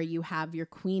over, where you have your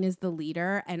queen as the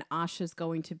leader and Asha's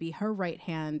going to be her right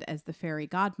hand as the fairy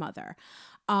godmother.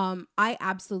 I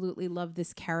absolutely love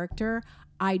this character.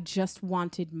 I just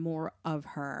wanted more of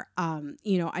her. I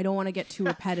don't want to get too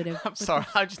repetitive. I'm sorry.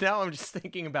 I'm just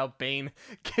thinking about Bane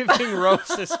giving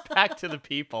roses back to the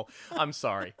people. I'm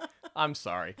sorry.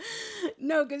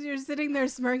 No, because you're sitting there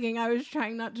smirking. I was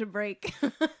trying not to break.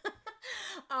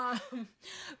 But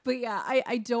yeah,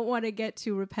 I don't want to get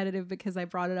too repetitive because I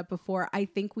brought it up before. I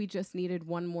think we just needed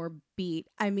one more beat.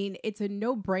 I mean, it's a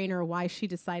no-brainer why she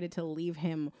decided to leave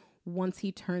him once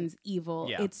he turns evil.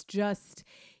 Yeah. It's just,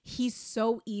 he's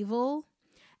so evil.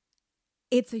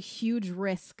 It's a huge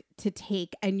risk to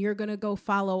take, and you're going to go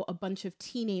follow a bunch of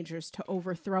teenagers to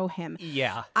overthrow him.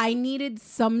 Yeah. I needed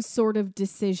some sort of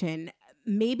decision.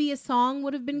 Maybe a song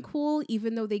would have been cool,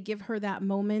 even though they give her that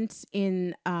moment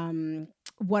in knowing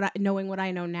what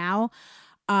I know now.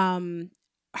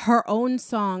 Her own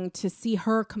song, to see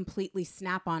her completely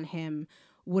snap on him,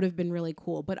 would have been really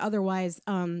cool. But otherwise,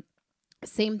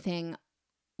 same thing.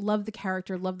 Love the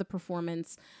character, love the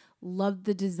performance, love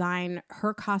the design.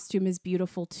 Her costume is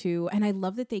beautiful too. And I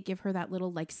love that they give her that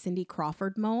little like Cindy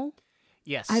Crawford mole.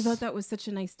 Yes. I thought that was such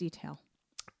a nice detail.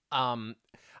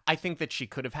 I think that she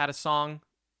could have had a song.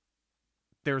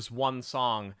 There's one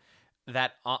song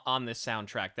that on this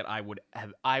soundtrack that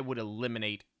I would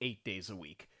eliminate 8 days a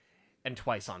week and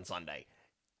twice on Sunday.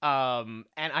 And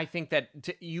I think that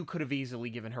you could have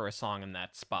easily given her a song in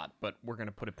that spot, but we're going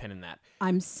to put a pin in that.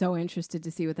 I'm so interested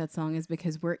to see what that song is,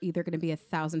 because we're either going to be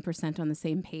 1,000% on the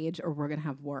same page, or we're going to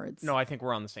have words. No, I think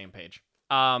we're on the same page.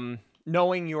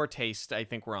 Knowing your taste, I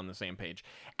think we're on the same page.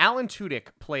 Alan Tudyk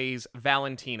plays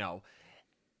Valentino.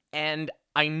 And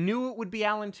I knew it would be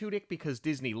Alan Tudyk because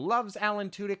Disney loves Alan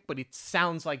Tudyk, but it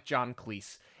sounds like John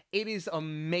Cleese. It is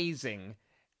amazing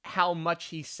how much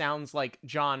he sounds like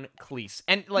John Cleese.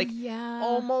 And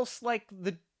almost like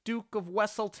the Duke of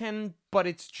Wesselton, but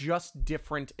it's just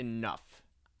different enough.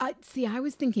 I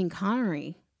was thinking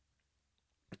Connery.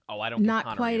 Oh, I don't get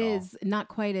Connery at all. Not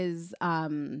quite as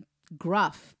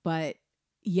gruff, but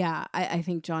yeah, I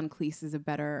think John Cleese is a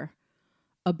better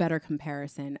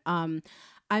comparison.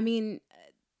 I mean,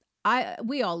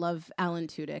 we all love Alan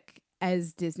Tudyk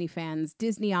as Disney fans.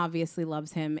 Disney obviously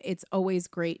loves him. It's always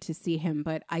great to see him,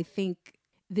 but I think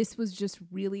this was just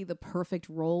really the perfect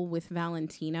role with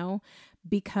Valentino,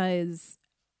 because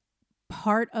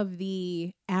part of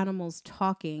the animals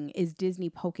talking is Disney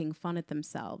poking fun at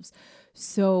themselves.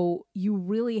 So you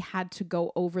really had to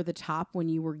go over the top when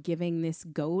you were giving this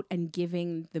goat and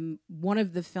giving one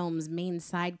of the film's main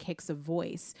sidekicks a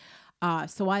voice.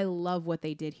 So I love what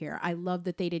they did here. I love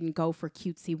that they didn't go for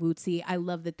cutesy wootsy. I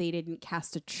love that they didn't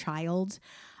cast a child,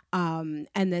 and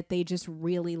that they just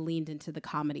really leaned into the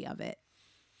comedy of it.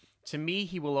 To me,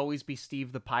 he will always be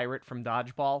Steve the Pirate from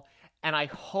Dodgeball. And I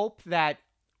hope that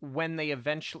when they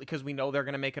eventually, because we know they're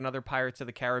going to make another Pirates of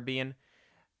the Caribbean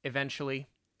eventually,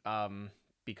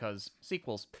 because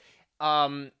sequels,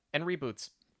 and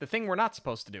reboots, the thing we're not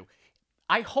supposed to do.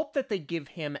 I hope that they give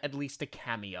him at least a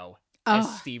cameo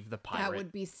as Steve the Pirate. That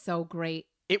would be so great.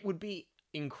 It would be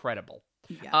incredible.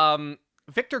 Yeah.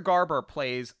 Victor Garber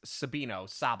plays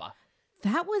Saba.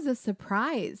 That was a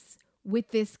surprise. with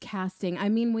this casting. I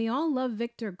mean, we all love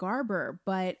Victor Garber,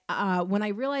 but when I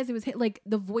realized it was him, like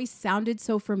the voice sounded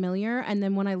so familiar, and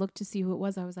then when I looked to see who it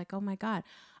was, I was like, oh my God,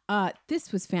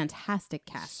 this was fantastic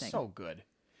casting. So good.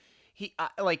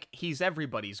 He's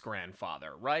everybody's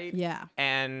grandfather, right? Yeah.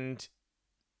 And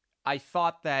I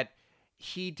thought that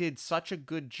he did such a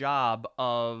good job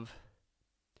of...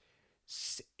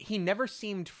 He never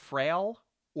seemed frail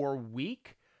or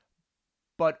weak,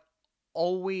 but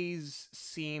always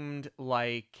seemed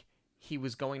like he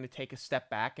was going to take a step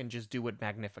back and just do what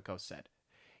Magnifico said.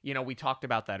 You know, we talked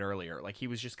about that earlier. Like, he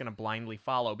was just going to blindly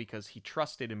follow because he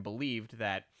trusted and believed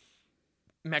that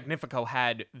Magnifico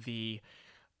had the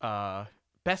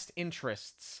best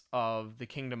interests of the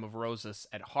Kingdom of Rosas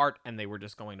at heart, and they were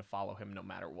just going to follow him no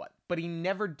matter what. But he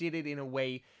never did it in a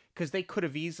way, because they could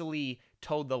have easily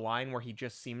towed the line where he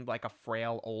just seemed like a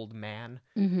frail old man.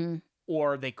 Mm-hmm.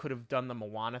 Or they could have done the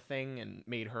Moana thing and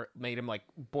made him like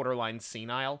borderline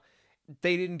senile.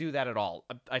 They didn't do that at all.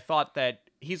 I thought that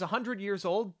he's 100 years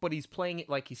old, but he's playing it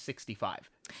like he's 65.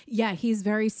 Yeah, he's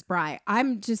very spry.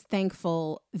 I'm just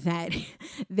thankful that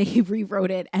they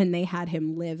rewrote it and they had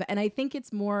him live. And I think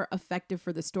it's more effective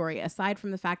for the story, aside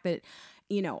from the fact that,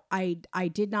 you know, I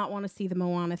did not want to see the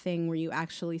Moana thing where you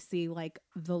actually see like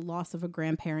the loss of a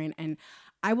grandparent. And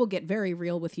I will get very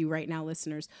real with you right now,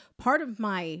 listeners. Part of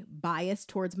my bias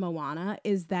towards Moana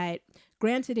is that,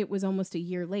 granted, it was almost a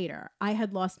year later, I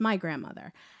had lost my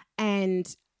grandmother.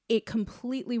 And it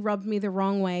completely rubbed me the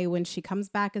wrong way when she comes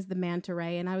back as the manta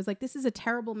ray. And I was like, this is a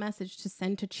terrible message to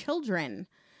send to children,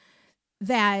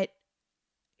 that,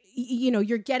 you know,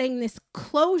 you're getting this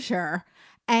closure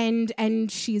and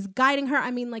she's guiding her.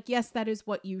 I mean, like, yes, that is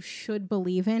what you should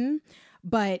believe in,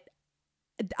 but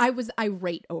I was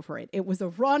irate over it. It was a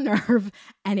raw nerve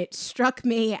and it struck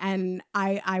me, and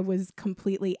I was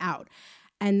completely out.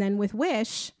 And then with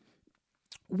Wish,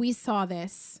 we saw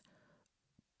this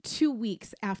 2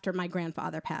 weeks after my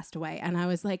grandfather passed away. And I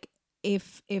was like,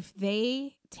 if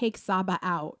they take Saba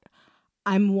out,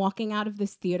 I'm walking out of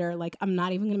this theater. Like, I'm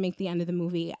not even going to make the end of the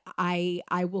movie. I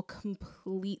will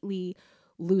completely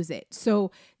lose it. So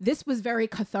this was very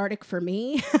cathartic for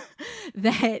me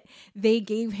that they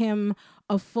gave him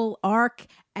a full arc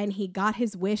and he got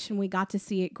his wish and we got to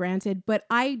see it granted. But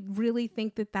I really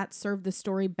think that served the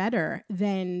story better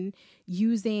than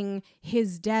using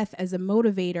his death as a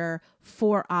motivator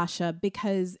for Asha,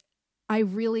 because I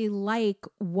really like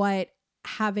what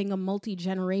having a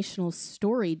multi-generational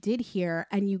story did here,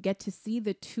 and you get to see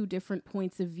the two different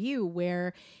points of view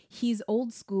where he's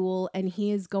old school and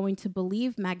he is going to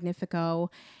believe Magnifico,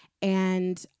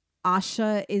 and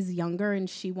Asha is younger and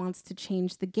she wants to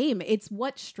change the game. It's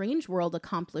what Strange World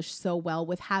accomplished so well,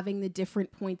 with having the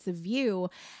different points of view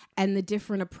and the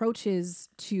different approaches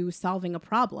to solving a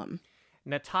problem.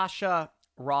 Natasha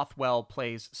Rothwell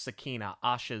plays Sakina,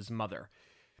 Asha's mother.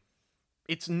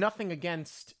 It's nothing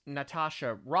against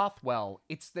Natasha Rothwell.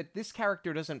 It's that this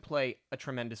character doesn't play a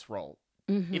tremendous role.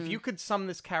 Mm-hmm. If you could sum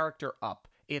this character up,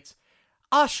 it's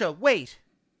Asha, wait!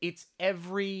 It's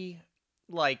every,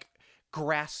 like,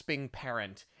 grasping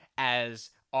parent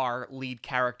as our lead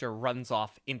character runs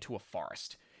off into a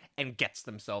forest and gets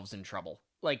themselves in trouble.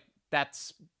 Like,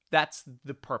 that's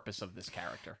the purpose of this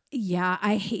character. Yeah,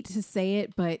 I hate to say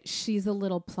it, but she's a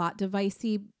little plot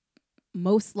devicey,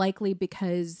 most likely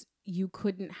because you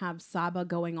couldn't have Saba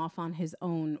going off on his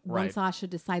own. Right. Once Asha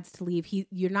decides to leave,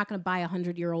 you're not going to buy a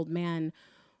 100-year-old man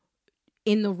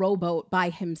in the rowboat by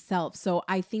himself. So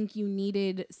I think you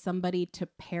needed somebody to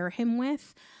pair him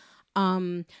with.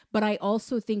 But I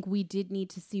also think we did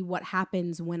need to see what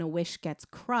happens when a wish gets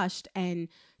crushed, and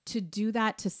to do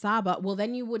that to Saba, well,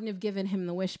 then you wouldn't have given him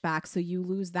the wish back. So you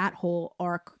lose that whole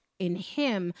arc in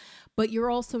him, but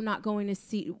you're also not going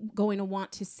to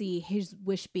want to see his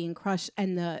wish being crushed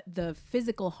and the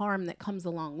physical harm that comes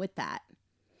along with that.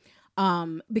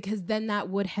 Because then that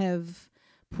would have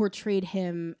portrayed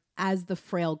him as the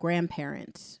frail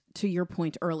grandparent, to your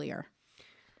point earlier.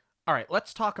 All right,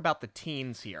 let's talk about the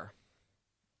teens here.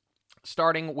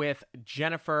 Starting with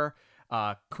Jennifer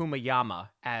Kumayama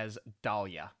as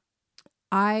Dahlia.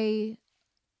 I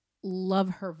love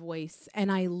her voice,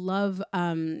 and I love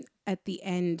at the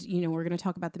end, you know, we're going to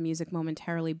talk about the music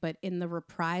momentarily, but in the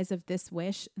reprise of This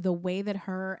Wish, the way that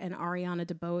her and Ariana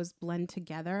DeBose blend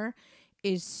together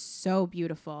is so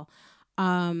beautiful.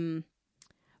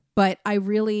 But I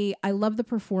love the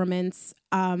performance.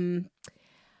 I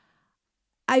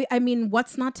mean,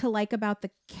 what's not to like about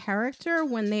the character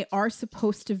when they are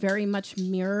supposed to very much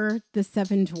mirror the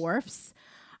Seven Dwarfs?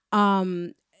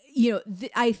 You know,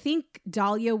 I think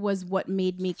Dahlia was what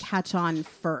made me catch on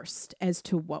first as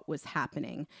to what was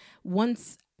happening.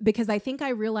 Once because I think I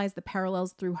realized the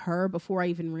parallels through her before I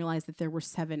even realized that there were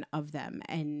 7 of them,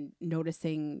 and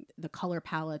noticing the color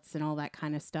palettes and all that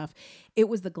kind of stuff. It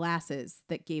was the glasses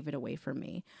that gave it away for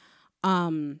me.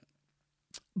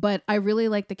 But I really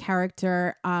liked the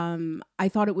character. I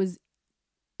thought it was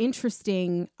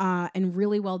interesting and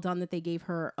really well done that they gave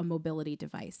her a mobility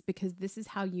device, because this is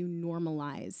how you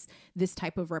normalize this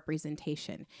type of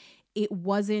representation. It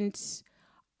wasn't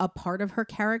a part of her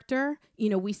character. You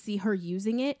know, we see her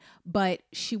using it, but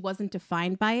she wasn't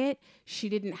defined by it. She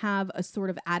didn't have a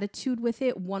sort of attitude with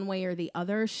it one way or the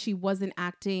other. She wasn't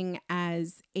acting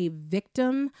as a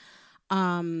victim.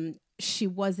 She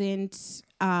wasn't,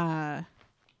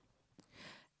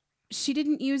 she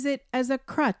didn't use it as a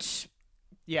crutch.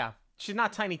 Yeah, she's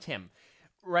not Tiny Tim,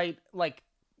 right? Like,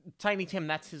 Tiny Tim,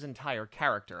 that's his entire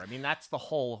character. I mean, that's the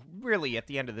whole, really, at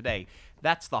the end of the day,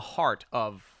 that's the heart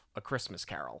of A Christmas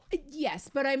Carol. Yes,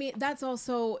 but I mean, that's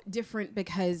also different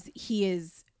because he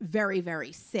is very,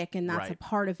 very sick, and that's Right. a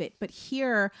part of it. But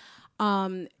here,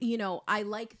 you know, I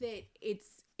like that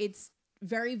it's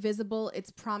very visible,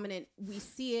 it's prominent, we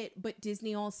see it, but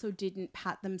Disney also didn't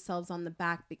pat themselves on the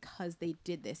back because they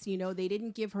did this. You know, they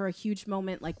didn't give her a huge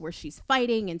moment like where she's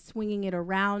fighting and swinging it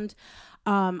around.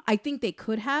 I think they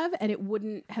could have, and it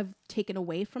wouldn't have taken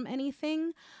away from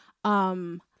anything.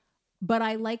 But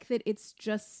I like that it's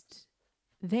just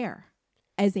there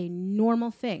as a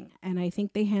normal thing, and I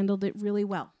think they handled it really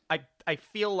well. I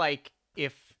feel like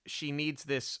if she needs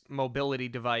this mobility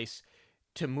device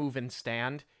to move and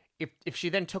stand, if she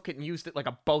then took it and used it like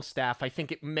a bow staff, I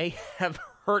think it may have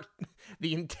hurt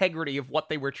the integrity of what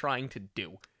they were trying to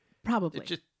do. Probably.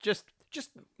 Just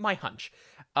my hunch.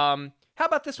 How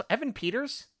about this one? Evan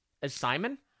Peters as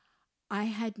Simon? I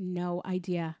had no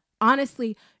idea.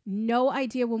 Honestly, no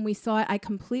idea when we saw it. I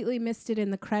completely missed it in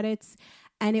the credits.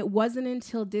 And it wasn't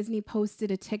until Disney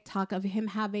posted a TikTok of him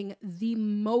having the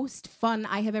most fun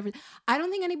I have ever. I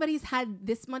don't think anybody's had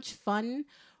this much fun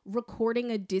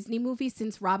recording a Disney movie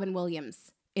since Robin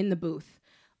Williams in the booth.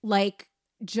 Like,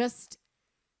 just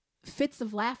fits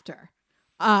of laughter.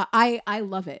 I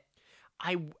love it.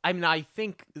 I mean, I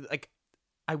think, like,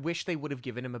 I wish they would have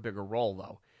given him a bigger role,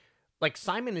 though. Like,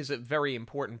 Simon is a very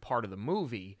important part of the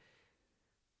movie,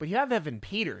 but you have Evan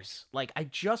Peters. Like, I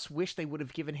just wish they would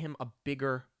have given him a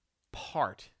bigger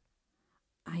part.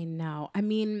 I know. I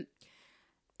mean,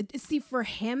 see, for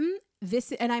him,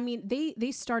 this, and I mean,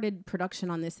 they started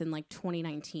production on this in like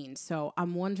 2019. So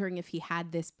I'm wondering if he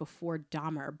had this before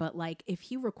Dahmer, but like if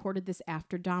he recorded this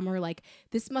after Dahmer, like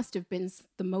this must have been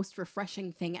the most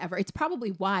refreshing thing ever. It's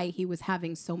probably why he was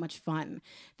having so much fun,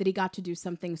 that he got to do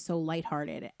something so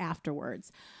lighthearted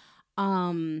afterwards.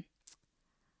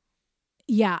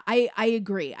 Yeah, I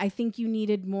agree. I think you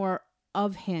needed more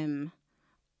of him.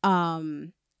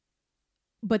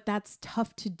 But that's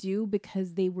tough to do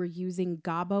because they were using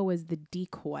Gabo as the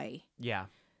decoy. Yeah.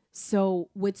 So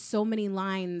with so many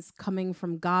lines coming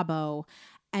from Gabo,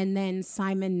 and then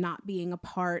Simon not being a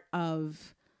part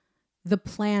of the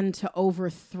plan to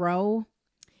overthrow,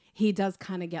 he does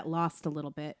kind of get lost a little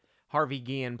bit. Harvey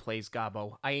Guillen plays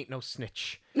Gabo. I ain't no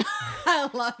snitch. I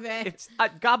love it. It's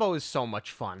Gabo is so much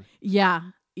fun.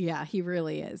 Yeah, he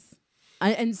really is.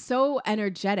 And so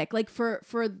energetic. Like for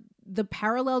the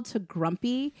parallel to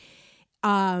Grumpy,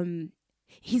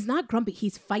 he's not grumpy,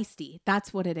 he's feisty.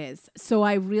 That's what it is. So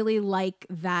I really like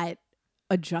that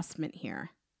adjustment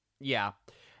here. Yeah.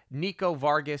 Nico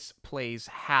Vargas plays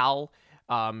Hal.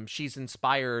 She's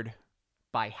inspired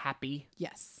by Happy.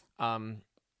 Yes.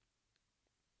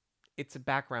 It's a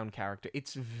background character.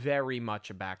 It's very much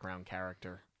a background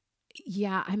character.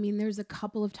 Yeah, I mean, there's a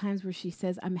couple of times where she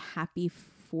says, "I'm happy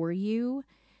for you."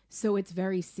 So it's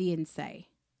very see and say.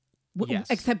 Yes.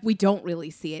 Except we don't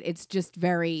really see it. It's just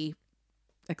very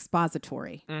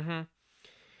expository.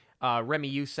 Mm-hmm. Remy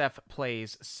Youssef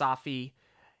plays Safi.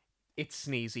 It's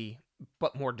sneezy,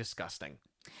 but more disgusting.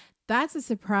 That's a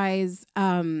surprise.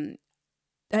 I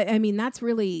mean, that's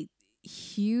really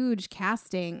huge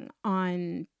casting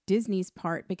on Disney's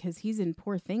part because he's in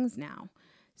Poor Things now.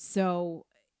 So,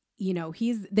 you know,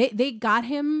 they got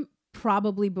him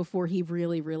probably before he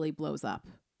really, really blows up.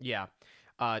 Yeah.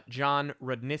 John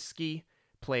Rudnitsky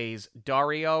plays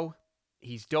Dario.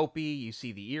 He's dopey. You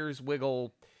see the ears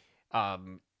wiggle.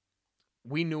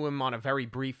 We knew him on a very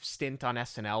brief stint on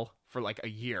SNL for like a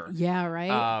year. Yeah,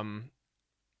 right?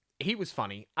 He was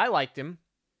funny. I liked him.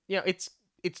 You know,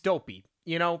 it's dopey,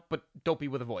 you know, but dopey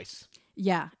with a voice.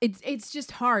 Yeah, it's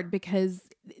just hard because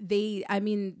they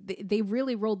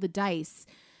really rolled the dice.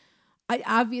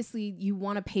 Obviously, you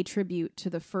want to pay tribute to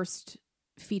the first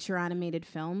feature animated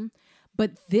film,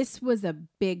 but this was a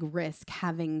big risk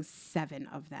having 7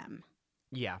 of them.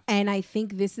 Yeah. And I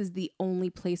think this is the only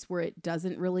place where it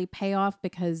doesn't really pay off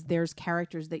because there's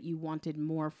characters that you wanted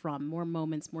more from, more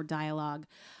moments, more dialogue.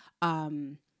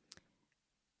 Um,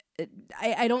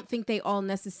 I don't think they all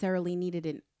necessarily needed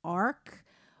an arc,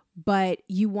 but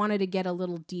you wanted to get a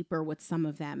little deeper with some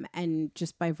of them. And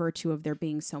just by virtue of there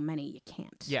being so many, you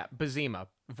can't. Yeah, Bazima,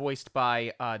 voiced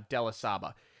by Della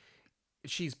Saba.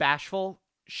 She's bashful,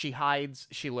 she hides,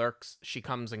 she lurks, she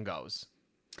comes and goes.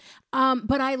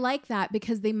 But I like that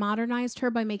because they modernized her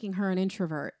by making her an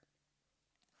introvert.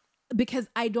 Because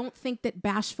I don't think that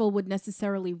bashful would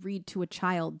necessarily read to a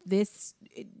child. This,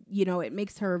 it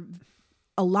makes her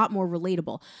a lot more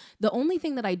relatable. The only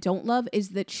thing that I don't love is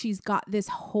that she's got this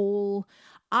whole...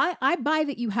 I buy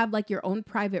that you have like your own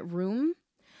private room,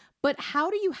 but how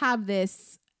do you have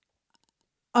this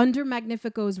under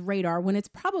Magnifico's radar when it's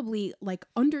probably like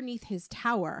underneath his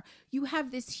tower? You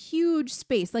have this huge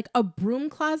space, like a broom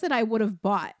closet I would have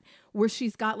bought, where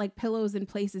she's got like pillows and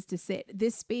places to sit.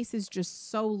 This space is just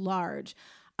so large.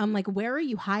 I'm like, where are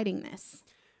you hiding this?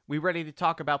 We ready to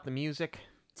talk about the music?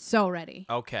 So ready.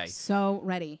 Okay. So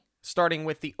ready. Starting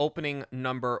with the opening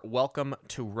number, Welcome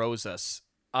to Rosas.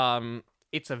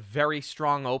 It's a very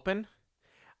strong open.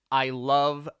 I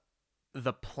love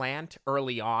the plant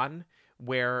early on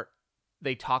where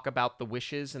they talk about the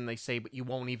wishes and they say, but you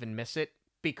won't even miss it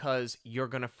because you're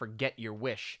going to forget your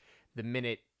wish the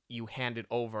minute you hand it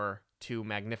over to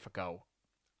Magnifico.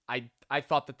 I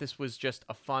thought that this was just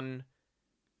a fun...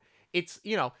 It's,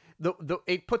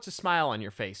 it puts a smile on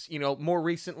your face. More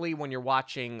recently when you're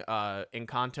watching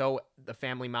Encanto, the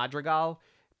family madrigal,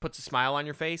 puts a smile on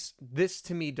your face. This,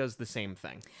 to me, does the same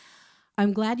thing.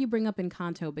 I'm glad you bring up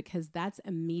Encanto because that's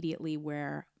immediately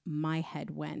where my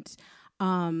head went.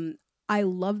 I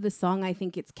love the song. I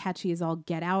think it's catchy as all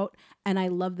get out. And I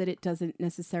love that it doesn't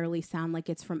necessarily sound like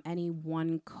it's from any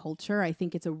one culture. I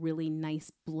think it's a really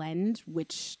nice blend,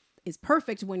 which is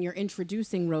perfect when you're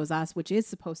introducing Rosas, which is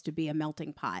supposed to be a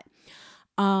melting pot.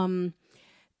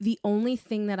 The only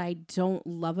thing that I don't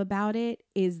love about it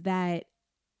is that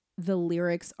the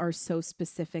lyrics are so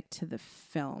specific to the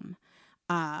film,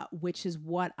 which is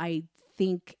what I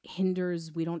think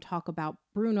hinders We Don't Talk About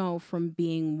Bruno from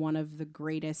being one of the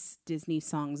greatest Disney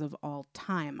songs of all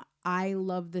time. I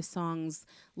love the songs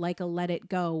like a Let It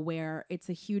Go, where it's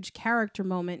a huge character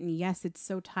moment. And yes, it's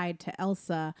so tied to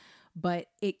Elsa, but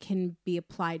it can be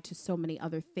applied to so many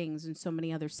other things and so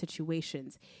many other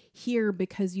situations. Here,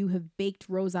 because you have baked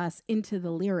Rosas into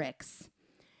the lyrics,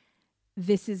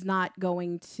 this is not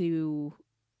going to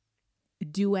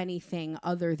do anything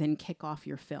other than kick off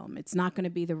your film. It's not going to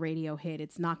be the radio hit.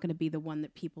 It's not going to be the one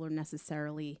that people are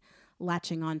necessarily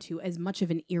latching onto, as much of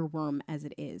an earworm as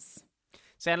it is.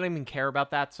 See, I don't even care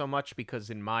about that so much because,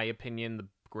 in my opinion, the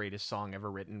greatest song ever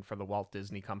written for the Walt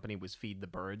Disney Company was Feed the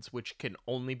Birds, which can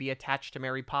only be attached to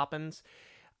Mary Poppins.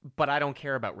 But I don't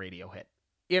care about radio hit.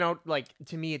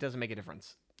 To me, it doesn't make a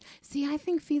difference. See, I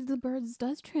think Feed the Birds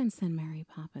does transcend Mary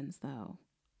Poppins, though.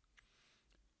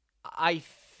 I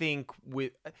think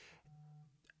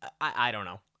I don't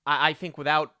know. I think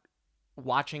without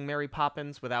watching Mary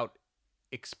Poppins, without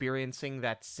experiencing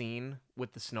that scene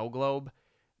with the snow globe,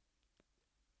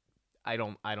 I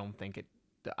don't think it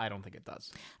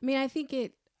does. I mean, I think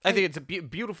it's a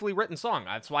beautifully written song.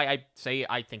 That's why I say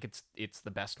I think it's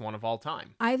the best one of all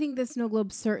time. I think the snow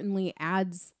globe certainly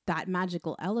adds that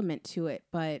magical element to it,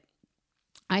 but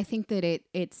I think that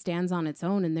it stands on its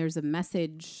own and there's a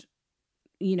message,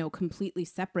 completely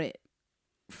separate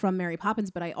from Mary Poppins.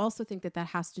 But I also think that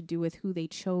has to do with who they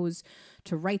chose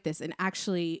to write this. And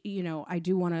actually, I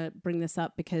do want to bring this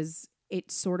up because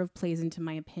it sort of plays into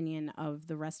my opinion of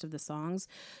the rest of the songs.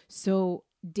 So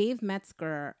Dave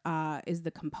Metzger is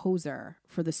the composer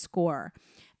for the score.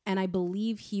 And I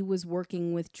believe he was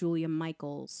working with Julia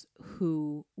Michaels,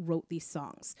 who wrote these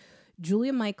songs.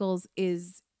 Julia Michaels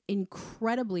is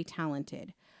incredibly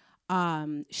talented.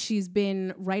 She's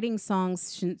been writing songs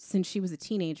since she was a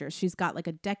teenager. She's got like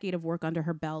a decade of work under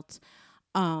her belt.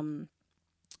 But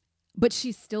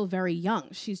she's still very young.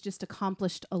 She's just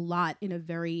accomplished a lot in a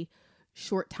very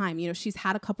short time. She's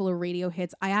had a couple of radio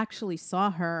hits. I actually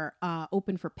saw her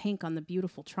open for Pink on the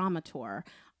Beautiful Trauma tour.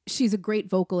 She's a great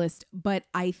vocalist, but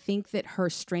I think that her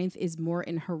strength is more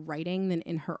in her writing than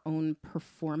in her own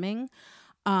performing.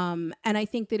 And I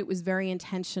think that it was very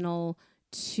intentional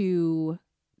to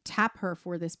tap her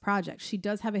for this project. She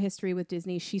does have a history with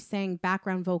Disney. She sang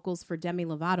background vocals for Demi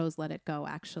Lovato's Let It Go,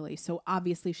 actually. So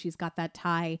obviously she's got that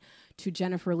tie to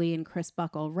Jennifer Lee and Chris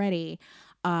Buck already.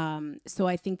 So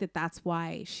I think that that's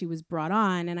why she was brought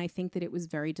on. And I think that it was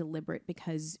very deliberate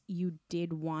because you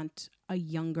did want a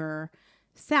younger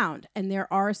sound. And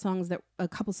there are a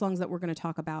couple songs that we're going to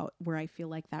talk about where I feel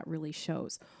like that really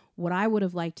shows. What I would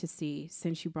have liked to see,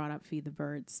 since you brought up Feed the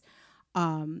Birds,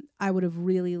 I would have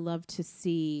really loved to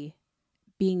see,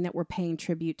 being that we're paying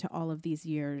tribute to all of these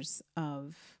years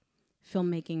of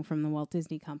filmmaking from the Walt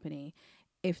Disney Company,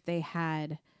 if they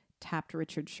had tapped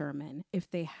Richard Sherman, if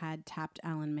they had tapped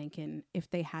Alan Menken, if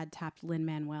they had tapped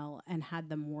Lin-Manuel and had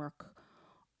them work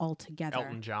all together.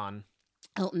 Elton John,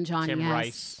 Tim yes.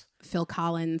 Rice, Phil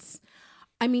Collins.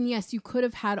 I mean, yes, you could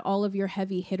have had all of your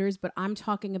heavy hitters, but I'm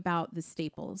talking about the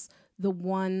staples, the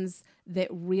ones that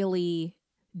really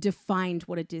defined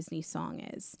what a Disney song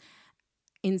is.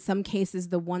 In some cases,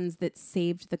 the ones that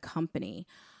saved the company.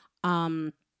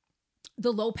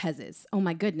 The Lopez's, oh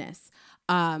my goodness.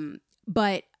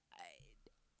 But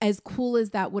as cool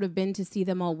as that would have been to see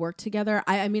them all work together,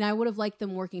 I mean, I would have liked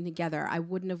them working together. I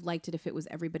wouldn't have liked it if it was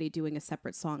everybody doing a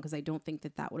separate song, because I don't think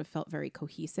that would have felt very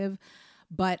cohesive.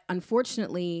 But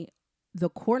unfortunately, the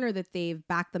corner that they've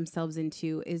backed themselves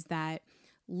into is that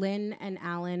Lynn and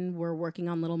Alan were working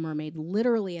on Little Mermaid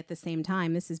literally at the same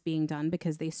time this is being done,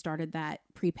 because they started that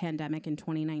pre-pandemic in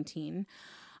 2019.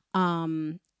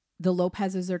 The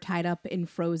Lopez's are tied up in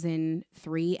Frozen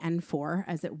 3 and 4,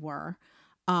 as it were.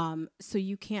 So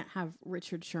you can't have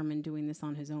Richard Sherman doing this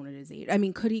on his own at his age. I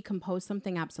mean, could he compose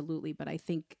something? Absolutely. But I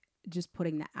think just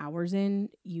putting the hours in,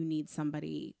 you need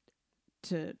somebody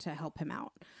to help him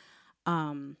out.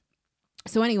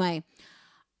 So anyway,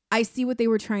 I see what they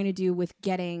were trying to do with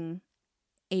getting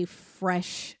a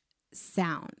fresh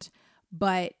sound.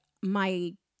 But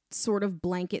my sort of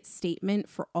blanket statement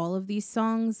for all of these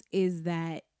songs is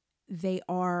that they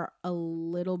are a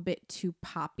little bit too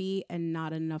poppy and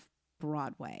not enough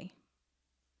Broadway.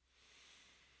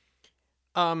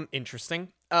 Interesting.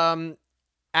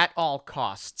 At All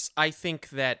Costs, I think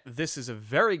that this is a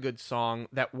very good song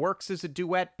that works as a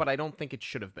duet, but I don't think it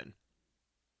should have been.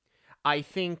 I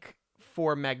think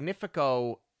for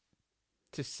Magnifico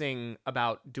to sing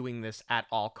about doing this at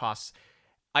all costs,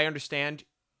 I understand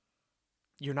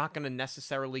you're not going to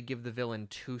necessarily give the villain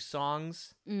 2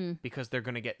 songs because they're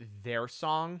going to get their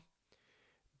song,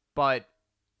 but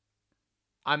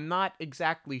I'm not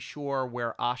exactly sure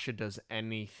where Asha does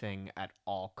anything at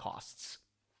all costs.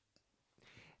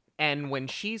 And when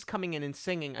she's coming in and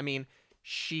singing, I mean,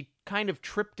 she kind of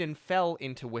tripped and fell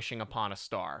into Wishing Upon a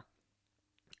Star.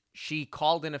 She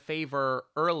called in a favor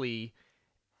early,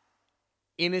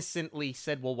 innocently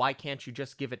said, well, why can't you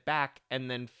just give it back? And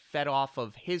then fed off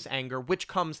of his anger, which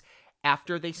comes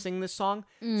after they sing this song.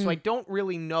 So I don't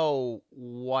really know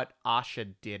what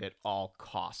Asha did at all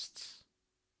costs.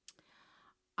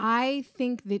 I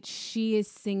think that she is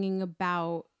singing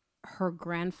about her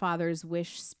grandfather's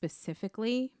wish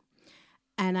specifically.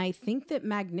 And I think that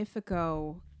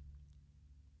Magnifico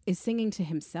is singing to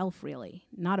himself, really,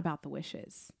 not about the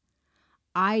wishes.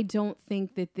 I don't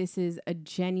think that this is a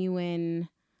genuine,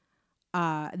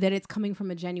 that it's coming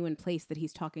from a genuine place that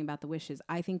he's talking about the wishes.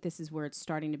 I think this is where it's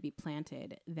starting to be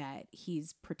planted, that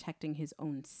he's protecting his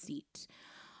own seat.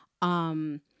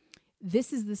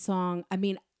 This is the song. I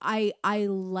mean, I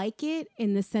like it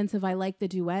in the sense of I like the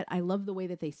duet. I love the way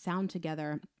that they sound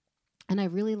together. And I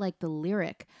really like the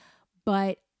lyric.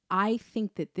 But I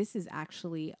think that this is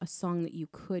actually a song that you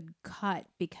could cut,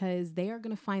 because they are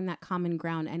going to find that common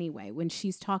ground anyway. When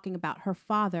she's talking about her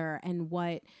father and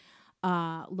what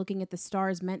looking at the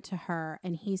stars meant to her,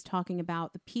 and he's talking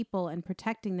about the people and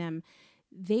protecting them,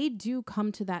 they do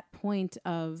come to that point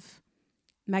of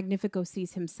Magnifico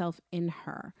sees himself in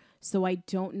her. So I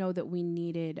don't know that we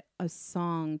needed a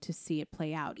song to see it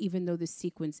play out, even though the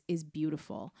sequence is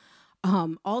beautiful.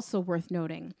 Also worth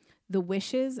noting, the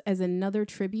wishes, as another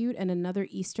tribute and another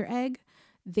Easter egg,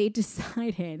 they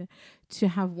decided to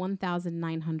have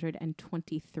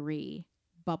 1,923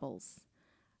 bubbles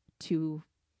to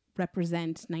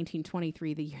represent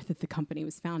 1923, the year that the company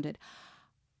was founded.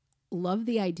 Love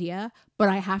the idea, but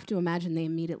I have to imagine they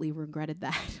immediately regretted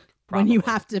that when you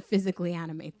have to physically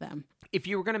animate them. If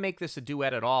you were going to make this a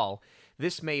duet at all,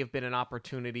 this may have been an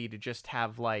opportunity to just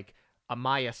have, like,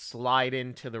 Amaya slide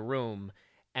into the room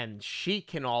and she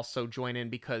can also join in,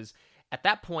 because at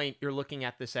that point you're looking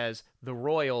at this as the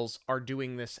royals are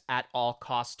doing this at all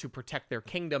costs to protect their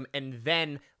kingdom, and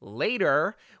then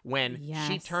later when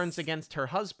she turns against her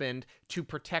husband to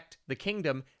protect the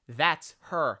kingdom, that's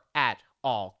her at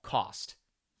all cost.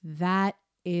 That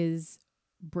is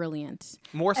brilliant.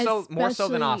 More so than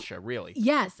Asha, really.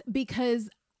 Yes, because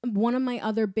one of my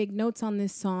other big notes on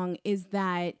this song is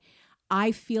that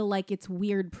I feel like it's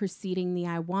weird preceding the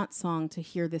I Want song to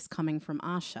hear this coming from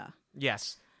Asha.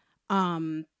 Yes.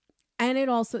 And And it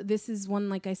also, this is one,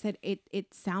 like I said,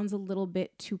 it sounds a little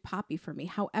bit too poppy for me.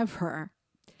 However,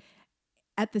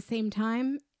 at the same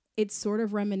time, it's sort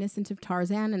of reminiscent of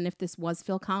Tarzan. And if this was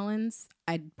Phil Collins,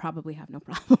 I'd probably have no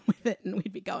problem with it. And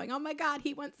we'd be going, oh my God,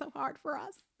 he went so hard for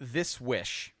us. This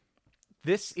Wish.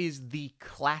 This is the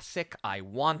classic I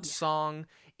Want song.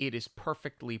 It is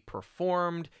perfectly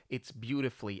performed. It's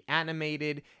beautifully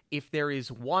animated. If there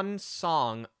is one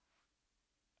song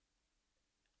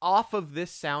off of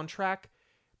this soundtrack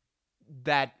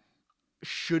that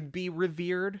should be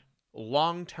revered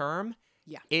long term,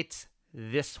 it's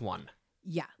this one.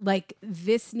 Yeah, like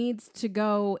this needs to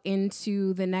go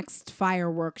into the next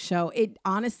fireworks show. It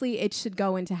honestly, it should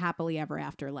go into Happily Ever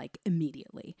After, like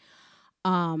immediately.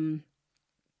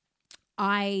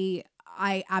 I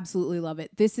absolutely love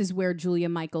it. This is where Julia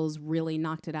Michaels really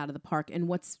knocked it out of the park. And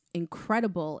what's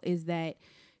incredible is that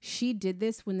she did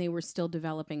this when they were still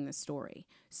developing the story.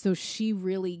 So she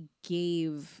really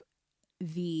gave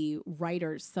the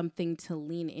writers something to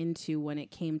lean into when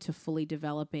it came to fully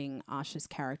developing Asha's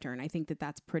character. And I think that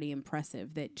that's pretty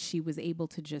impressive that she was able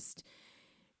to just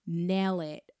nail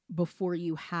it before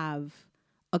you have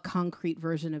a concrete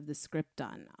version of the script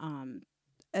done.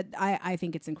 I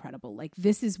think it's incredible. Like,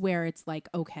 this is where it's like,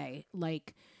 okay,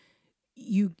 like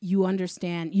you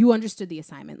understood the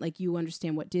assignment. Like, you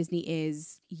understand what Disney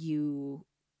is, you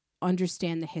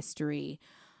understand the history.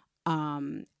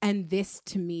 And this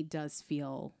to me does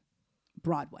feel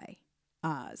Broadway.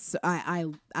 So I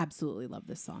absolutely love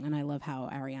this song, and I love how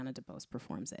Ariana DeBose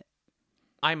performs it.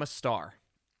 I'm a Star.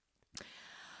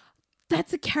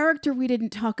 That's a character we didn't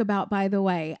talk about, by the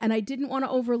way, and I didn't want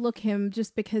to overlook him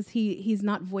just because he's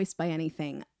not voiced by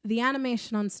anything. The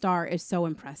animation on Star is so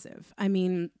impressive. I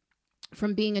mean,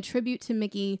 from being a tribute to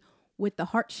Mickey with the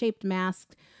heart-shaped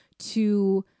mask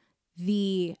to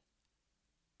the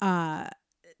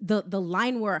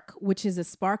line work, which is a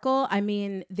sparkle. I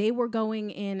mean, they were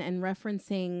going in and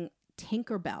referencing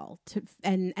Tinkerbell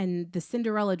and the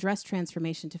Cinderella dress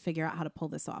transformation to figure out how to pull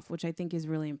this off, which I think is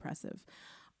really impressive.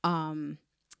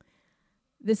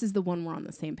 This is the one we're on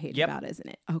the same page about, isn't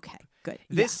it? Okay, good.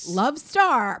 This Love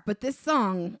Star, but this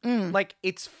song, like,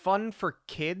 it's fun for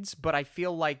kids, but I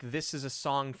feel like this is a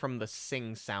song from the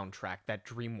Sing soundtrack, that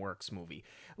DreamWorks movie.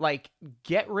 Like,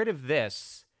 get rid of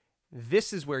this.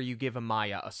 This is where you give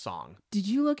Amaya a song. Did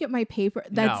you look at my paper?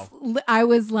 No. I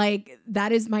was like,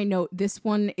 that is my note. This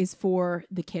one is for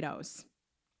the kiddos.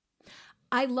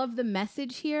 I love the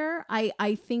message here.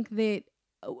 I think that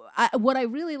what I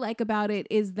really like about it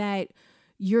is that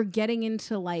you're getting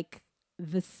into like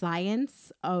the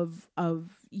science of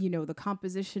the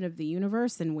composition of the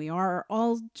universe, and we are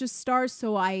all just stars.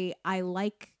 So I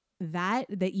like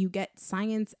that you get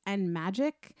science and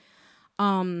magic.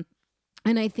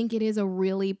 And I think it is a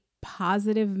really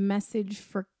positive message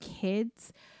for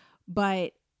kids,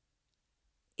 but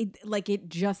it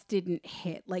just didn't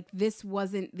hit. Like, this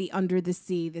wasn't the Under the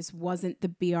Sea. This wasn't the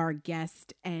Be Our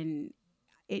Guest, and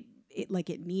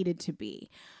it needed to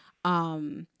be.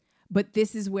 But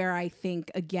this is where I think,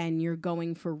 again, you're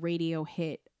going for radio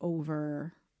hit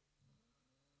over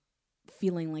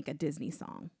feeling like a Disney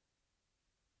song.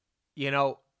 You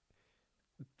know,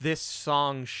 this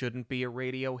song shouldn't be a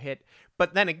radio hit.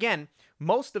 But then again,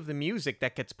 most of the music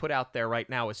that gets put out there right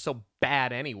now is so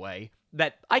bad anyway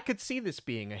that I could see this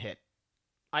being a hit.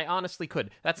 I honestly could.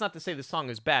 That's not to say the song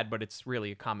is bad, but it's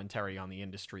really a commentary on the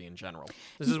industry in general.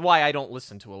 This is why I don't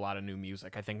listen to a lot of new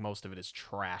music. I think most of it is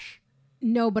trash.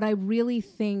 No, but I really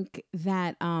think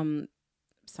that...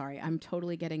 sorry, I'm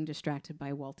totally getting distracted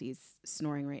by Walty's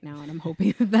snoring right now, and I'm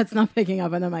hoping that's not picking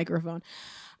up on the microphone.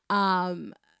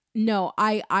 No,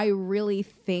 I really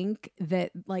think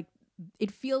that, like,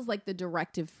 it feels like the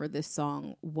directive for this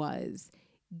song was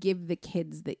give the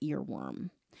kids the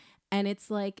earworm. And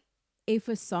it's like, if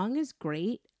a song is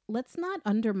great, let's not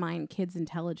undermine kids'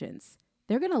 intelligence.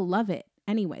 They're going to love it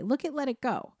anyway. Look at Let It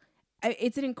Go.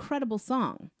 It's an incredible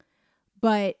song,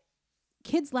 but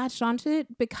kids latched onto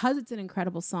it because it's an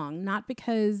incredible song, not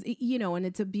because, and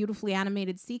it's a beautifully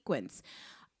animated sequence.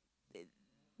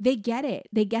 They get it.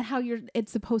 They get how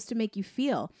it's supposed to make you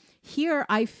feel. Here,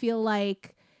 I feel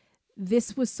like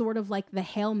this was sort of like the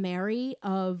Hail Mary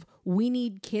of, we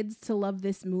need kids to love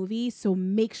this movie, so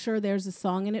make sure there's a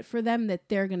song in it for them that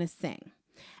they're going to sing.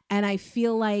 And I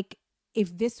feel like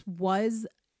if this was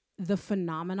the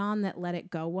phenomenon that Let It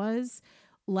Go was,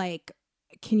 like,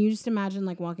 can you just imagine,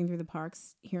 like, walking through the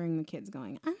parks, hearing the kids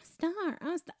going, I'm a star,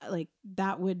 I'm a star. Like,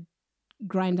 that would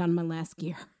grind on my last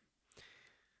gear.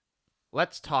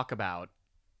 Let's talk about...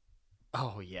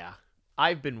 Oh, yeah.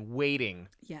 I've been waiting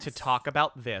to talk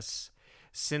about this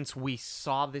since we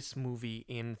saw this movie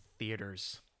in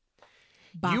theaters.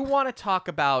 Bop. You want to talk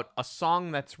about a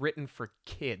song that's written for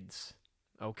kids,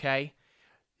 okay?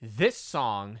 This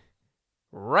song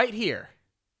right here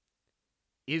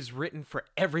is written for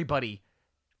everybody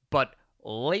but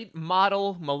late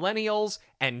model millennials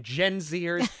and Gen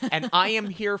Zers, and I am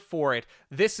here for it.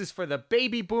 This is for the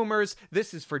baby boomers,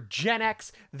 this is for Gen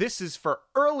X, this is for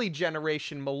early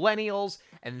generation millennials,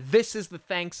 and this is the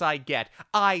thanks I get.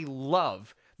 I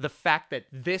love the fact that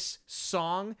this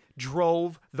song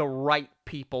drove the right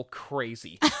people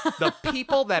crazy. The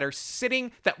people that are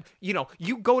sitting, that, you know,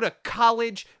 you go to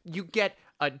college, you get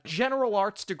a general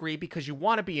arts degree because you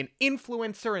want to be an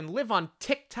influencer and live on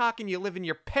TikTok, and you live in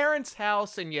your parents'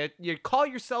 house, and you call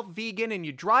yourself vegan, and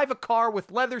you drive a car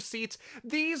with leather seats.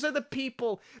 These are the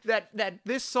people that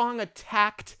this song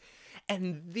attacked,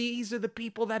 and these are the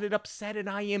people that it upset, and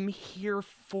I am here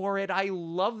for it. I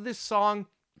love this song.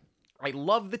 I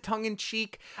love the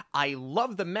tongue-in-cheek. I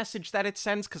love the message that it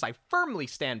sends because I firmly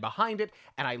stand behind it,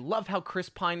 and I love how Chris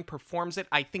Pine performs it.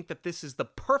 I think that this is the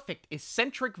perfect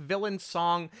eccentric villain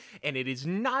song, and it is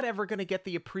not ever going to get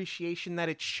the appreciation that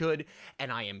it should,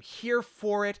 and I am here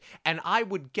for it, and I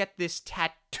would get this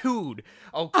tattooed,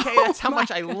 okay? That's how much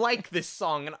I like this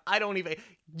song, and I don't even...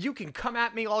 You can come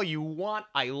at me all you want.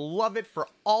 I love it for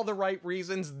all the right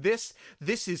reasons. This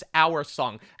is our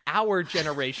song, our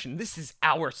generation. This is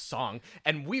our song,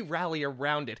 and we rally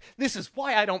around it. This is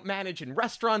why I don't manage in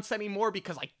restaurants anymore,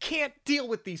 because I can't deal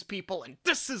with these people, and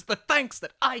this is the thanks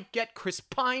that I get. Chris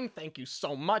Pine, thank you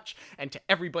so much, and to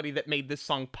everybody that made this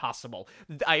song possible.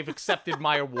 I've accepted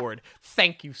my award.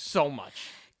 Thank you so much.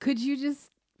 Could you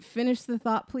just finish the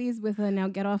thought, please, with a "now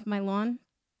get off my lawn"?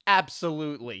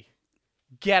 Absolutely.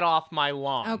 Get off my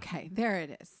lawn. Okay, there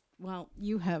it is. Well,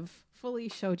 you have fully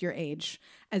showed your age,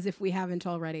 as if we haven't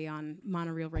already on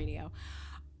Monoreel Radio.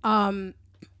 I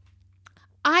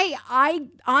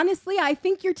honestly, I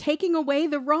think you're taking away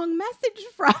the wrong message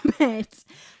from it.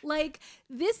 Like,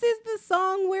 this is the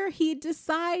song where he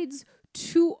decides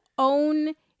to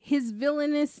own his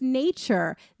villainous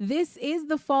nature. This is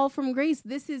the fall from grace.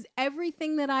 This is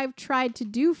everything that I've tried to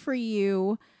do for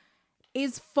you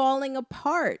is falling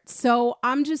apart. So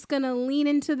I'm just going to lean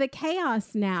into the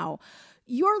chaos now.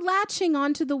 You're latching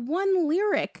onto the one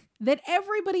lyric that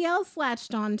everybody else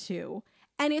latched onto.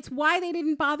 And it's why they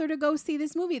didn't bother to go see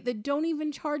this movie. That don't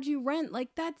even charge you rent.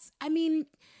 Like, that's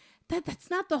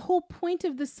not the whole point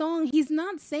of the song. He's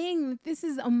not saying that this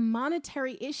is a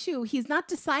monetary issue. He's not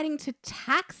deciding to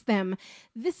tax them.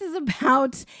 This is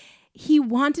about he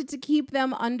wanted to keep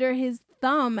them under his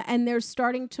thumb, and they're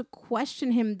starting to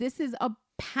question him. This is a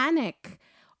panic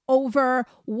over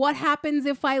what happens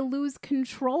if I lose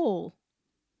control.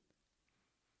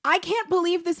 I can't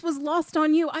believe this was lost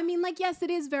on you. I mean, like, yes, it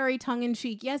is very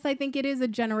tongue-in-cheek. Yes, I think it is a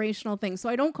generational thing. So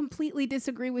I don't completely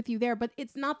disagree with you there, but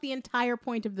it's not the entire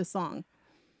point of the song.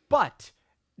 But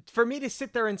for me to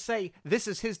sit there and say, this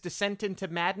is his descent into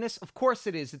madness, of course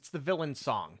it is. It's the villain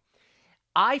song.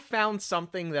 I found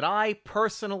something that I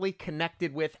personally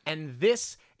connected with, and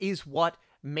this is what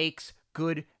makes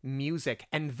good music.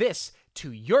 And this,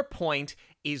 to your point,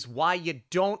 is why you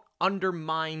don't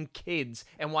undermine kids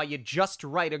and why you just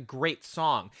write a great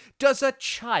song. Does a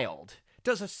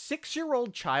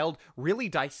 6-year-old child really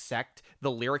dissect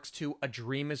the lyrics to "A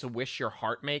Dream is a Wish Your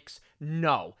Heart Makes"?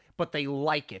 No, but they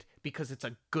like it because it's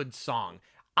a good song.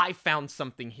 I found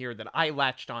something here that I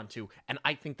latched onto, and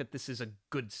I think that this is a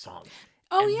good song.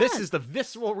 Oh, and yeah. This is the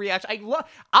visceral reaction.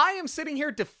 I am sitting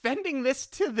here defending this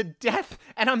to the death,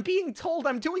 and I'm being told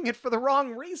I'm doing it for the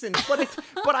wrong reasons.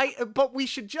 But we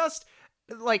should just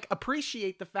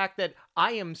appreciate the fact that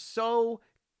I am so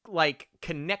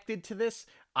connected to this.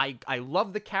 I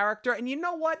love the character, and you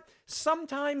know what?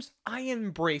 Sometimes I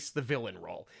embrace the villain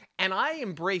role, and I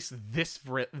embrace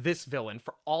this villain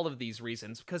for all of these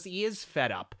reasons, because he is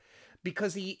fed up,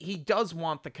 because he does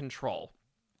want the control.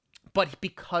 But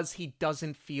because he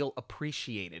doesn't feel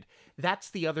appreciated.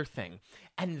 That's the other thing.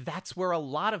 And that's where a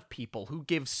lot of people who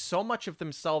give so much of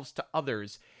themselves to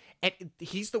others, and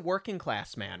he's the working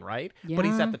class man, right? Yeah. But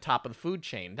he's at the top of the food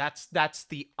chain. That's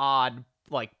the odd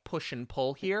push and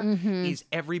pull here, is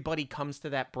everybody comes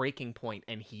to that breaking point,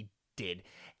 and he did.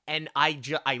 And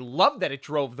I love that it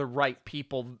drove the right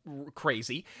people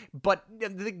crazy, but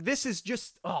this is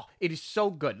just, it is so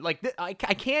good. I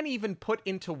can't even put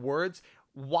into words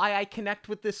why I connect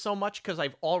with this so much, because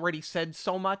I've already said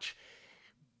so much.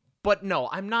 But no,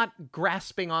 I'm not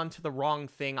grasping onto the wrong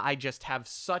thing. I just have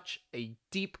such a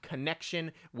deep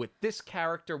connection with this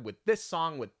character, with this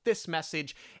song, with this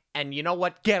message. And you know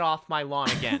what? Get off my lawn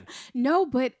again. No,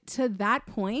 but to that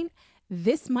point,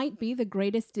 this might be the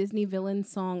greatest Disney villain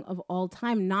song of all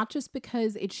time, not just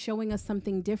because it's showing us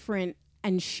something different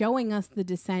and showing us the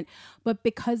descent, but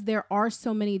because there are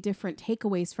so many different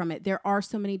takeaways from it, there are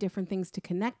so many different things to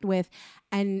connect with.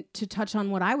 And to touch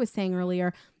on what I was saying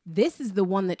earlier, this is the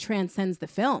one that transcends the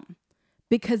film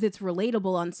because it's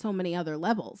relatable on so many other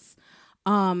levels.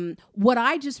 What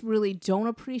I just really don't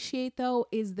appreciate, though,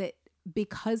 is that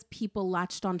because people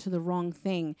latched onto the wrong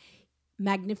thing,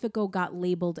 Magnifico got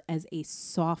labeled as a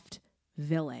soft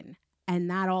villain. And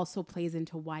that also plays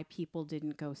into why people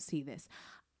didn't go see this.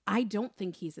 I don't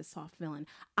think he's a soft villain.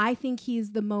 I think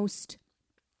he's the most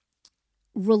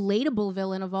relatable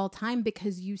villain of all time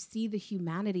because you see the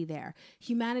humanity there.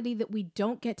 Humanity that we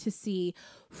don't get to see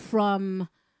from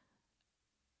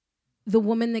the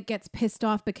woman that gets pissed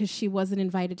off because she wasn't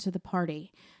invited to the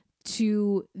party,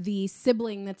 to the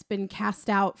sibling that's been cast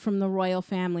out from the royal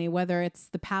family, whether it's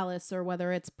the palace or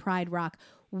whether it's Pride Rock.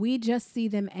 We just see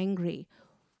them angry.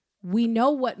 We know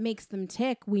what makes them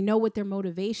tick. We know what their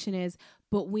motivation is,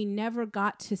 but we never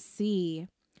got to see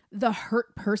the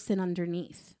hurt person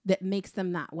underneath that makes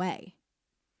them that way.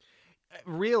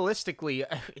 Realistically,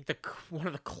 one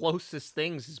of the closest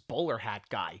things is Bowler Hat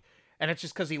Guy. And it's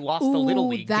just because he lost the Little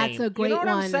League that's game. A great you know what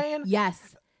one. I'm saying?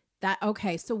 Yes.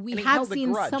 Okay, so we have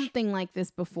seen something like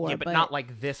this before. Yeah, but not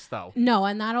like this, though. No,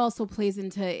 and that also plays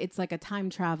into, it's like a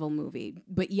time travel movie.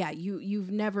 But yeah,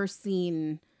 you've never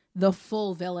seen the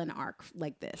full villain arc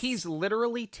like this. He's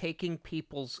literally taking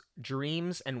people's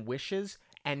dreams and wishes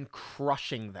and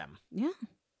crushing them. Yeah.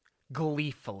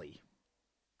 Gleefully.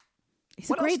 He's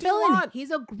a great villain.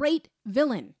 He's a great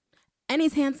villain. And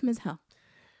he's handsome as hell.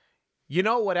 You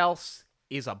know what else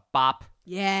is a bop?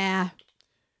 Yeah.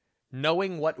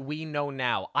 Knowing what we know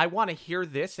now. I want to hear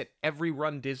this at every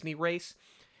Run Disney race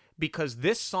because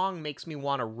this song makes me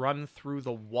want to run through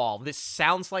the wall. This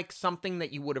sounds like something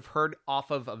that you would have heard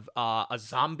off of a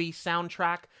zombie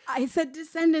soundtrack. I said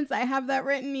Descendants. I have that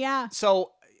written, yeah.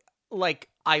 So, like,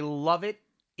 I love it.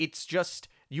 It's just,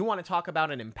 you want to talk about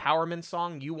an empowerment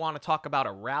song, you want to talk about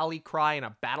a rally cry and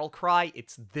a battle cry,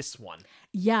 it's this one.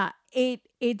 Yeah,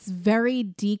 it's very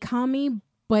decom-y,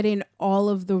 but in all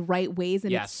of the right ways,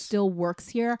 and yes. It still works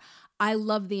here. I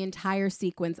love the entire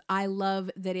sequence. I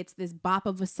love that it's this bop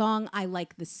of a song. I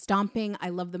like the stomping. I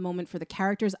love the moment for the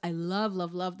characters. I love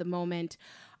the moment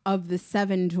of the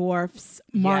seven dwarfs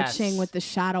marching with the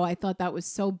shadow. I thought that was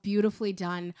so beautifully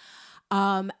done.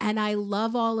 And I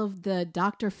love all of the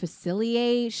Dr.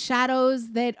 Facilier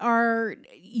shadows that are,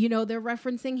 they're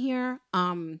referencing here.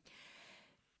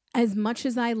 As much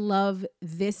as I love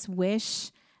This Wish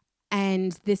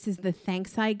and This Is the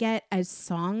Thanks I Get as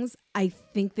songs, I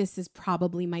think this is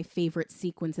probably my favorite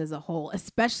sequence as a whole,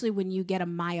 especially when you get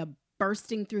Amaya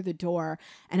bursting through the door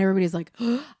and everybody's like,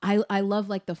 oh, I love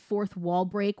like the fourth wall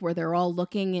break where they're all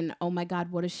looking and, oh my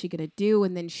God, what is she going to do?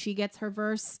 And then she gets her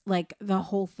verse. Like the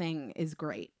whole thing is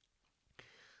great.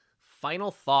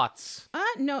 Final thoughts.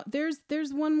 No,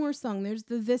 there's one more song. There's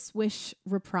the This Wish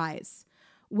reprise,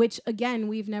 which again,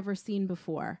 we've never seen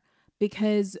before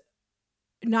because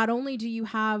not only do you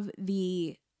have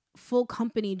the full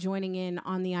company joining in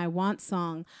on the I Want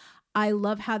song, I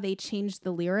love how they changed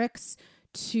the lyrics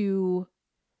to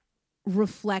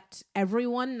reflect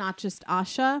everyone, not just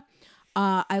Asha.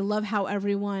 I love how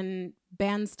everyone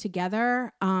bands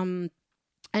together. And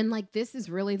like, this is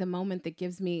really the moment that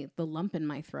gives me the lump in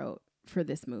my throat for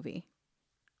this movie.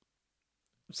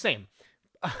 Same.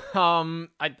 I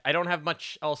don't have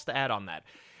much else to add on that.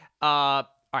 All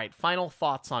right, final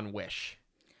thoughts on Wish.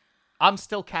 I'm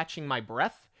still catching my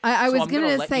breath. I was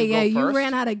going to say, yeah, you first.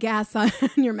 ran out of gas on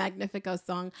your Magnifico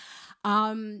song.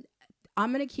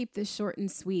 I'm going to keep this short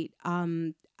and sweet.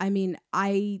 I mean,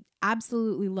 I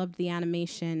absolutely loved the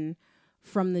animation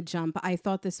from the jump. I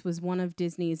thought this was one of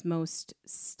Disney's most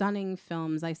stunning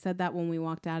films. I said that when we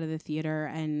walked out of the theater,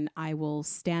 and I will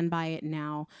stand by it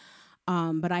now.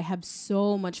 But I have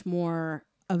so much more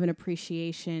of an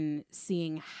appreciation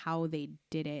seeing how they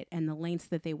did it and the lengths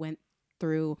that they went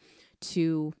through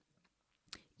to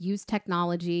use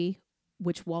technology,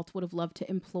 which Walt would have loved to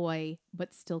employ,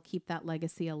 but still keep that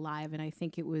legacy alive. And I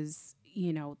think it was,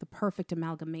 the perfect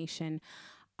amalgamation.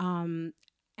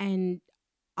 And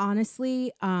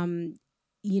honestly, I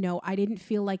didn't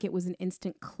feel like it was an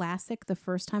instant classic the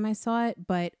first time I saw it,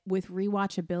 but with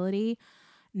rewatchability,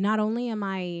 not only am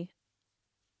I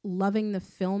loving the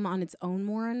film on its own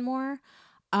more and more,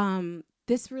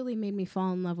 this really made me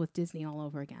fall in love with Disney all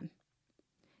over again.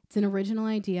 It's an original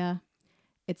idea.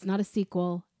 It's not a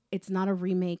sequel. It's not a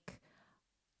remake.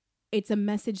 It's a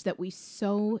message that we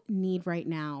so need right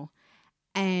now.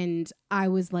 And I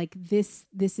was like, this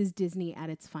is Disney at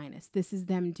its finest. This is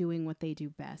them doing what they do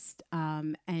best.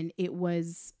 And it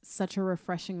was such a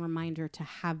refreshing reminder to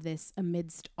have this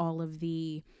amidst all of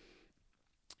the,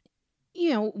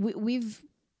 we've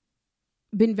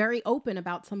been very open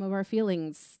about some of our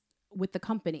feelings with the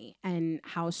company and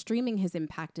how streaming has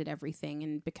impacted everything.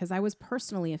 And because I was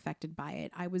personally affected by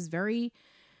it, I was very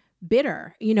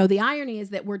bitter. The irony is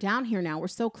that we're down here now. We're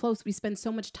so close. We spend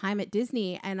so much time at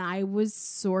Disney, and I was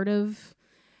sort of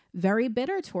very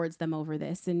bitter towards them over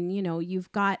this. And,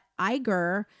 you've got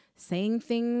Iger saying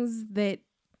things that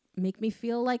make me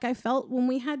feel like I felt when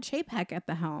we had Chapek at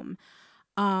the helm.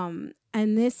 And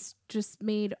this just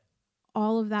made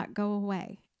all of that go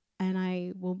away. And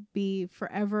I will be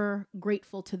forever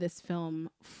grateful to this film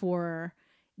for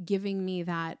giving me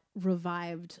that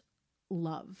revived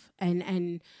love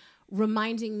and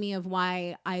reminding me of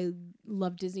why I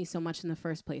love Disney so much in the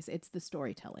first place. It's the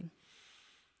storytelling.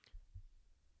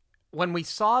 When we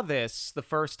saw this the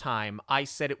first time, I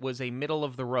said it was a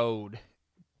middle-of-the-road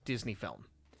Disney film.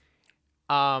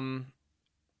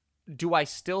 Do I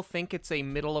still think it's a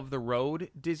middle-of-the-road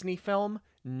Disney film?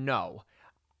 No.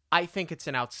 I think it's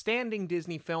an outstanding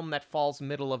Disney film that falls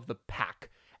middle of the pack.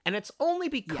 And it's only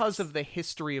because of the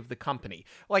history of the company.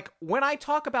 Like, when I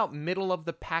talk about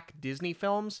middle-of-the-pack Disney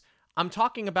films, I'm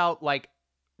talking about, like,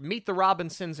 Meet the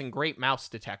Robinsons and Great Mouse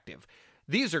Detective.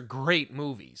 These are great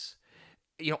movies.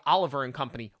 Oliver and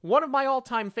Company, one of my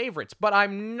all-time favorites, but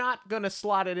I'm not going to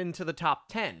slot it into the top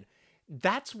 10.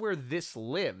 That's where this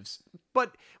lives.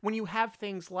 But when you have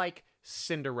things like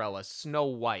Cinderella, Snow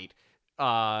White,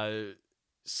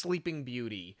 Sleeping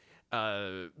Beauty,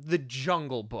 The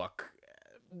Jungle Book,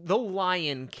 The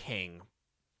Lion King,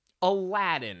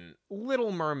 Aladdin,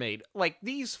 Little Mermaid, like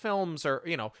these films are,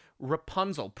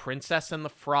 Rapunzel, Princess and the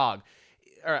Frog,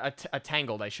 or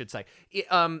Tangled, I should say.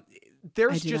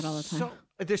 There's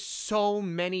there's so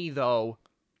many though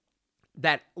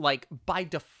that like by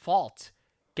default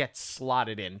get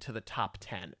slotted into the top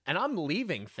 10, and I'm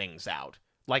leaving things out.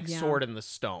 Like Sword in the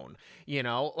Stone,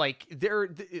 like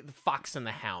the Fox and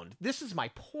the Hound. This is my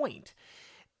point.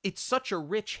 It's such a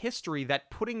rich history that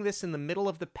putting this in the middle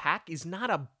of the pack is not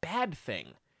a bad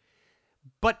thing.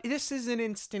 But this is an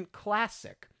instant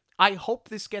classic. I hope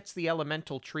this gets the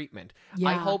Elemental treatment. Yeah.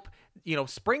 I hope,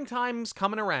 springtime's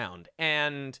coming around.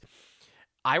 And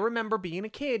I remember being a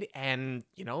kid and,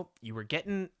 you were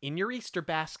getting in your Easter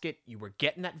basket, you were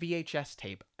getting that VHS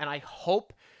tape. And I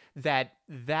hope that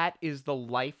is the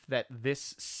life that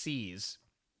this sees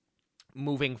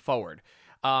moving forward.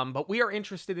 But we are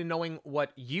interested in knowing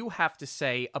what you have to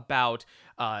say about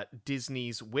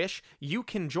Disney's Wish. You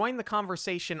can join the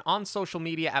conversation on social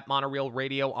media at Monoreel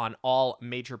Radio on all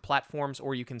major platforms,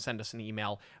 or you can send us an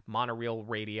email,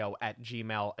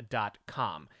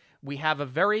 monoreelradio@gmail.com. We have a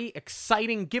very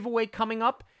exciting giveaway coming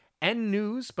up and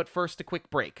news, but first a quick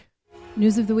break.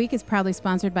 News of the Week is proudly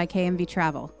sponsored by KMV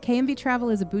Travel. KMV Travel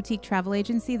is a boutique travel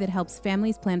agency that helps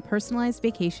families plan personalized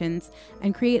vacations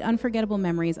and create unforgettable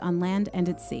memories on land and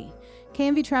at sea.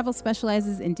 KMV Travel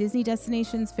specializes in Disney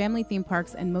destinations, family theme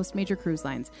parks, and most major cruise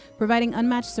lines, providing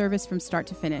unmatched service from start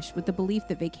to finish with the belief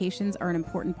that vacations are an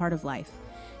important part of life.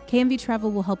 KMV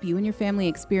Travel will help you and your family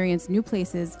experience new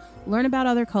places, learn about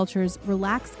other cultures,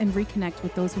 relax, and reconnect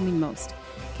with those who mean most.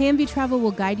 KMV Travel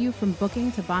will guide you from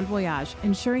booking to bon voyage,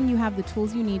 ensuring you have the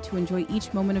tools you need to enjoy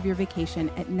each moment of your vacation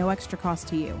at no extra cost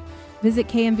to you. Visit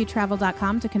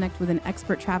kmvtravel.com to connect with an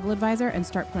expert travel advisor and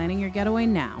start planning your getaway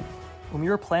now. When we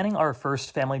were planning our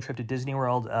first family trip to Disney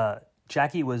World,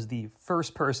 Jackie was the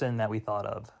first person that we thought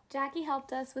of. Jackie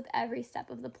helped us with every step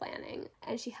of the planning,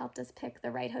 and she helped us pick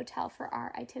the right hotel for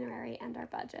our itinerary and our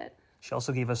budget. She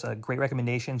also gave us great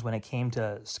recommendations when it came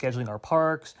to scheduling our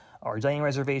parks, our dining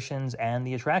reservations, and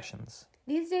the attractions.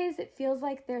 These days, it feels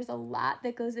like there's a lot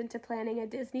that goes into planning a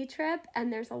Disney trip,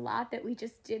 and there's a lot that we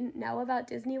just didn't know about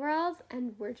Disney World,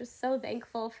 and we're just so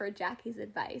thankful for Jackie's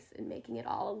advice in making it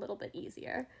all a little bit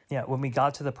easier. Yeah, when we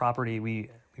got to the property, we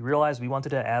realized we wanted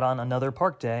to add on another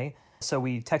park day, so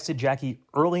we texted Jackie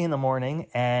early in the morning,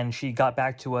 and she got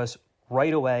back to us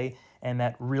right away, and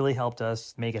that really helped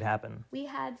us make it happen. We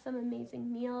had some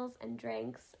amazing meals and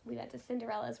drinks. We went to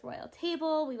Cinderella's Royal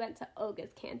Table. We went to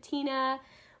Oga's Cantina.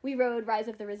 We rode Rise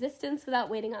of the Resistance without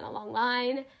waiting on a long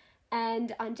line.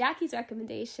 And on Jackie's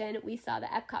recommendation, we saw the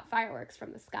Epcot fireworks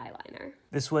from the Skyliner.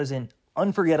 This was an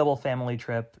unforgettable family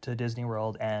trip to Disney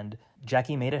World, and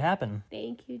Jackie made it happen.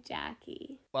 Thank you,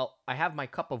 Jackie. Well, I have my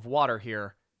cup of water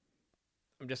here.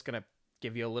 I'm just going to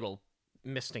give you a little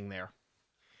misting there.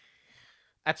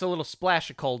 That's a little splash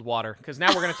of cold water, because now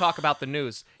we're going to talk about the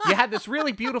news. You had this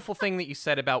really beautiful thing that you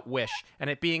said about Wish,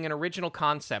 and it being an original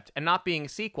concept, and not being a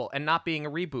sequel, and not being a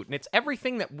reboot. And it's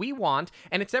everything that we want,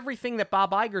 and it's everything that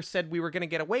Bob Iger said we were going to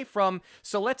get away from,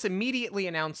 so let's immediately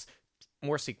announce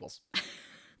more sequels.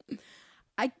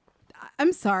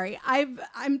 I'm sorry.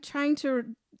 I'm trying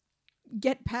to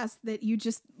get past that you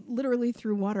just literally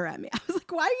threw water at me. I was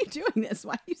like, why are you doing this?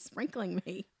 Why are you sprinkling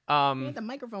me? I made the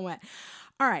microphone wet.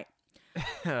 All right.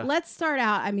 Let's start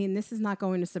out. I mean, this is not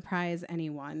going to surprise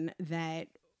anyone that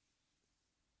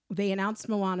they announced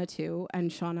Moana 2,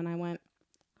 and Sean and I went,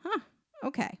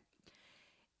 okay.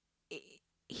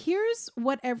 Here's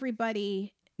what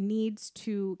everybody needs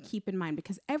to keep in mind,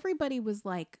 because everybody was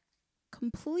like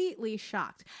completely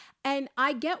shocked. And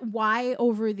I get why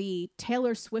over the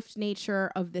Taylor Swift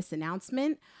nature of this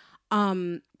announcement.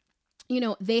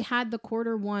 They had the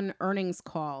Q1 earnings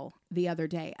call the other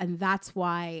day, and that's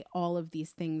why all of these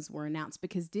things were announced,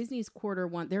 because Disney's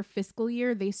Q1, their fiscal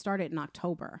year, they started in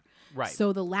October. Right.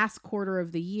 So the last quarter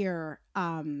of the year,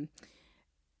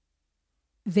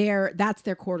 that's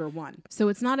their Q1. So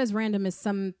it's not as random as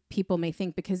some people may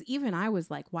think, because even I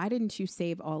was like, why didn't you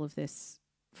save all of this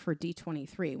for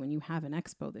D23 when you have an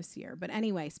expo this year? But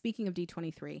anyway, speaking of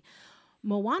D23,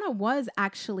 Moana was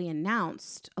actually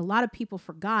announced, a lot of people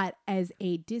forgot, as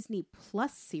a Disney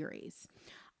Plus series.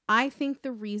 I think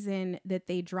the reason that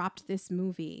they dropped this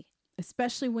movie,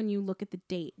 especially when you look at the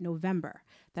date, November,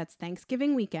 that's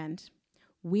Thanksgiving weekend.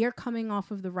 We are coming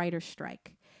off of the writer's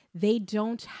strike. They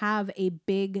don't have a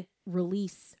big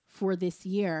release for this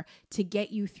year to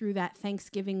get you through that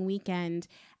Thanksgiving weekend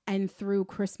and through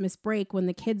Christmas break when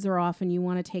the kids are off and you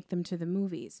want to take them to the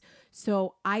movies.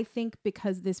 So I think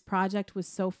because this project was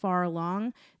so far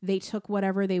along, they took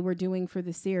whatever they were doing for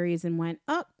the series and went,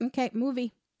 oh, okay,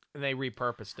 movie. And they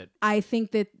repurposed it. I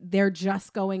think that they're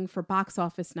just going for box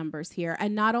office numbers here.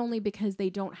 And not only because they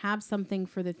don't have something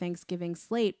for the Thanksgiving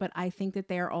slate, but I think that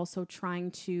they are also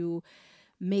trying to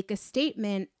make a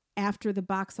statement after the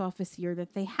box office year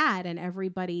that they had. And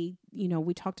everybody,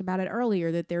 we talked about it earlier,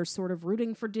 that they're sort of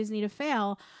rooting for Disney to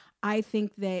fail. I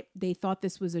think that they thought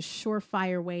this was a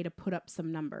surefire way to put up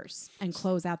some numbers and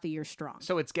close out the year strong.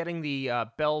 So it's getting the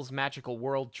Belle's Magical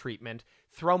World treatment.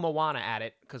 Throw Moana at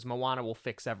it, because Moana will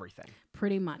fix everything.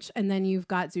 Pretty much. And then you've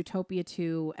got Zootopia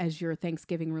 2 as your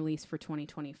Thanksgiving release for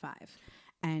 2025.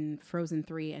 And Frozen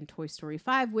 3 and Toy Story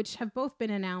 5, which have both been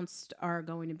announced, are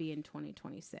going to be in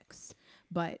 2026.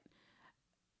 But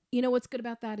what's good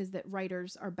about that is that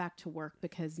writers are back to work,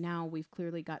 because now we've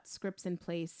clearly got scripts in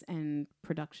place and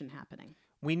production happening.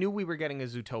 We knew we were getting a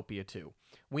Zootopia 2.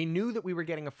 We knew that we were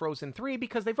getting a Frozen 3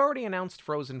 because they've already announced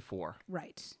Frozen 4.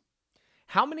 Right.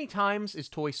 How many times is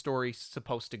Toy Story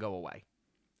supposed to go away?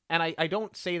 And I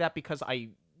don't say that because I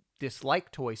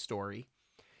dislike Toy Story.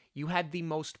 You had the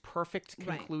most perfect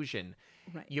conclusion.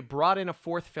 Right. You brought in a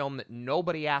fourth film that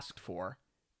nobody asked for,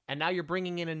 and now you're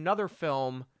bringing in another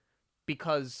film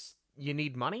because you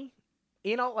need money?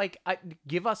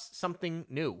 Give us something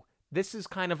new. This is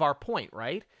kind of our point,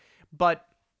 right? But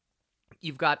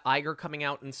you've got Iger coming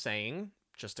out and saying,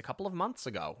 just a couple of months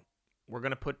ago, we're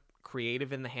going to put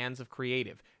creative in the hands of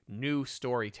creative. New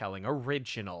storytelling,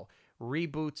 original,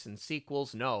 reboots and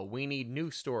sequels. No, we need new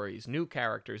stories, new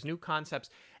characters, new concepts.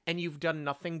 And you've done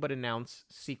nothing but announce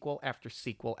sequel after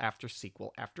sequel after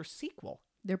sequel after sequel.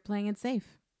 They're playing it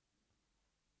safe.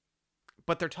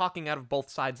 But they're talking out of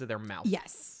both sides of their mouth.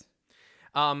 Yes.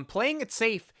 Playing it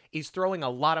safe is throwing a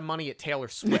lot of money at Taylor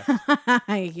Swift.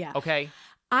 Yeah. Okay?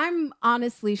 I'm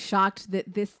honestly shocked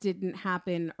that this didn't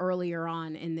happen earlier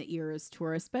on in the Eras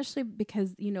tour, especially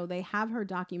because, they have her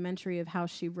documentary of how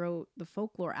she wrote the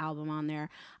Folklore album on there.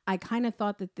 I kind of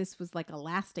thought that this was like a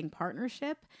lasting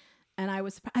partnership. And I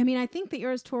think the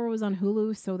Eras tour was on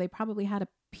Hulu, so they probably had a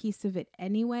piece of it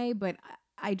anyway. But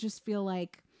I just feel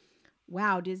like,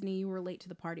 wow, Disney, you were late to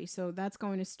the party. So that's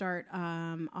going to start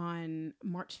on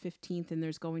March 15th, and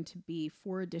there's going to be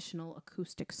 4 additional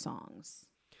acoustic songs.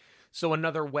 So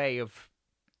another way of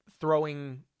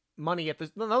throwing money at the...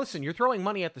 No, listen, you're throwing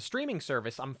money at the streaming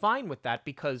service. I'm fine with that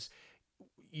because,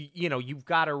 you've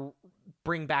got to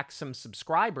bring back some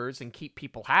subscribers and keep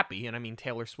people happy. And I mean,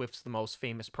 Taylor Swift's the most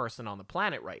famous person on the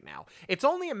planet right now. It's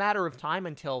only a matter of time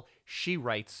until she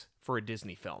writes for a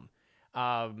Disney film.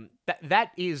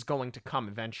 That is going to come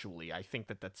eventually. I think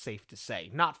that's safe to say.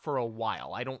 Not for a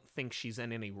while. I don't think she's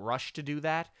in any rush to do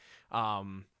that.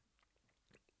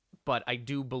 But I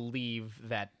do believe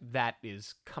that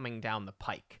is coming down the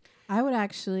pike. I would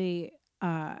actually,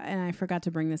 and I forgot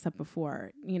to bring this up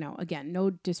before, again, no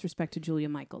disrespect to Julia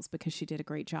Michaels because she did a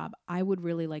great job. I would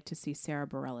really like to see Sarah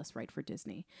Bareilles write for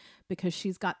Disney because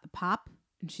she's got the pop.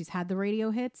 and she's had the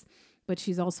radio hits, but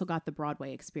she's also got the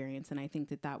Broadway experience. And I think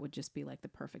that would just be like the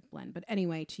perfect blend. But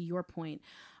anyway, to your point,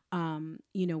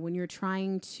 you know, when you're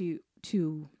trying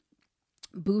to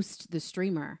boost the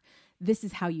streamer, this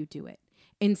is how you do it.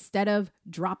 Instead of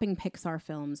dropping Pixar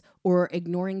films or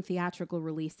ignoring theatrical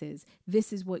releases,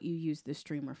 this is what you use the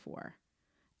streamer for.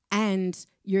 And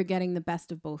you're getting the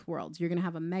best of both worlds. You're going to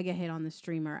have a mega hit on the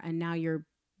streamer, and now you're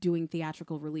doing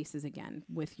theatrical releases again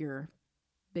with your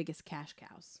biggest cash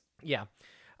cows. Yeah.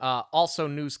 Also,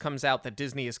 news comes out that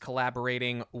Disney is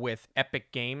collaborating with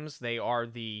Epic Games. They are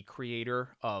the creator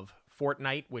of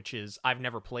Fortnite, which is, I've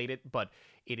never played it, but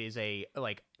it is a,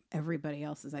 like... Everybody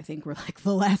else's, I think, were like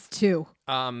the last two.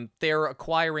 They're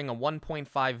acquiring a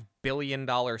 $1.5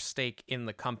 billion stake in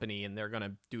the company, and they're going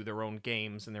to do their own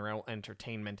games and their own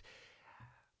entertainment.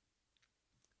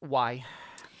 Why?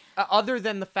 Other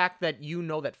than the fact that you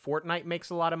know that Fortnite makes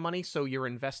a lot of money, so you're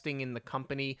investing in the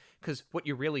company, because what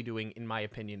you're really doing, in my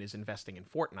opinion, is investing in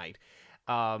Fortnite.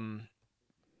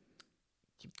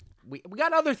 We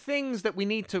got other things that we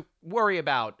need to worry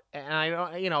about, and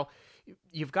I, you know,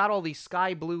 you've got all these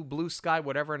blue sky,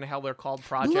 whatever in the hell they're called,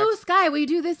 projects. Blue sky, we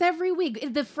do this every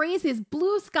week. The phrase is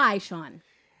blue sky, Sean.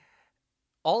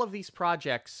 All of these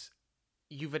projects,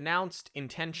 you've announced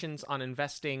intentions on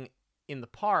investing in the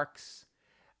parks,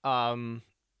 and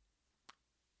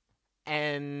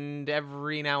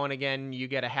every now and again you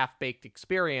get a half-baked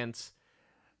experience,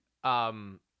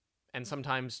 and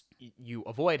sometimes you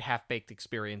avoid half-baked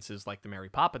experiences like the Mary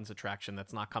Poppins attraction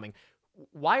that's not coming.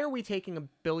 Why are we taking $1.5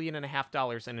 billion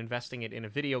and investing it in a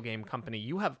video game company?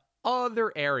 You have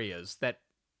other areas that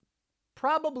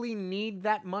probably need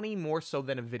that money more so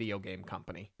than a video game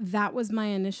company. That was my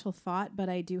initial thought, but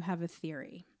I do have a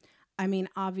theory. I mean,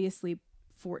 obviously,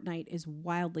 Fortnite is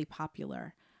wildly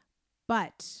popular,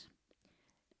 but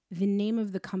the name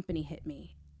of the company hit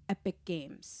me. Epic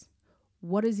Games.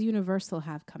 What does Universal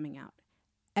have coming out?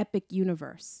 Epic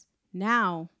Universe.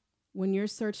 Now, when you're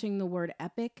searching the word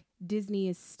epic, Disney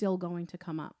is still going to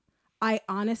come up. I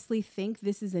honestly think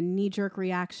this is a knee-jerk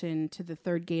reaction to the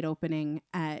third gate opening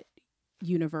at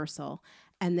Universal,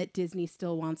 and that Disney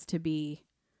still wants to be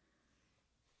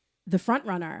the front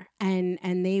runner, and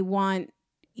they want,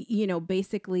 you know,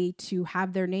 basically to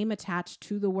have their name attached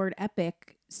to the word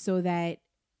epic so that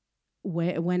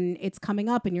when it's coming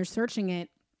up and you're searching it,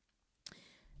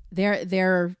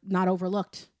 they're not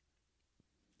overlooked.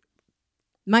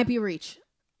 Might be a reach.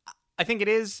 I think it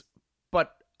is,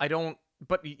 but I don't.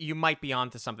 But you might be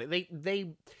onto something.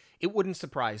 It wouldn't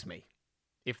surprise me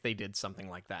if they did something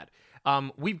like that.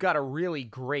 We've got a really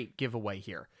great giveaway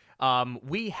here.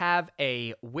 We have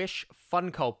a Wish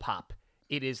Funko Pop.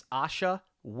 It is Asha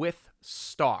with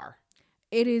Star.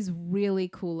 It is really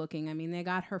cool looking. I mean, they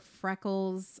got her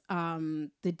freckles,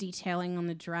 the detailing on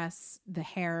the dress, the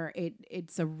hair.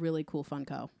 It's a really cool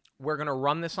Funko. We're gonna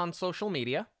run this on social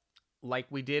media, like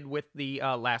we did with the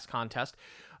last contest.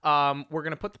 We're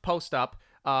going to put the post up.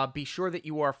 Be sure that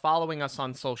you are following us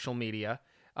on social media.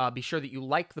 Be sure that you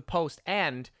like the post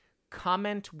and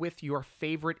comment with your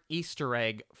favorite Easter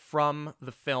egg from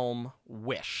the film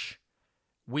Wish.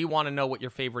 We want to know what your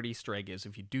favorite Easter egg is.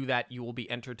 If you do that, you will be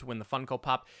entered to win the Funko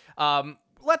Pop.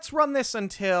 Let's run this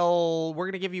we're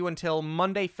going to give you until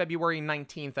Monday, February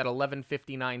 19th at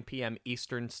 11:59 p.m.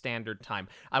 Eastern Standard Time.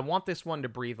 I want this one to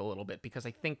breathe a little bit because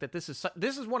I think that this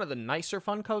is one of the nicer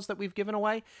Funkos that we've given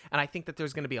away, and I think that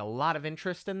there's going to be a lot of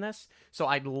interest in this, so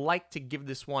I'd like to give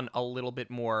this one a little bit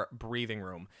more breathing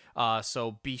room.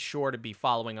 So be sure to be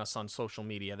following us on social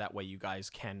media. That way you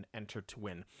guys can enter to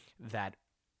win that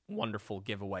wonderful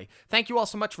giveaway. Thank you all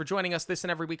so much for joining us this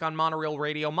and every week on Monoreel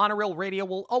Radio. Monoreel Radio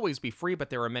will always be free, but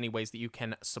there are many ways that you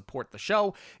can support the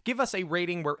show. Give us a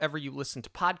rating wherever you listen to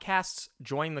podcasts.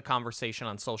 Join the conversation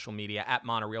on social media at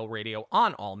Monoreel Radio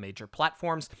on all major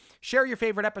platforms. Share your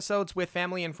favorite episodes with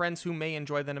family and friends who may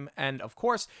enjoy them. And of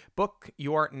course, book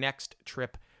your next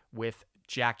trip with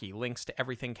Jackie. Links to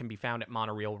everything can be found at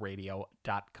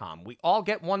monoreelradio.com. We all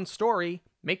get one story.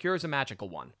 Make yours a magical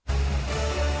one.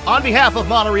 On behalf of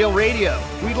Monoreel Radio,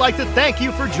 we'd like to thank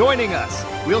you for joining us.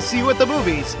 We'll see you at the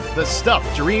movies, the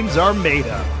stuff dreams are made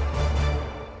of.